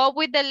guys, go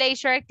with the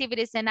leisure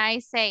activities and I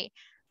say,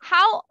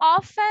 how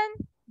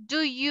often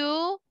do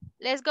you,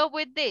 let's go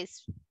with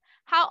this.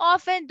 How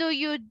often do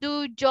you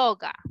do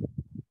yoga?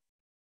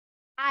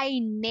 I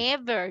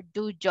never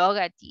do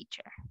yoga,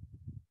 teacher.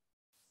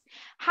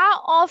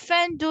 How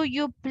often do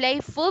you play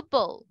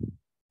football?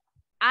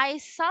 I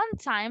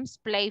sometimes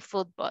play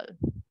football.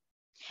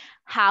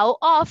 How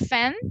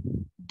often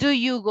do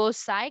you go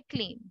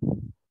cycling?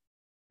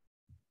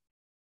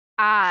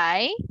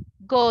 I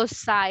go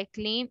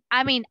cycling.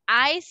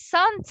 I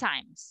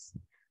sometimes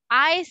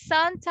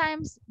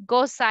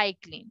go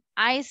cycling.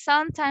 I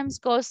sometimes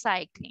go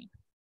cycling.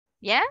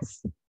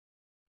 Yes?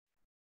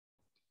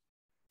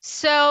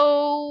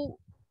 So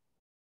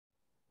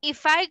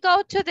if I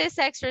go to these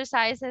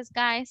exercises,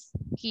 guys,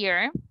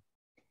 here,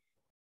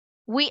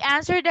 we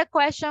answer the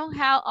question,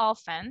 how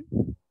often?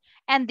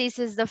 And this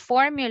is the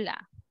formula.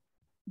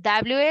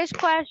 WH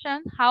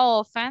question, how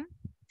often?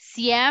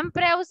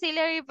 Siempre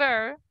auxiliary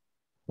verb,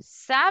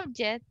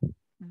 subject,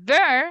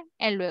 verb,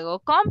 and luego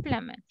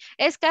complement.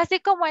 Es casi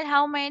como el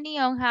how many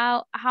on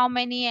how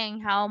many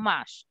and how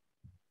much.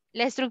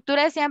 La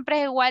estructura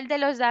siempre es igual de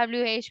los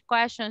WH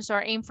questions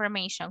or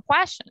information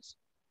questions.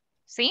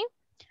 ¿Sí?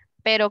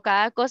 Pero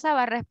cada cosa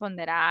va a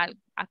responder a algo.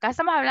 Acá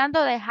estamos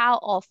hablando de how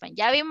often.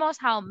 Ya vimos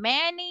how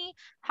many,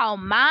 how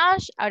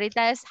much.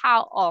 Ahorita es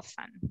how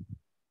often.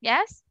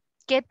 ¿Yes?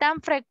 ¿Qué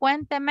tan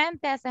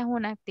frecuentemente haces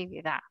una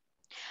actividad?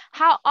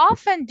 How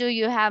often do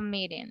you have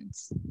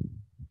meetings?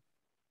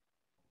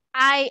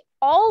 I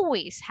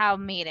always have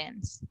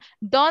meetings.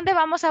 ¿Dónde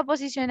vamos a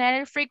posicionar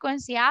el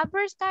frequency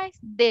adverbs, guys?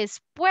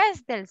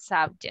 Después del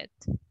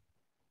subject.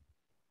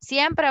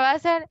 Siempre va a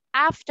ser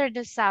after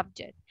the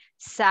subject.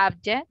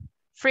 Subject,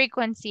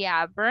 frequency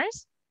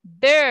adverbs,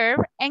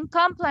 verb, and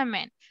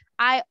complement.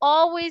 I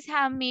always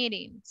have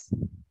meetings.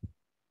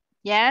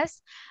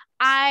 Yes,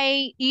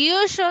 I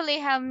usually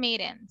have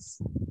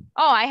meetings.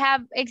 Oh, I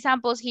have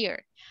examples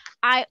here.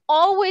 I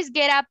always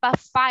get up at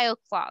 5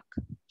 o'clock.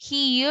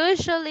 He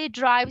usually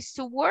drives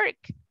to work.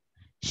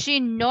 She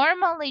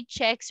normally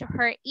checks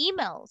her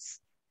emails.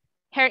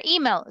 Her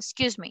email,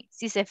 excuse me.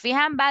 Si se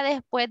fijan, va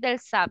después del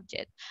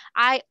subject.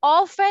 I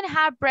often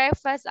have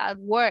breakfast at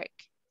work.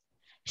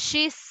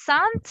 She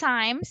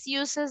sometimes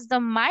uses the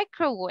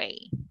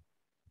microwave.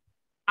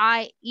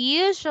 I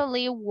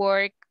usually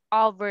work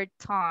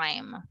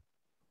overtime.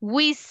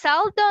 We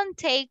seldom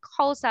take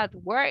calls at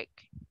work.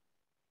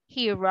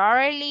 He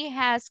rarely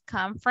has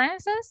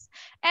conferences,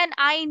 and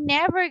I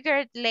never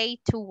get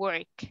late to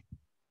work.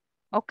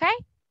 Okay?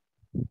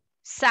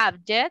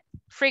 Subject,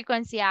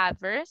 frequency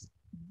adverbs,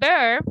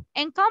 verb,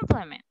 and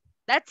complement.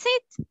 That's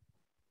it.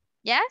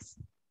 Yes?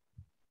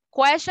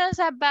 Questions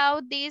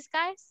about these,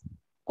 guys?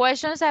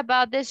 Questions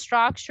about the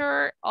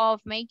structure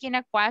of making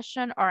a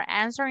question or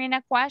answering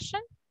a question?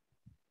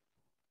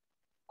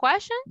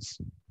 Questions?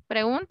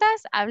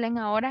 Preguntas, hablen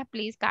ahora,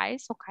 please,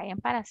 guys, o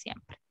callen para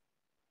siempre.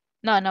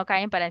 No, no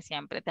callen para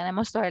siempre.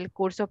 Tenemos todo el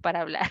curso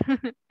para hablar.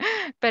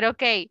 Pero,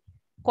 ok.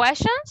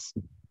 Questions?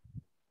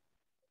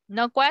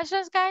 No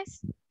questions,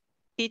 guys?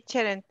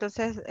 Teacher,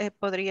 entonces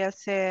podría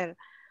ser,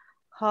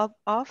 how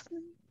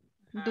often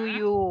do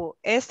you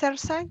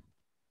exercise?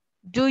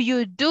 Do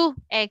you do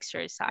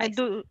exercise?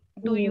 Do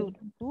you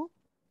do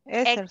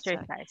exercise?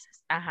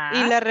 Exercises. Ajá.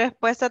 Y la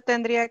respuesta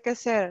tendría que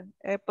ser,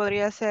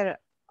 podría ser,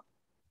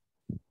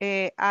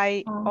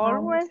 I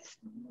always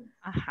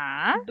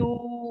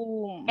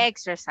do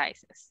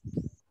exercises.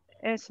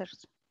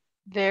 exercise.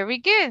 Very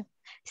good.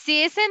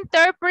 Si it's in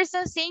third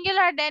person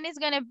singular, then it's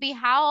going to be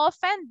how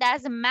often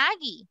does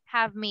Maggie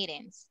have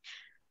meetings?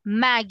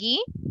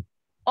 Maggie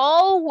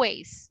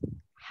always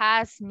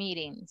has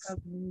meetings.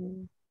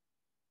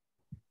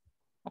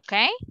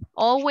 Okay?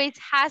 Always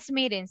has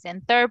meetings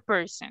in third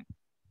person.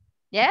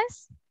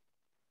 Yes?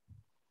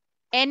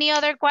 Any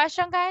other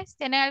question, guys?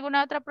 ¿Tienen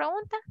alguna otra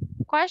pregunta?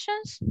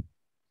 Questions?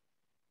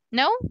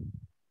 No?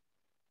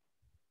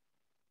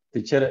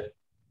 Teacher,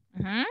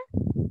 Uh-huh.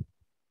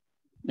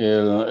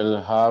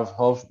 el have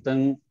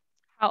often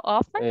How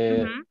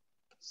often?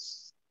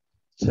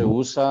 se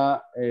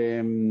usa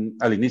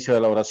al inicio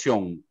de la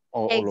oración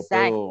o lo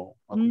puedo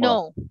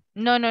No,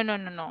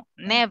 no,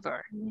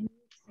 never.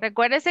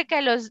 Recuérdese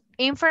que los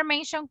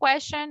information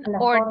question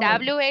or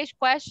WH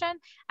question,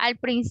 al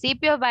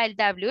principio va el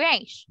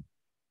WH.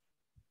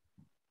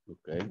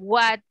 Okay.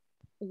 What,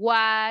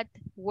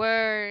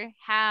 where,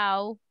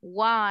 how,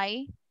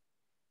 why.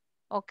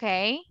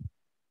 Okay.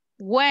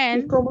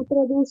 When. ¿Y cómo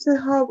traduce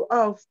how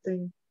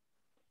often?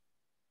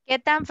 ¿Qué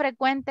tan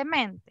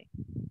frecuentemente?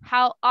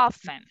 How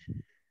often.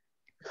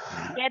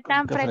 ¿Qué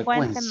tan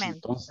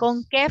frecuentemente?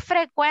 ¿Con qué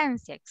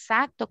frecuencia?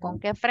 Exacto, ¿con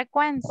qué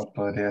frecuencia? O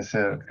podría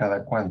ser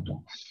cada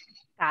cuánto.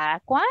 ¿Cada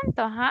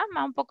cuánto? Ajá,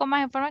 un poco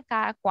más informe,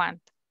 ¿cada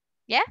cuánto?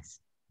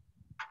 Yes?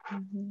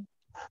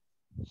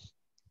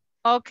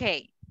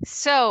 Okay,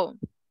 so,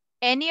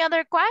 any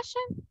other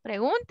question?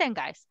 Pregunten,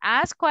 guys.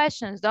 Ask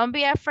questions. Don't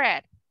be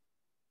afraid.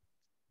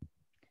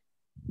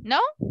 No?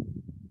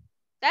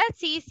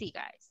 That's easy,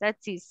 guys.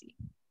 That's easy.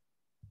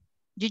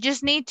 You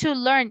just need to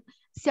learn.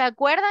 ¿Se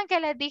acuerdan que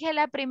les dije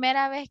la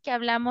primera vez que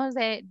hablamos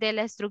de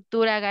la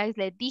estructura, guys?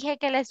 Les dije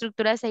que la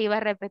estructura se iba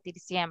a repetir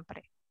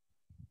siempre.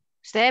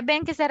 Ustedes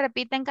ven que se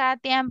repiten cada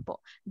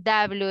tiempo.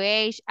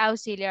 WH,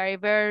 auxiliary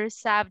verb,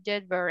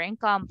 subject, verb, and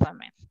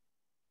complement.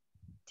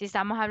 Si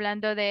estamos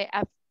hablando de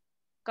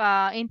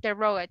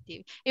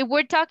interrogative. If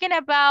we're talking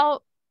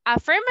about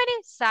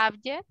affirmative,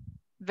 subject,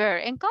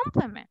 verb, and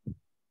complement.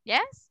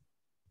 Yes?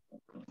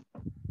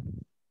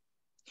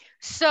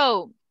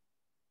 So,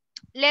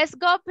 let's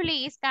go,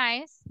 please,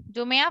 guys.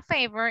 Do me a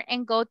favor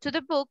and go to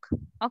the book,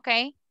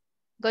 okay?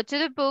 Go to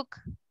the book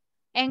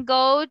and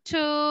go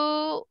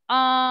to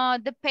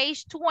the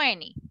page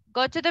 20.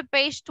 Go to the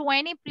page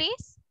 20,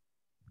 please.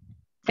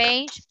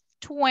 Page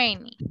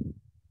 20.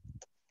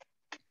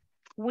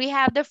 We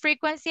have the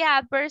frequency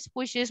adverbs,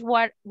 which is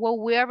what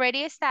we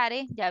already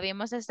studied. Ya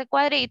vimos este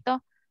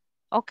cuadrito,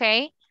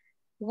 okay?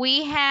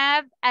 We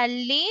have at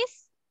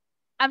least,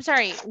 I'm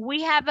sorry,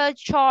 we have a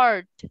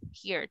chart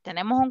here.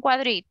 Tenemos un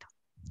cuadrito.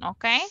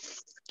 Okay.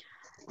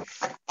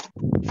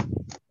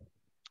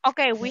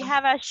 Okay, we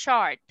have a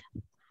chart.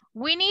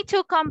 We need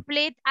to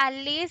complete a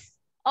list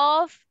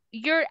of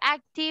your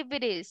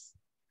activities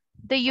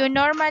that you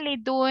normally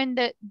do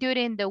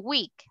during the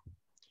week.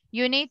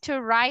 You need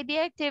to write the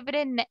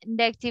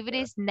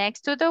activities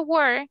next to the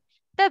word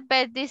that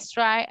best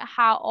describe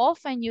how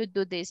often you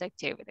do these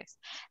activities.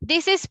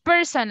 This is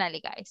personally,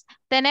 guys.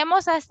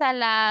 Tenemos hasta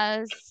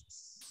las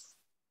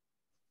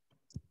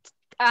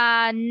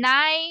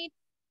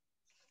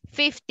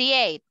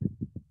 9:58.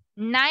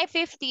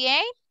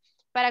 9:58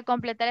 para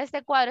completar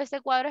este cuadro.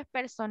 Este cuadro es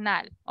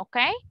personal, ¿ok?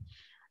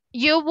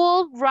 You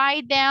will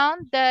write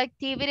down the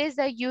activities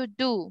that you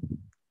do.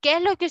 ¿Qué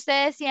es lo que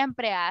ustedes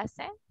siempre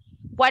hacen?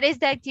 What is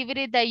the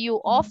activity that you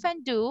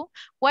often do?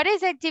 What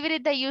is the activity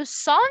that you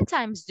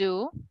sometimes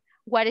do?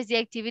 What is the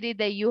activity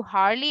that you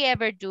hardly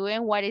ever do?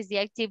 And what is the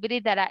activity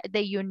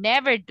that you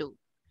never do?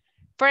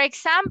 For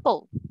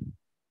example,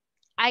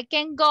 I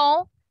can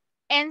go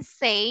and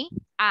say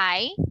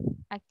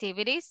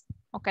activities.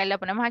 Okay, lo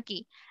ponemos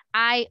aquí.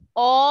 I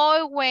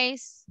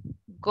always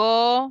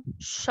go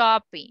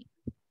shopping.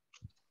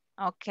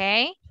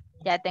 Okay,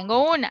 ya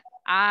tengo una.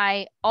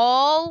 I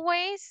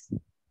always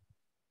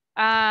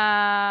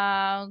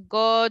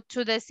go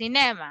to the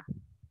cinema.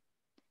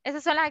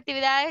 Esas son las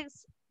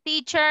actividades,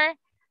 teacher,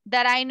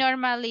 that I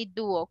normally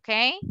do,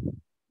 okay?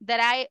 That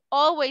I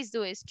always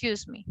do,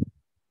 excuse me.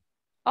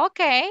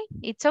 Okay,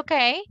 it's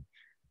okay.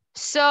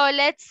 So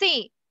let's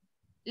see.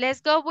 Let's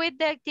go with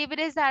the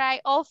activities that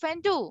I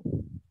often do.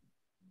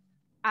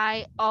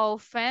 I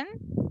often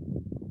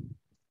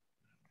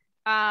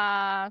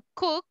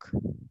cook,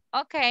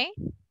 okay.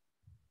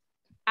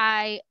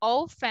 I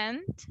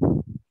often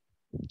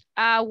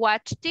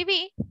watch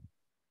TV.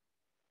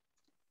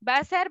 Va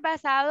a ser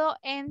basado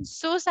en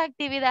sus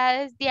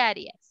actividades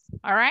diarias,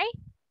 all right?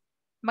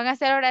 Van a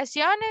ser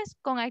oraciones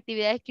con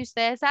actividades que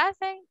ustedes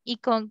hacen y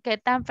con qué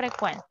tan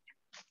frecuente.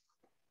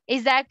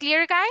 Is that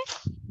clear,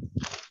 guys?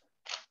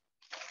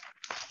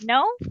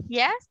 No?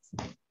 Yes?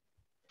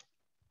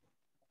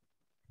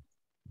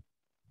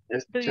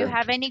 Yes, Do you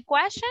have any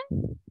question?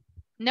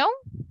 No?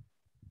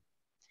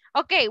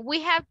 Okay,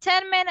 we have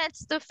 10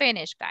 minutes to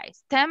finish,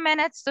 guys. 10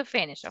 minutes to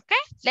finish, okay?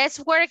 Let's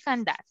work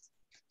on that.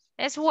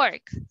 Let's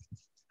work.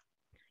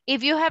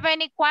 If you have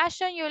any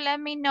question, you let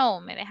me know.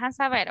 Me dejan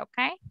saber,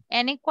 okay?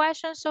 Any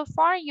questions so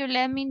far, you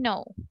let me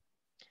know.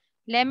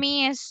 Let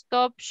me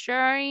stop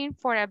sharing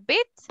for a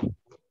bit.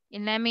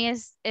 And let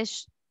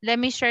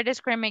me share the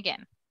screen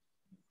again.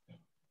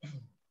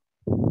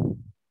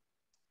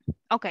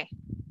 Okay,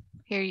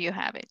 here you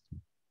have it.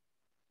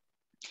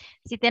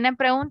 Si tienen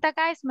pregunta,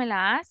 guys, me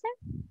la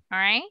hacen. All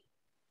right.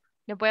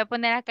 Les voy a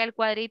poner acá el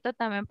cuadrito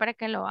también para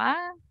que lo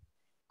hagan.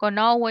 Con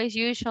always,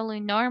 usually,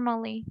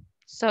 normally.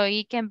 So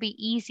it can be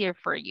easier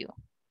for you.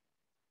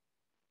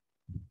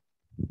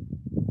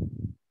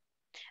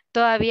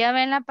 ¿Todavía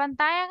ven la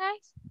pantalla,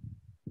 guys?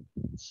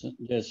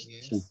 Yes.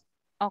 Yes.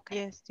 Okay,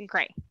 Yes, teacher.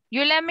 great.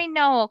 You let me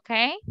know,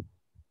 okay?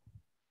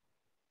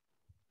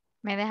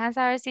 Me dejan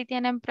saber si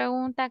tienen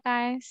pregunta,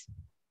 guys.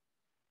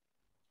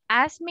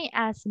 Ask me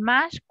as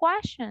much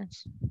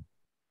questions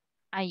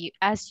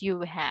as you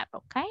have,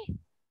 okay?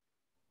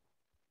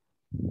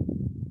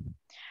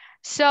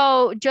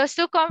 So, just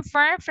to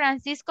confirm,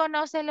 Francisco,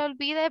 no se le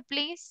olvide,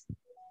 please.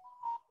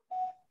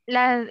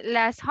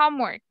 Las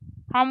homework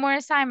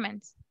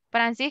assignments.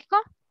 Francisco?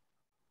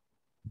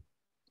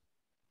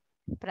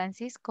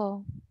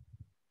 Francisco.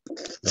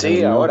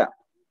 Sí, ahora.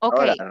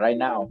 Okay. Ahora, right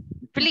now.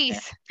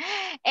 Please.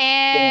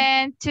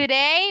 And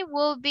today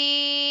will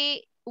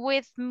be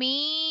with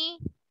me,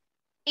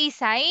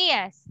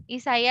 Isaías.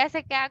 Isaías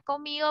se queda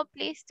conmigo,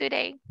 please,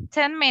 today.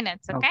 10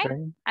 minutes,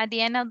 okay? At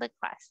the end of the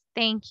class.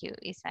 Thank you,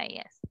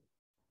 Isaías.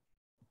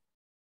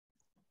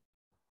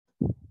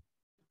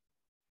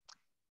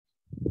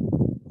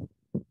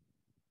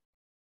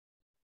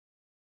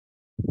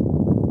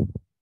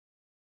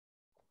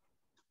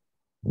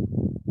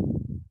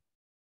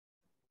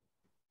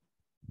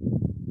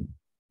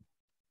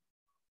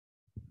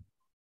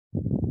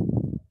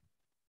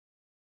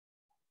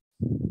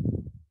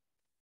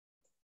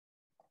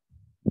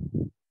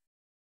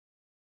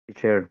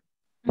 Teacher,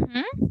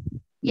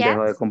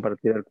 dejo de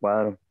compartir el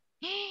cuadro.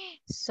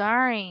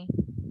 Sorry.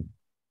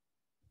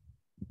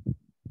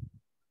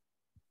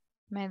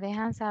 Me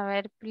dejan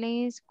saber,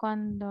 please,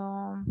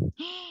 cuando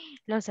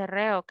lo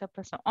cerré o qué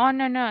pasó. Oh,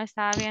 no,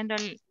 estaba viendo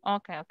el...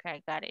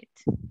 Okay, got it.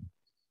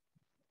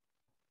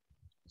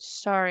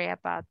 Sorry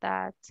about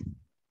that.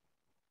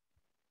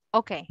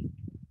 Okay.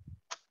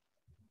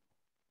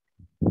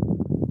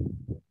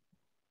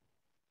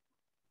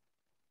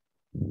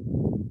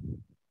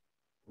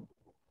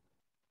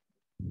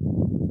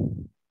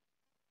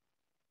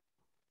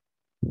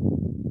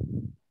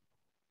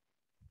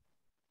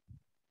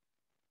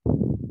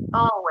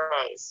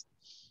 Always.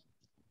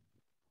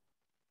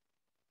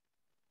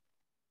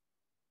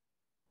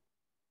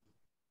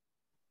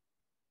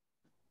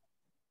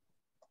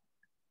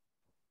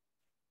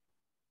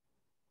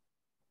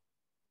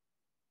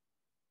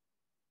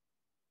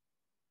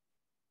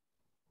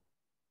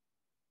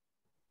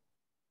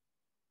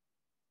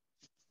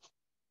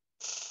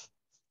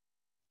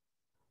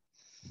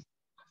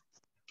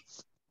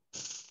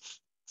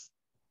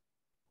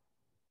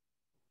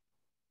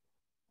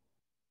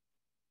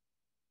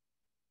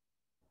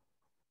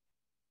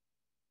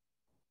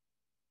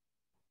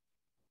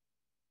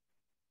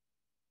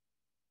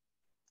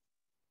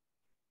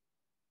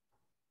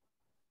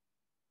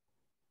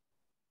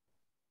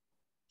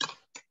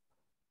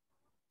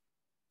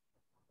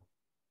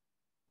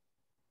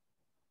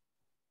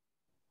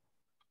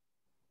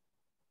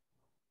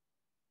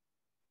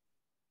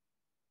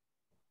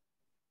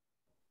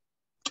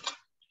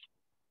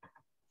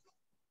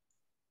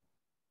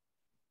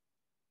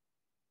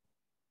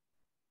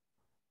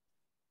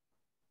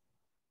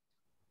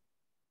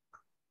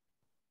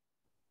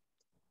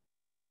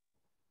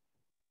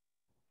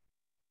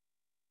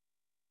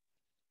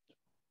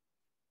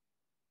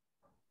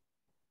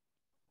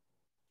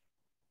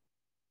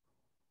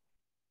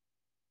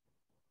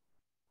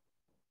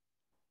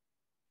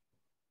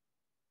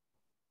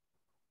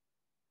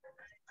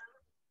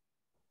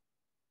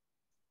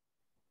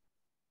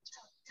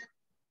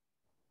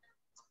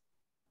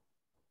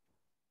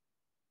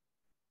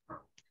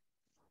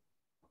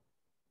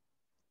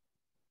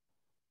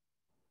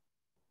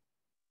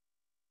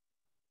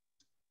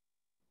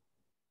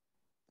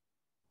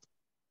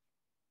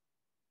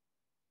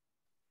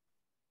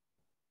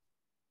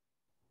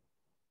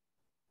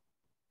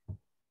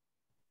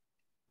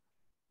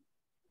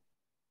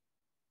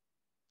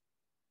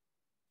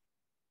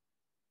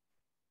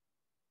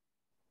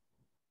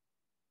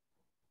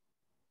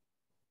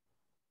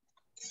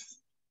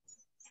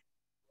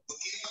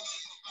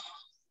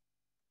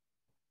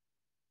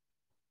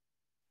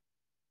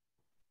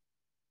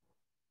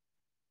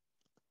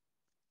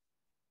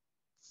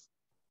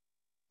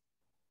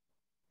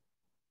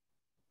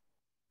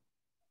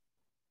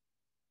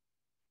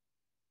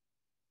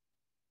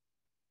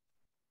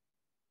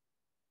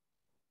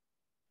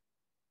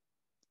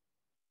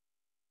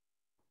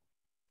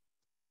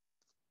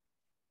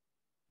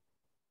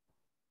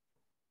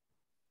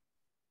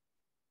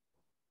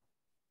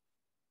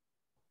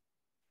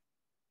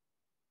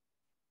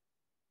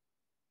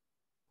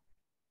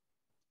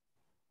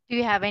 Do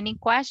you have any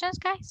questions,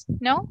 guys?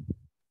 No?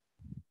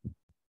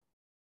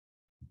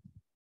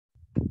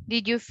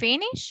 Did you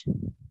finish?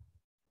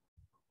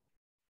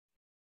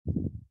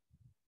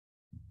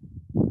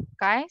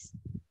 Guys?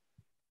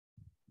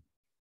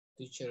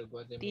 Teacher,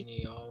 what the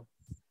meaning of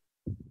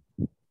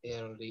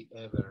hardly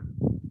ever?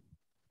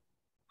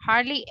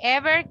 Hardly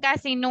ever,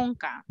 casi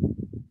nunca.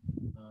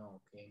 Oh,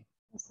 okay.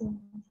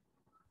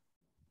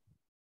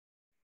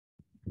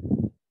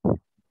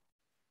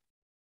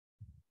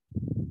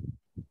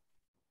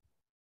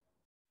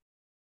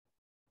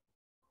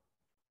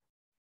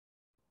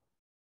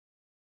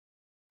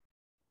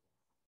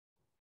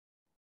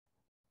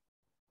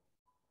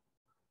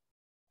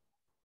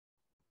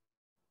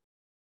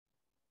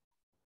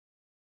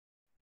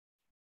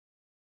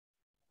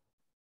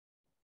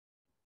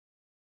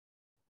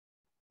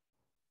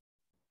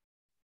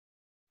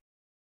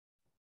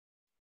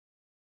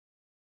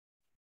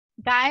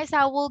 Guys,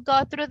 I will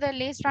go through the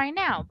list right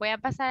now. Voy a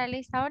pasar la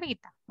lista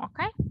ahorita, ¿ok?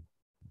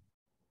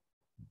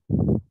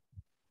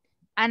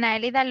 Ana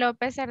Elida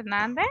López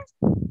Hernández.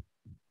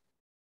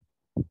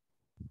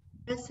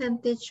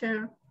 Present,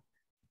 teacher.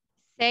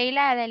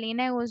 Seila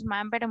Adelina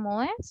Guzmán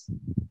Bermúdez.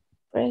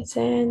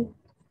 Present.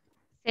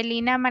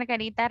 Celina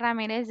Margarita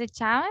Ramírez de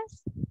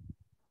Chávez.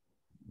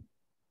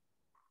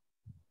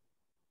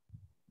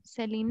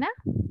 Celina.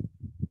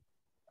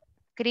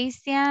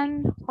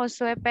 Cristian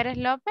Josué Pérez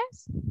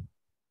López.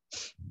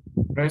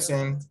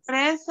 Present.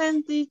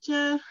 Present,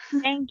 teacher.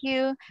 Thank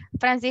you.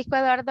 Francisco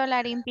Eduardo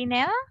Larín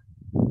Pineda.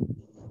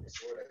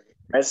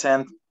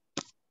 Present.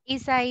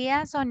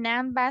 Isaías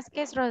Onan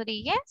Vázquez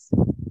Rodríguez.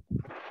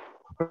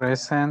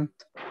 Present.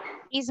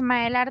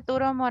 Ismael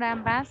Arturo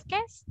Morán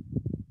Vázquez.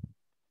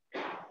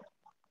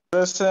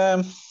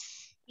 Present.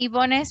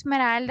 Ivonne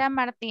Esmeralda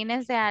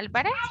Martínez de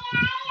Álvarez.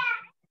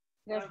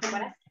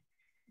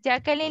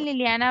 Jacqueline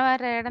Liliana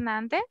Barrera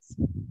Hernández.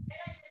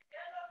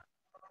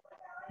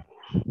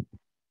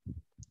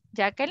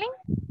 Jacqueline.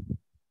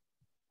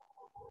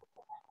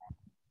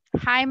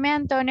 Jaime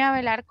Antonio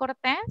Avelar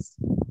Cortés.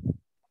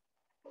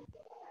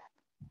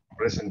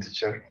 Present,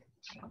 teacher.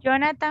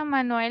 Jonathan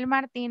Manuel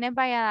Martínez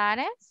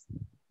Valladares.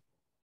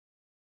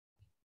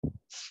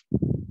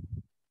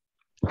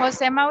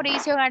 José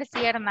Mauricio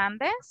García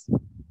Hernández.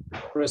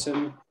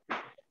 Present.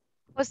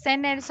 José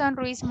Nelson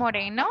Ruiz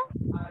Moreno.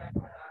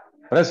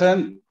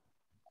 Present.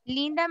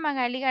 Linda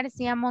Magali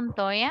García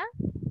Montoya.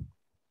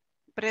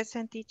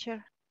 Present,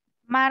 teacher.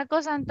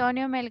 Marcos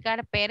Antonio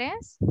Melgar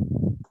Pérez.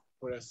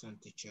 Present,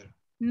 teacher.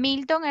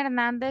 Milton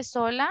Hernández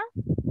Sola.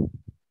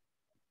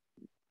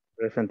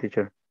 Present,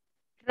 teacher.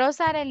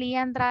 Rosa Arelí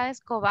Andrade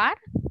Escobar.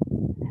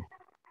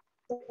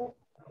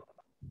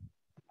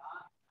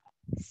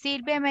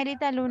 Silvia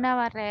Mérita Luna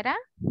Barrera.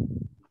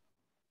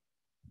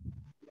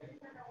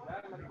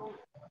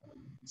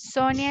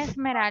 Sonia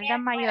Esmeralda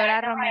Mayora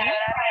Romero.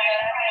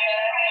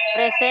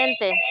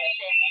 Presente.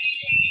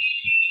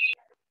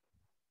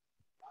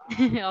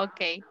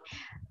 Okay.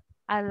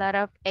 A lot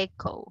of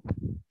echo.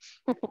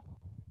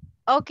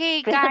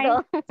 Okay,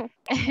 guys.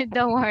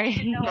 Don't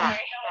worry.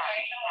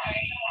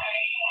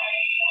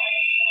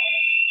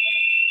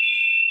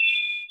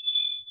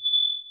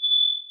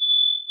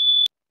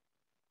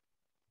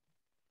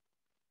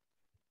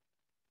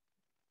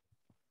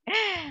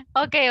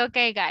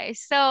 Okay, guys.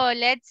 So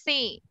let's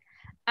see.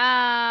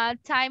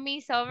 Time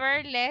is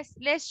over.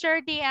 Let's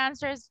share the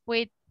answers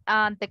with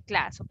the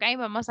class. Okay,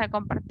 vamos a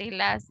compartir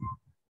las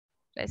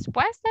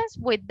respuestas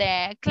with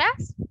the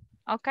class.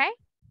 Okay.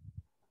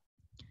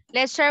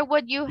 Let's share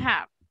what you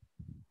have.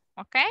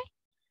 Okay.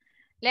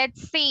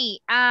 Let's see.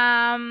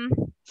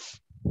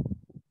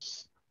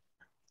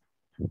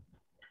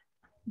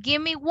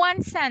 Give me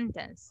one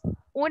sentence.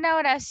 Una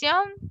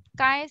oración.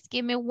 Guys,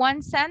 give me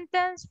one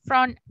sentence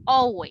from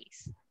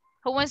always.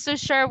 Who wants to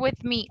share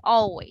with me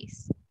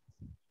always?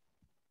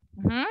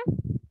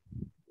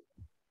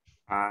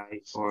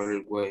 I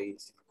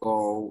always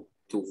go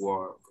to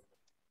work.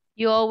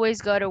 You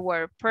always go to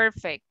work.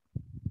 Perfect.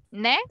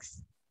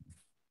 Next.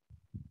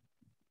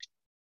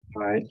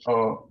 I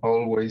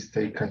always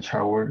take a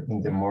shower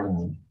in the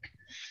morning.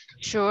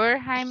 Sure,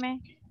 Jaime.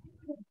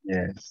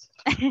 Yes.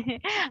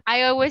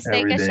 I always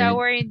take Every a day.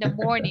 shower in the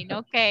morning.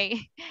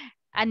 Okay.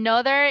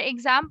 Another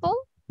example.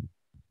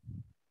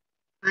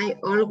 I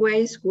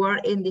always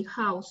work in the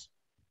house.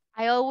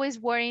 I always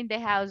work in the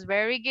house.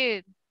 Very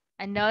good.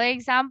 Another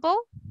example.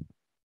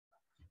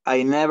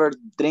 I never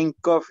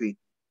drink coffee.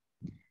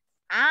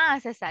 Ah,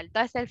 se saltó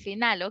hasta el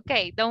final.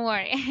 Okay, don't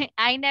worry.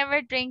 I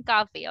never drink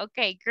coffee.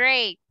 Okay,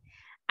 great.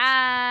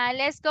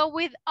 Let's go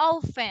with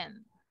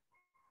often.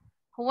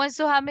 Who wants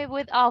to help me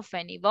with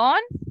often?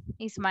 Yvonne?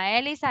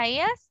 Ismael?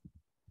 Isaías?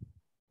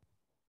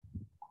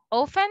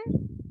 Often?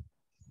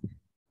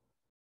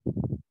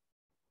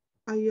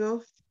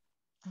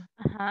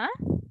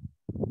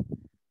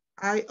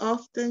 I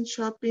often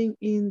shopping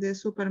in the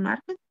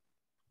supermarket.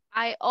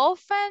 I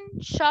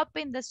often shop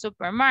in the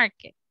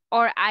supermarket.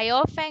 Or I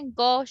often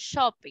go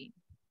shopping.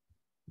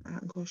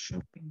 Go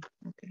shopping,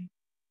 okay.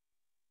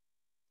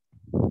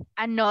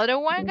 Another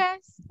one,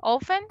 guys.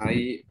 Often.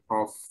 I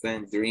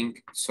often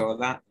drink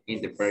soda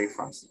in the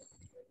breakfast.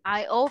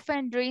 I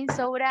often drink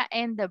soda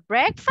in the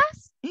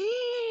breakfast.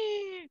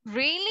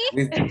 Really?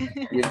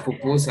 With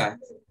pupusas.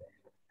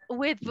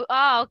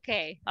 Oh,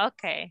 okay,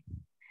 okay.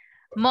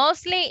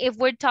 Mostly if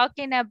we're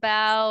talking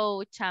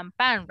about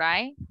champagne,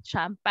 right?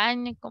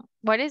 Champagne,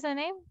 what is the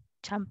name?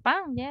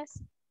 Champagne,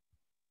 yes.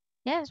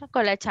 Yes,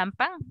 con la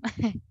champagne.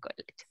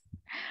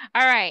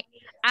 All right.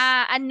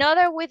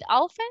 Another with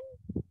often?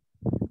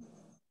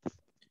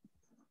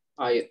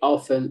 I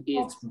often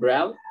eat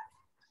bread.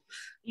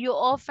 You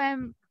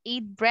often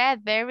eat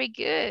bread. Very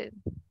good.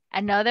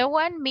 Another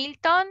one,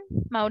 Milton,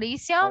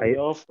 Mauricio? I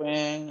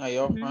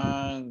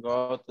often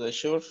go to the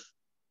church.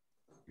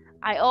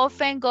 I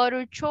often go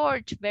to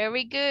church.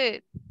 Very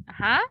good.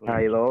 I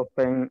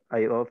often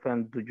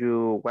do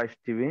you watch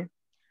TV?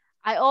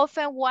 I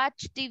often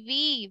watch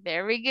TV.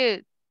 Very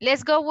good.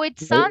 Let's go with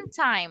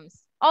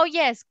sometimes. Oh,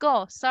 yes,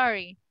 go.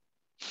 Sorry.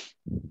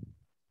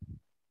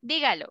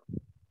 Dígalo.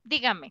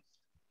 Dígame.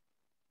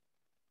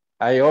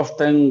 I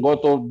often go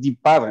to the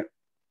park.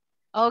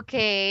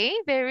 Okay,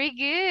 very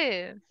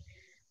good.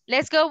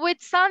 Let's go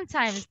with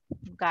sometimes,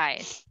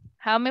 guys.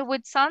 Help me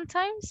with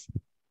sometimes.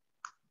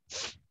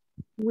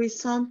 We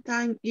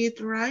sometimes eat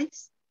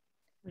rice.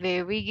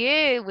 Very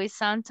good. We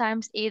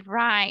sometimes eat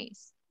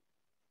rice.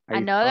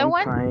 Another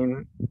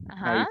one?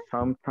 I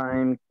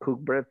sometimes cook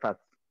breakfast.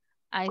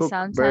 I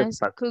sometimes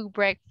cook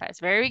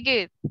breakfast. Very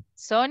good.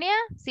 Sonia,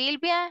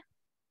 Silvia?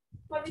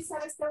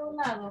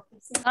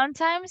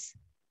 Sometimes?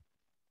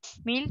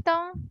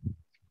 Milton?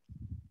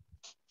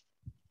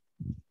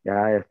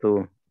 Ya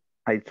estuvo.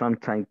 I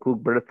sometimes cook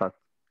breakfast.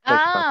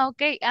 Ah,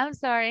 okay. I'm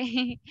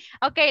sorry.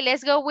 Okay,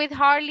 let's go with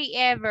hardly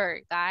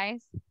ever,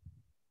 guys.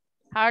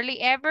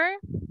 Hardly ever?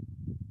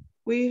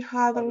 We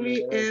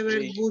hardly ever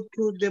go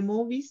to the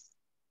movies.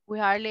 We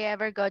hardly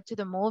ever go to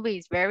the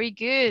movies. Very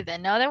good.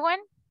 Another one?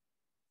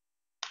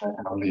 I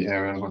hardly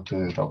ever go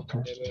to the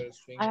doctor.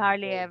 I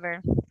hardly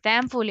ever.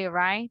 Thankfully,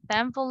 right?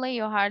 Thankfully,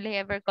 you hardly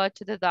ever go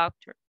to the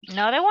doctor.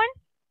 Another one?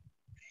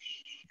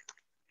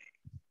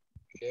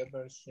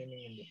 Ever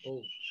swimming in the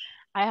pool.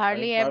 I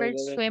hardly ever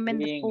swim in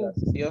the pool.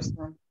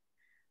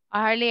 I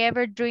hardly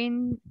ever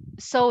drink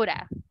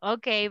soda.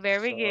 Okay,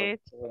 very good.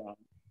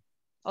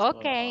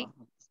 Okay,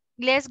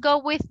 let's go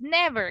with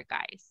never,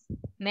 guys.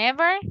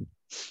 Never?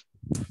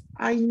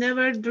 I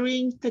never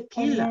drink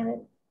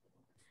tequila.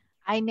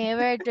 I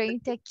never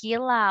drink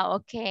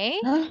tequila. Okay.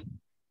 I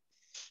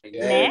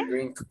never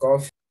drink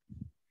coffee.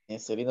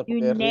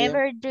 You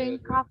never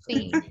drink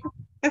coffee.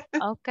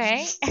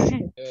 Okay.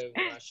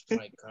 Wash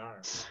my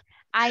car.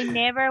 I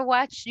never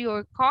wash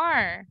your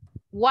car.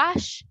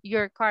 Wash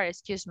your car,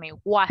 excuse me.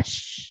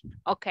 Wash.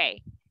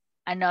 Okay.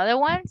 Another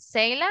one,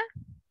 Seila?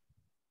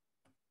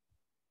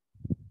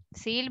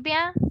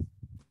 Silvia?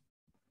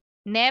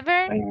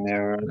 Never?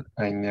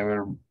 I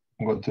never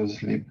go to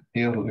sleep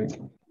early.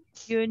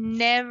 You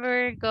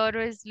never go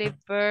to sleep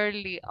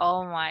early.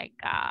 Oh my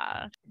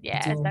God.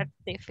 Yes, that's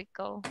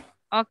difficult.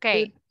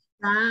 Okay.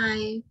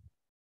 Bye.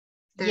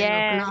 10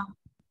 Yes. o'clock.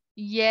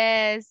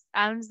 Yes,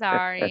 I'm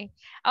sorry.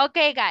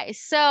 Okay, guys.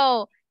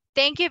 So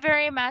thank you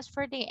very much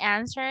for the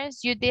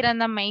answers. You did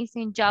an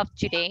amazing job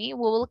today. We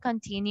will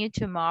continue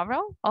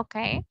tomorrow.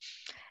 Okay.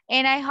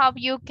 And I hope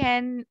you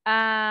can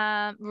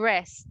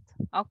rest.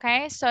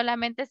 Okay.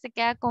 Solamente se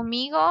queda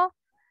conmigo.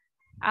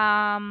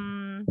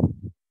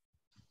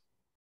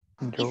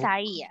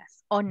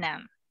 Isaías o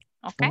Nan.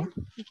 Okay.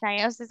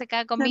 Isaías, usted se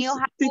queda conmigo.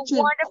 Have a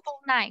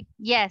wonderful night.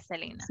 Yes,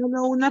 Selena.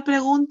 Solo una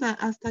pregunta.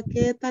 ¿Hasta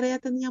qué tarea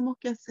teníamos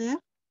que hacer?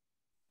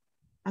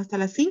 Hasta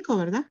las 5,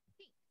 ¿verdad?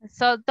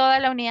 So, toda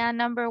la unidad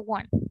number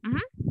 1.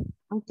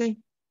 Ok.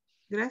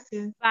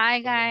 Gracias.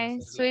 Bye,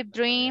 guys. Sweet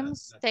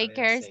dreams. Take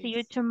care. See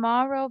you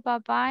tomorrow.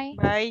 Bye-bye.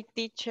 Bye,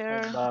 teacher.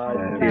 Bye.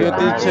 Bye. Good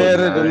teacher.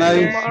 Good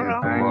night.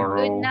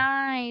 Good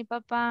night.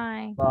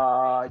 Bye-bye.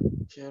 Bye,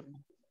 teacher.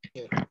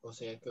 O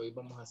sea que hoy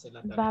vamos a hacer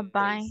la tarea.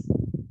 Bye-bye.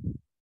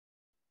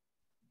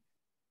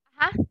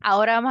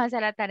 Ahora vamos a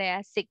hacer la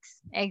tarea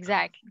 6.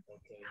 Exactly.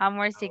 Okay.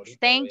 Homework 6.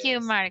 Thank you,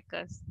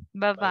 Marcos.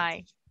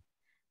 Bye-bye.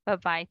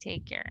 Bye-bye.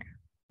 Take care.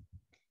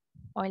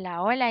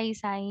 Hola, hola,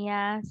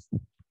 Isaías.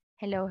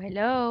 Hello,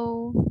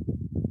 hello.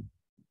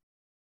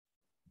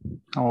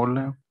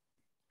 Hola.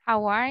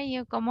 How are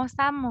you? ¿Cómo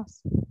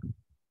estamos?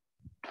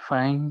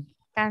 Fine.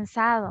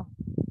 Cansado.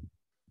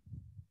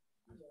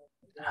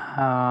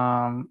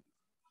 A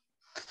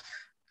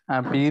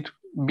bit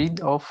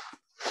of.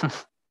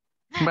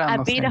 Bueno, A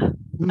no bit sé. of.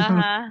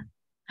 Uh-huh.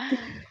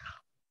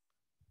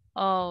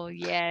 Oh,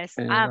 yes.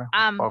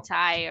 I'm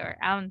tired.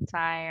 I'm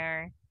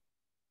tired.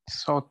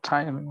 So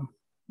tired.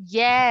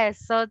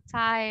 Yes, so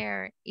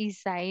tired.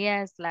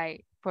 Isaías,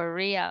 like, for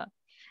real.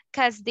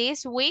 Because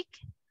this week,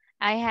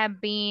 I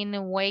have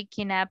been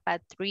waking up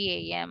at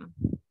 3 a.m.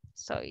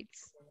 So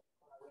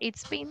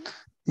it's been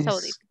so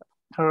difficult.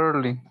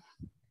 Early.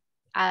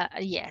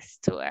 Yes,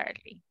 too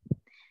early.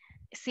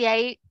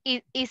 See,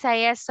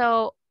 Isaías,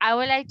 so I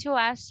would like to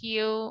ask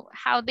you,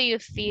 how do you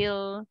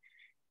feel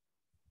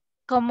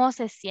cómo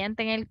se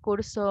siente en el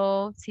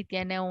curso, si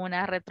tiene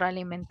una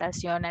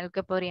retroalimentación, algo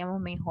que podríamos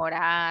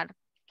mejorar,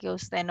 que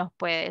usted nos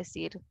puede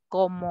decir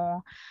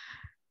cómo,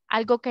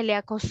 algo que le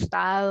ha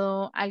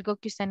costado, algo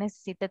que usted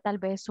necesite tal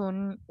vez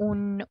un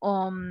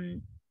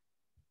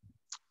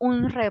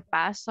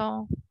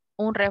repaso,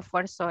 un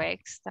refuerzo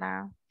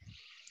extra.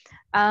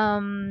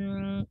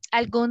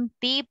 ¿Algún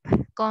tip,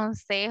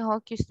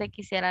 consejo que usted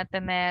quisiera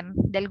tener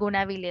de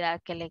alguna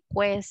habilidad que le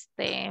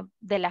cueste,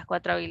 de las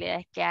 4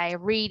 habilidades que hay: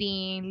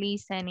 reading,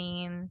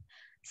 listening,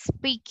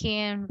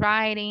 speaking,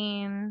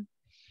 writing,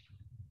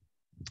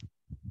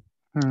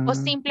 o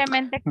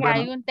simplemente que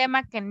hay Bueno, un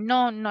tema que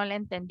no le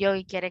entendió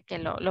y quiere que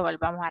lo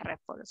volvamos a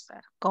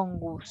reforzar? Con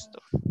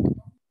gusto.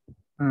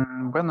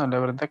 bueno, la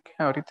verdad que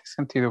ahorita he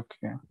sentido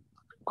que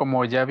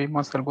como ya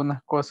vimos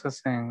algunas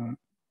cosas en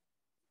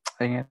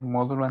el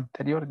módulo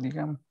anterior,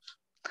 digamos,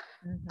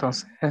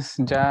 entonces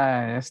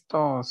ya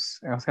esto, o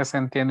sea, se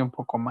entiende un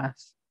poco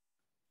más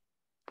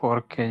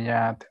porque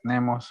ya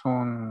tenemos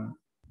una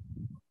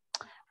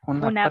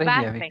Una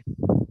previa, base.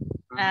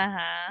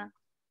 Ajá.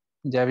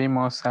 ya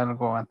vimos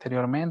algo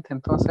anteriormente,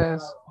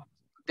 entonces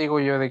digo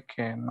yo de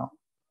que no,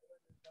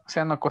 o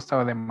sea, no ha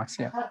costado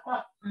demasiado.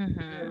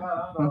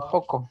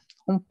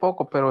 Un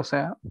poco, pero o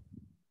sea,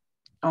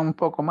 un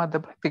poco más de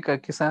práctica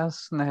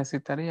quizás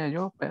necesitaría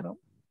yo, pero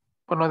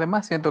por lo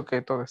demás siento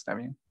que todo está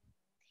bien.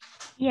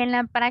 Y en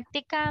la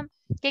práctica,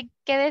 ¿qué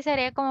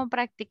desearía como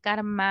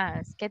practicar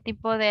más? ¿Qué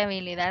tipo de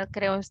habilidad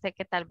cree usted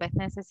que tal vez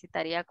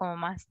necesitaría como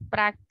más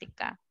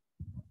práctica?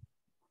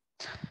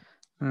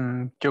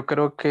 Yo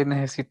creo que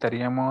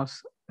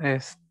necesitaríamos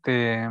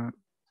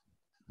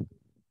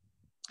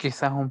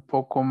quizás un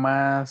poco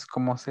más,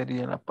 ¿cómo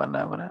sería la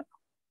palabra?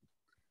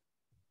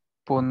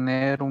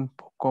 Poner un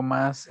poco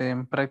más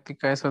en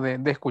práctica eso de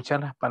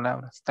escuchar las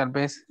palabras. Tal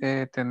vez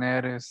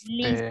tener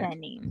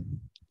Listening.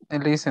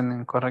 el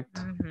listening,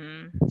 correcto.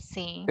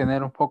 Sí.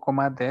 Tener un poco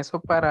más de eso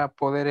para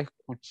poder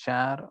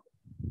escuchar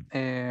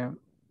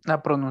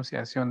la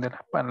pronunciación de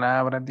las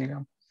palabras,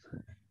 digamos.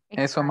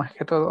 Eso más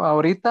que todo.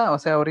 Ahorita, o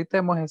sea, ahorita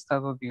hemos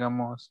estado,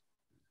 digamos,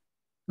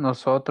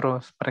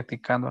 nosotros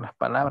practicando las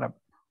palabras.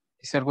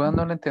 Y si alguna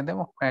no la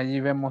entendemos, pues allí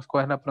vemos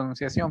cuál es la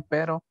pronunciación,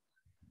 pero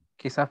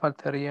quizás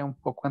faltaría un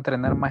poco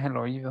entrenar más el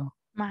oído.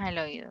 Más el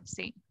oído,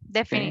 sí,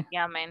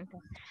 definitivamente.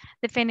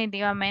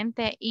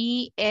 Definitivamente.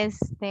 Y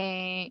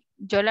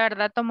yo la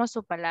verdad tomo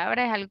su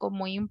palabra, es algo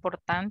muy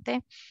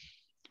importante.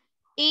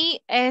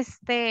 Y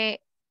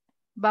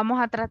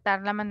vamos a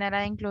tratar la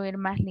manera de incluir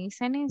más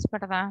listenings,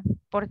 ¿verdad?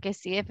 Porque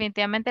sí,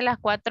 definitivamente las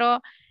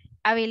 4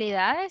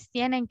 habilidades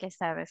tienen que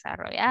estar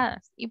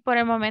desarrolladas. Y por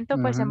el momento,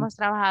 pues hemos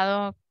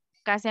trabajado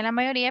casi en la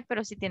mayoría,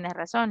 pero sí tienes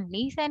razón.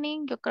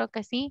 Listening, yo creo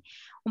que sí.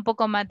 Un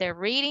poco más de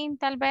reading,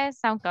 tal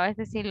vez, aunque a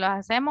veces sí lo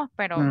hacemos,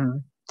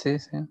 Sí,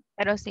 sí.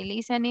 pero sí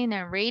listening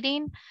and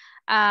reading.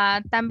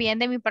 También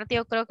de mi parte,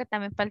 yo creo que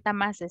también falta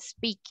más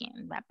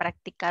speaking,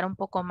 practicar un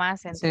poco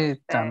más entre Sí,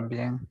 ustedes.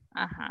 también.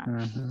 Ajá.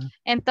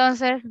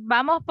 Entonces,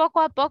 vamos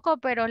poco a poco,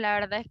 pero la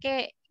verdad es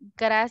que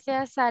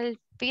gracias al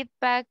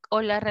feedback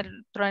o la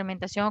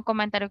retroalimentación o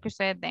comentario que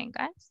ustedes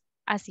tengan,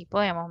 así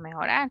podemos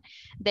mejorar.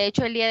 De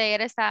hecho, el día de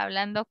ayer estaba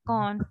hablando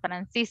con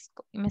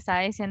Francisco y me estaba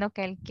diciendo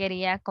que él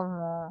quería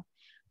como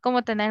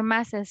tener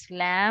más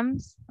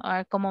slams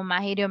o como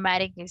más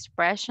idiomatic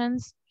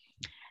expressions.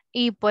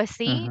 Y pues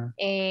sí,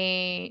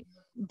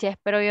 ya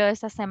espero yo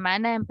esta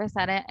semana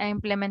empezar a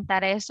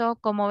implementar eso,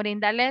 como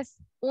brindarles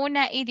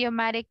una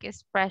idiomatic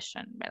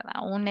expression,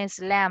 ¿verdad? Un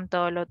slam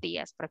todos los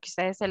días para que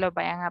ustedes se lo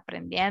vayan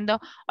aprendiendo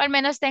o al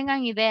menos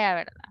tengan idea,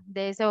 ¿verdad?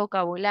 De ese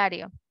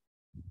vocabulario.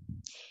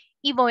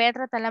 Y voy a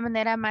tratar la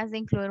manera más de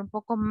incluir un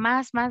poco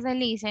más de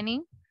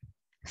listening.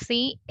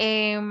 Sí,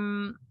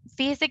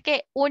 fíjese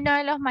que uno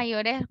de los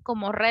mayores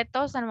como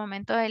retos al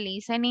momento de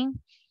listening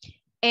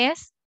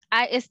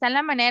está en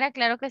la manera,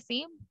 claro que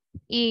sí,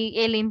 y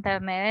el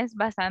internet es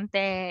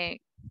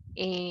bastante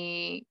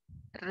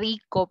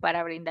rico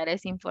para brindar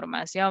esa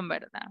información,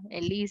 ¿verdad?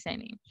 El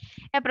listening.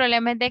 El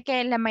problema es de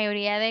que la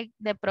mayoría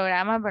de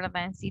programas,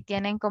 ¿verdad? En sí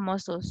tienen como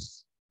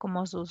sus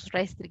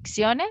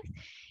restricciones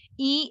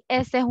y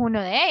ese es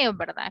uno de ellos,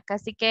 ¿verdad?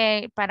 Casi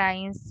que para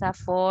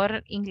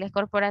INSAFOR, Inglés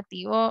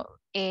Corporativo,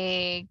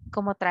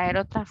 como traer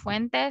otras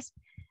fuentes,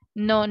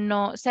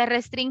 no, se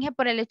restringe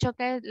por el hecho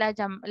que las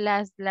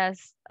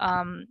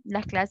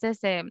clases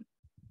se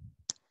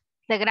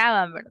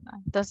graban, ¿verdad?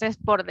 Entonces,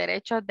 por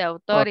derechos de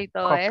autor y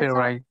todo eso.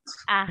 Copyright.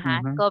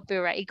 Ajá,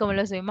 copyright. Y como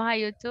lo subimos a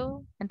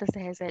YouTube,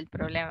 entonces ese es el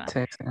problema.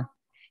 Sí, sí.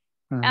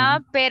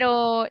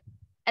 Pero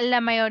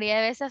la mayoría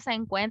de veces se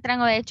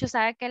encuentran, o de hecho,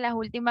 sabe que las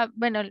últimas,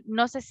 bueno,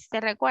 no sé si se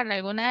recuerda,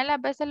 alguna de las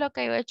veces lo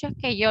que yo he hecho es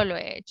que yo lo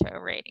he hecho el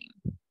rating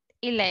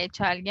y le he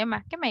hecho a alguien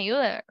más que me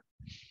ayude, ¿verdad?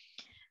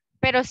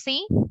 Pero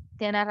sí,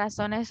 tiene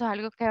razón, eso es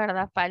algo que de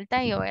verdad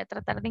falta y yo voy a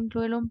tratar de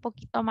incluirlo un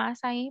poquito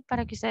más ahí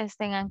para que ustedes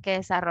tengan que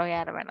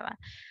desarrollar, ¿verdad?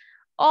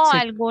 O Sí.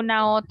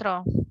 alguna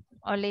otro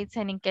o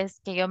listening que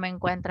yo me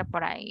encuentre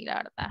por ahí, la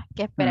verdad,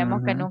 que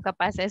esperemos que nunca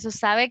pase eso.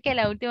 Sabe que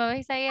la última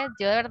vez ayer,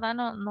 yo de verdad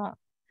no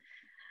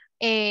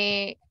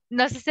sé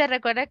si se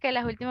recuerda que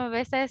las últimas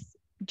veces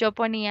yo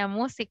ponía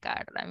música,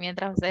 ¿verdad?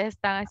 Mientras ustedes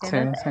estaban Sí,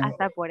 haciendo, sí.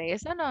 hasta por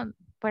eso, no,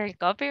 por el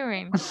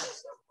copyright.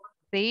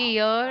 Sí,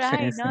 yo, Sí,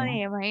 ay, sí. no,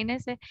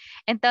 imagínense.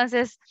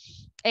 Entonces,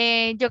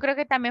 yo creo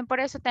que también por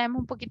eso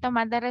tenemos un poquito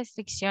más de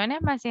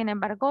restricciones, más sin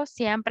embargo,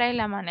 siempre hay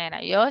la manera.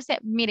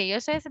 Mire,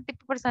 yo soy ese tipo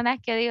de personas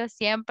que digo,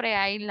 siempre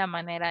hay la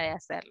manera de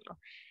hacerlo.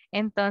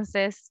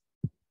 Entonces,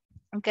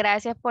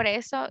 gracias por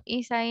eso,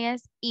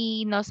 Isaías.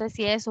 Y no sé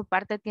si de su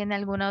parte tiene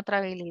alguna otra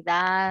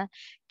habilidad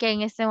que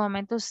en este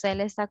momento usted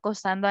le está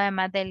costando,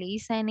 además de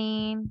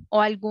listening,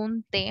 o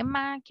algún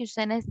tema que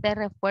usted necesite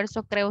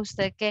refuerzo. ¿Cree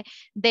usted que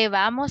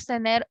debamos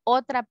tener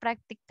otra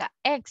práctica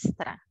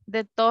extra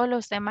de todos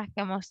los temas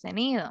que hemos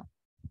tenido?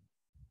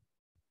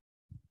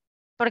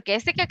 Porque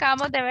este que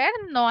acabamos de ver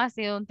no ha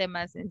sido un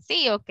tema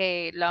sencillo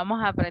que lo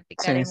vamos a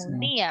practicar Sí, en sí. un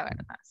día,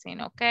 ¿verdad?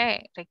 Sino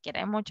que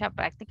requiere mucha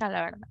práctica,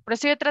 la verdad. Por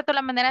eso yo trato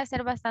la manera de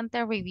hacer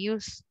bastante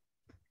reviews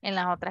en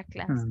las otras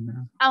clases.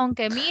 Ujú.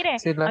 Aunque mire,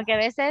 Sí, aunque a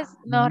veces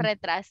nos ujú.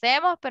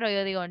 retrasemos, pero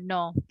yo digo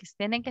no, que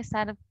tiene que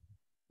estar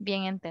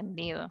bien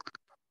entendido.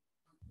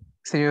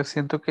 Sí, yo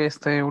siento que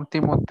este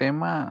último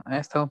tema ha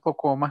estado un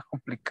poco más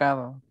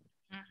complicado.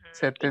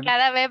 Se Y te-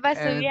 cada vez va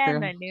este,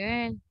 subiendo el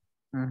nivel.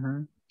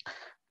 ujú.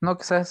 No,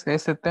 quizás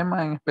ese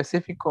tema en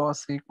específico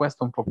sí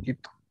cuesta un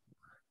poquito.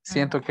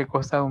 Siento que ha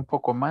costado un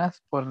poco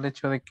más por el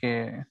hecho de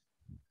que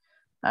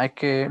hay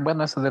que,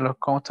 bueno, eso de los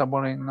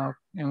countable y no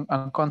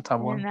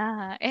uncountable.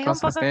 Ajá, es un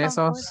Entonces, poco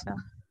esos confuso.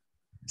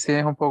 sí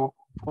es un poco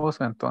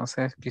confuso,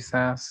 entonces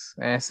quizás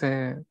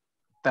ese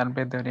tal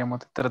vez deberíamos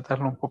de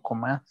tratarlo un poco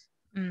más.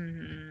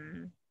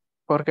 Ujú.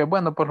 Porque,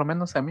 bueno, por lo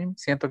menos a mí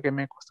siento que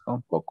me ha costado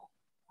un poco.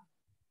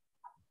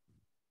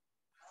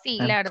 Sí,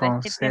 la verdad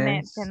es que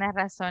Entonces, tienes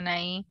razón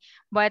ahí.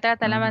 Voy a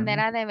tratar la ujú,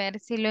 manera de ver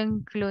si lo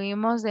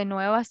incluimos de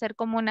nuevo, hacer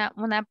como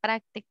una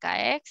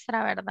práctica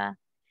extra, ¿verdad?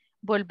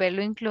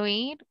 Volverlo a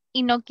incluir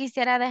y no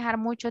quisiera dejar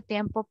mucho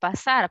tiempo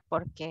pasar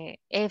porque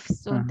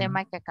es un ujú,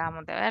 tema que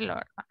acabamos de verlo,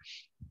 ¿verdad?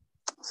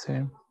 sí,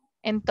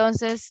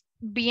 Entonces,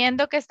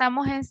 viendo que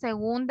estamos en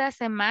segunda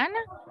semana,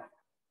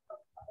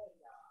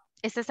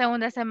 esta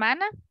segunda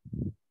semana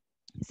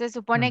se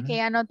supone que ujú,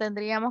 ya no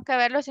tendríamos que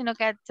verlo, sino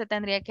que se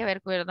tendría que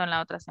ver cubierto en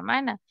la otra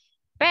semana.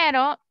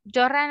 Pero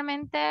yo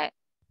realmente,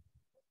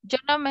 yo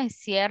no me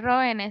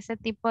cierro en ese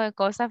tipo de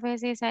cosas,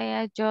 fíjese,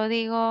 Isaías. Yo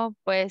digo,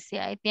 pues si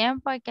hay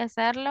tiempo hay que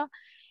hacerlo.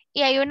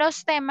 Y hay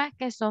unos temas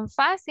que son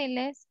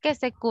fáciles que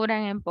se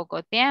curan en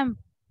poco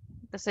tiempo.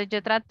 Entonces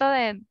yo trato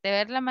de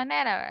ver la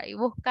manera, ¿verdad? Y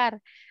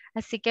buscar.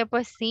 Así que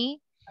pues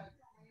sí,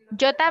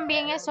 yo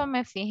también eso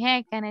me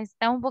fijé, que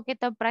necesita un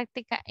poquito de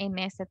práctica en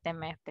ese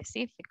tema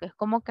específico. Es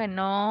como que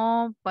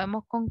no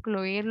podemos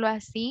concluirlo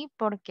así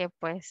porque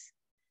pues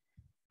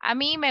a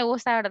mí me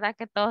gusta, ¿verdad?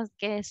 Que todo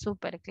quede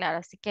súper claro.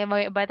 Así que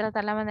voy a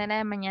tratar la manera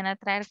de mañana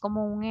traer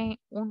como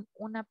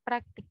una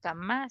práctica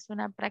más,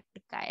 una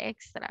práctica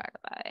extra,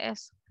 ¿verdad? De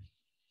eso.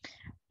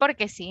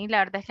 Porque sí, la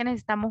verdad es que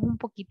necesitamos un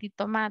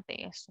poquitito más de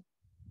eso.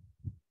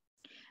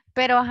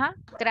 Pero ajá,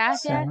 sí,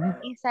 gracias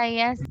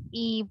Isaías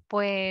y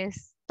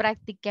pues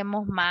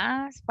practiquemos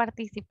más,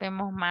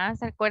 participemos más.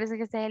 Recuerden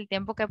que ese es el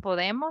tiempo que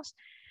podemos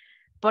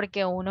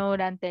porque uno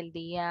durante el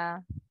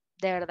día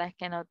de verdad es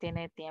que no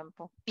tiene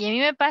tiempo. Y a mí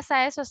me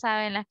pasa eso,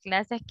 ¿saben? Las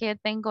clases que yo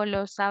tengo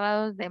los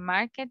sábados de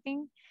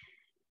marketing.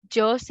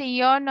 Si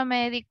yo no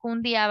me dedico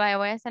un día, vaya,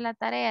 voy a hacer la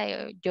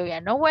tarea, yo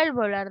ya no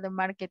vuelvo a hablar de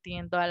marketing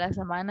en todas las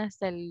semanas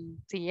hasta el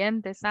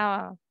siguiente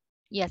sábado.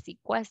 Y así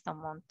cuesta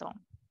un montón.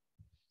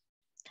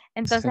 sí,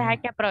 Entonces hay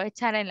que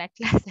aprovechar en la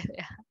clase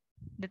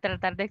de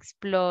tratar de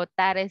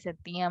explotar ese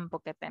tiempo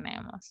que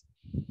tenemos.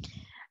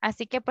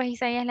 Así que pues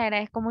Isaías, le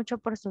agradezco mucho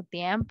por su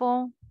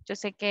tiempo. Yo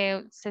sé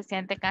que se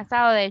siente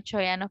cansado, de hecho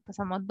ya nos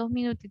pasamos 2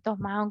 minutitos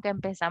más, aunque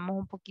empezamos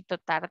un poquito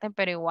tarde,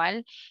 pero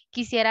igual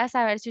quisiera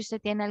saber si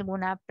usted tiene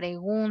alguna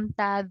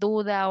pregunta,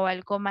 duda o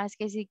algo más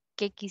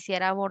que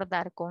quisiera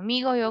abordar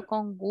conmigo. Yo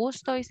con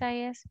gusto,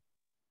 Isaías.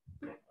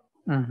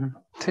 ujú.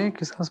 Sí,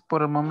 quizás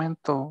por el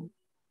momento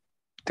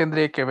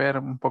tendría que ver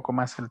un poco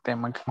más el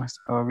tema que hemos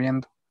estado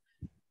viendo,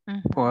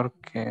 Ujú.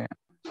 porque,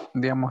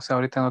 digamos,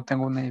 ahorita no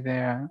tengo una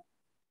idea,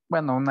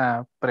 bueno,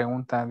 una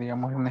pregunta,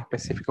 digamos, en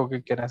específico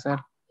que quiera hacer,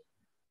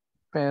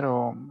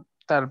 pero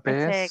tal Ese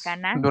de vez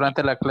ganancia.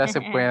 durante la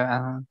clase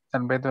pueda,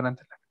 tal vez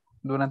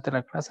durante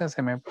la clase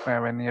se me pueda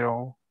venir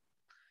o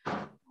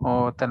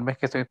tal vez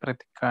que estoy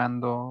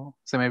practicando,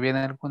 se me viene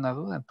alguna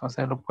duda,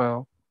 entonces lo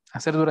puedo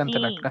hacer durante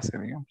la Sí. clase,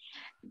 digamos.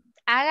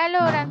 Hágalo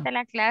Ujú, durante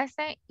la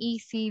clase y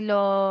si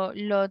lo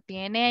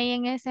tiene ahí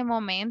en ese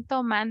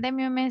momento,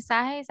 mándeme un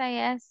mensaje,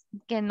 Isaías,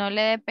 que no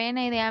le dé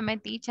pena y dígame,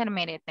 teacher,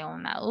 mire, tengo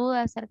una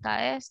duda acerca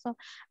de esto.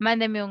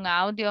 Mándeme un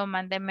audio,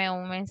 mándeme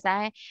un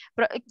mensaje.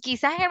 Pero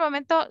quizás en el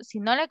momento, si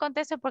no le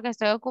contesto porque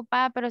estoy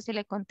ocupada, pero si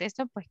le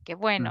contesto, pues qué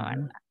bueno, ujú.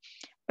 ¿verdad?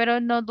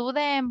 Pero no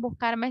dude en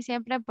buscarme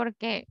siempre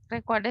porque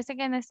recuérdese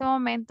que en este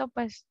momento,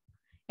 pues,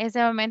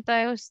 ese momento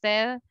de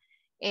usted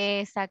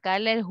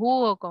sacarle el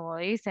jugo, como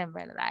dicen,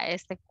 ¿verdad?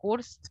 Este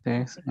curso. Sí,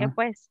 sí. Así que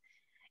pues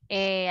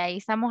ahí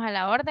estamos a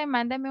la orden.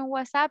 Mándeme un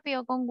WhatsApp y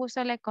yo con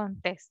gusto le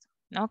contesto.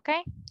 ¿Ok?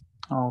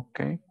 Ok.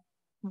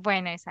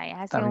 Bueno, Isaías,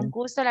 ha Está sido un bien.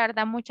 gusto. La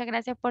verdad, muchas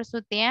gracias por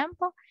su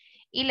tiempo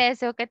y le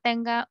deseo que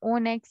tenga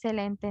una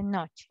excelente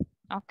noche.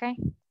 Ok.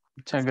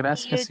 Muchas See you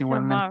gracias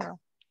igualmente. tomorrow.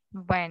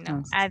 Bueno,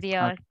 Ok,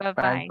 adiós. Bye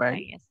bye, bye, bye.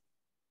 Isaías.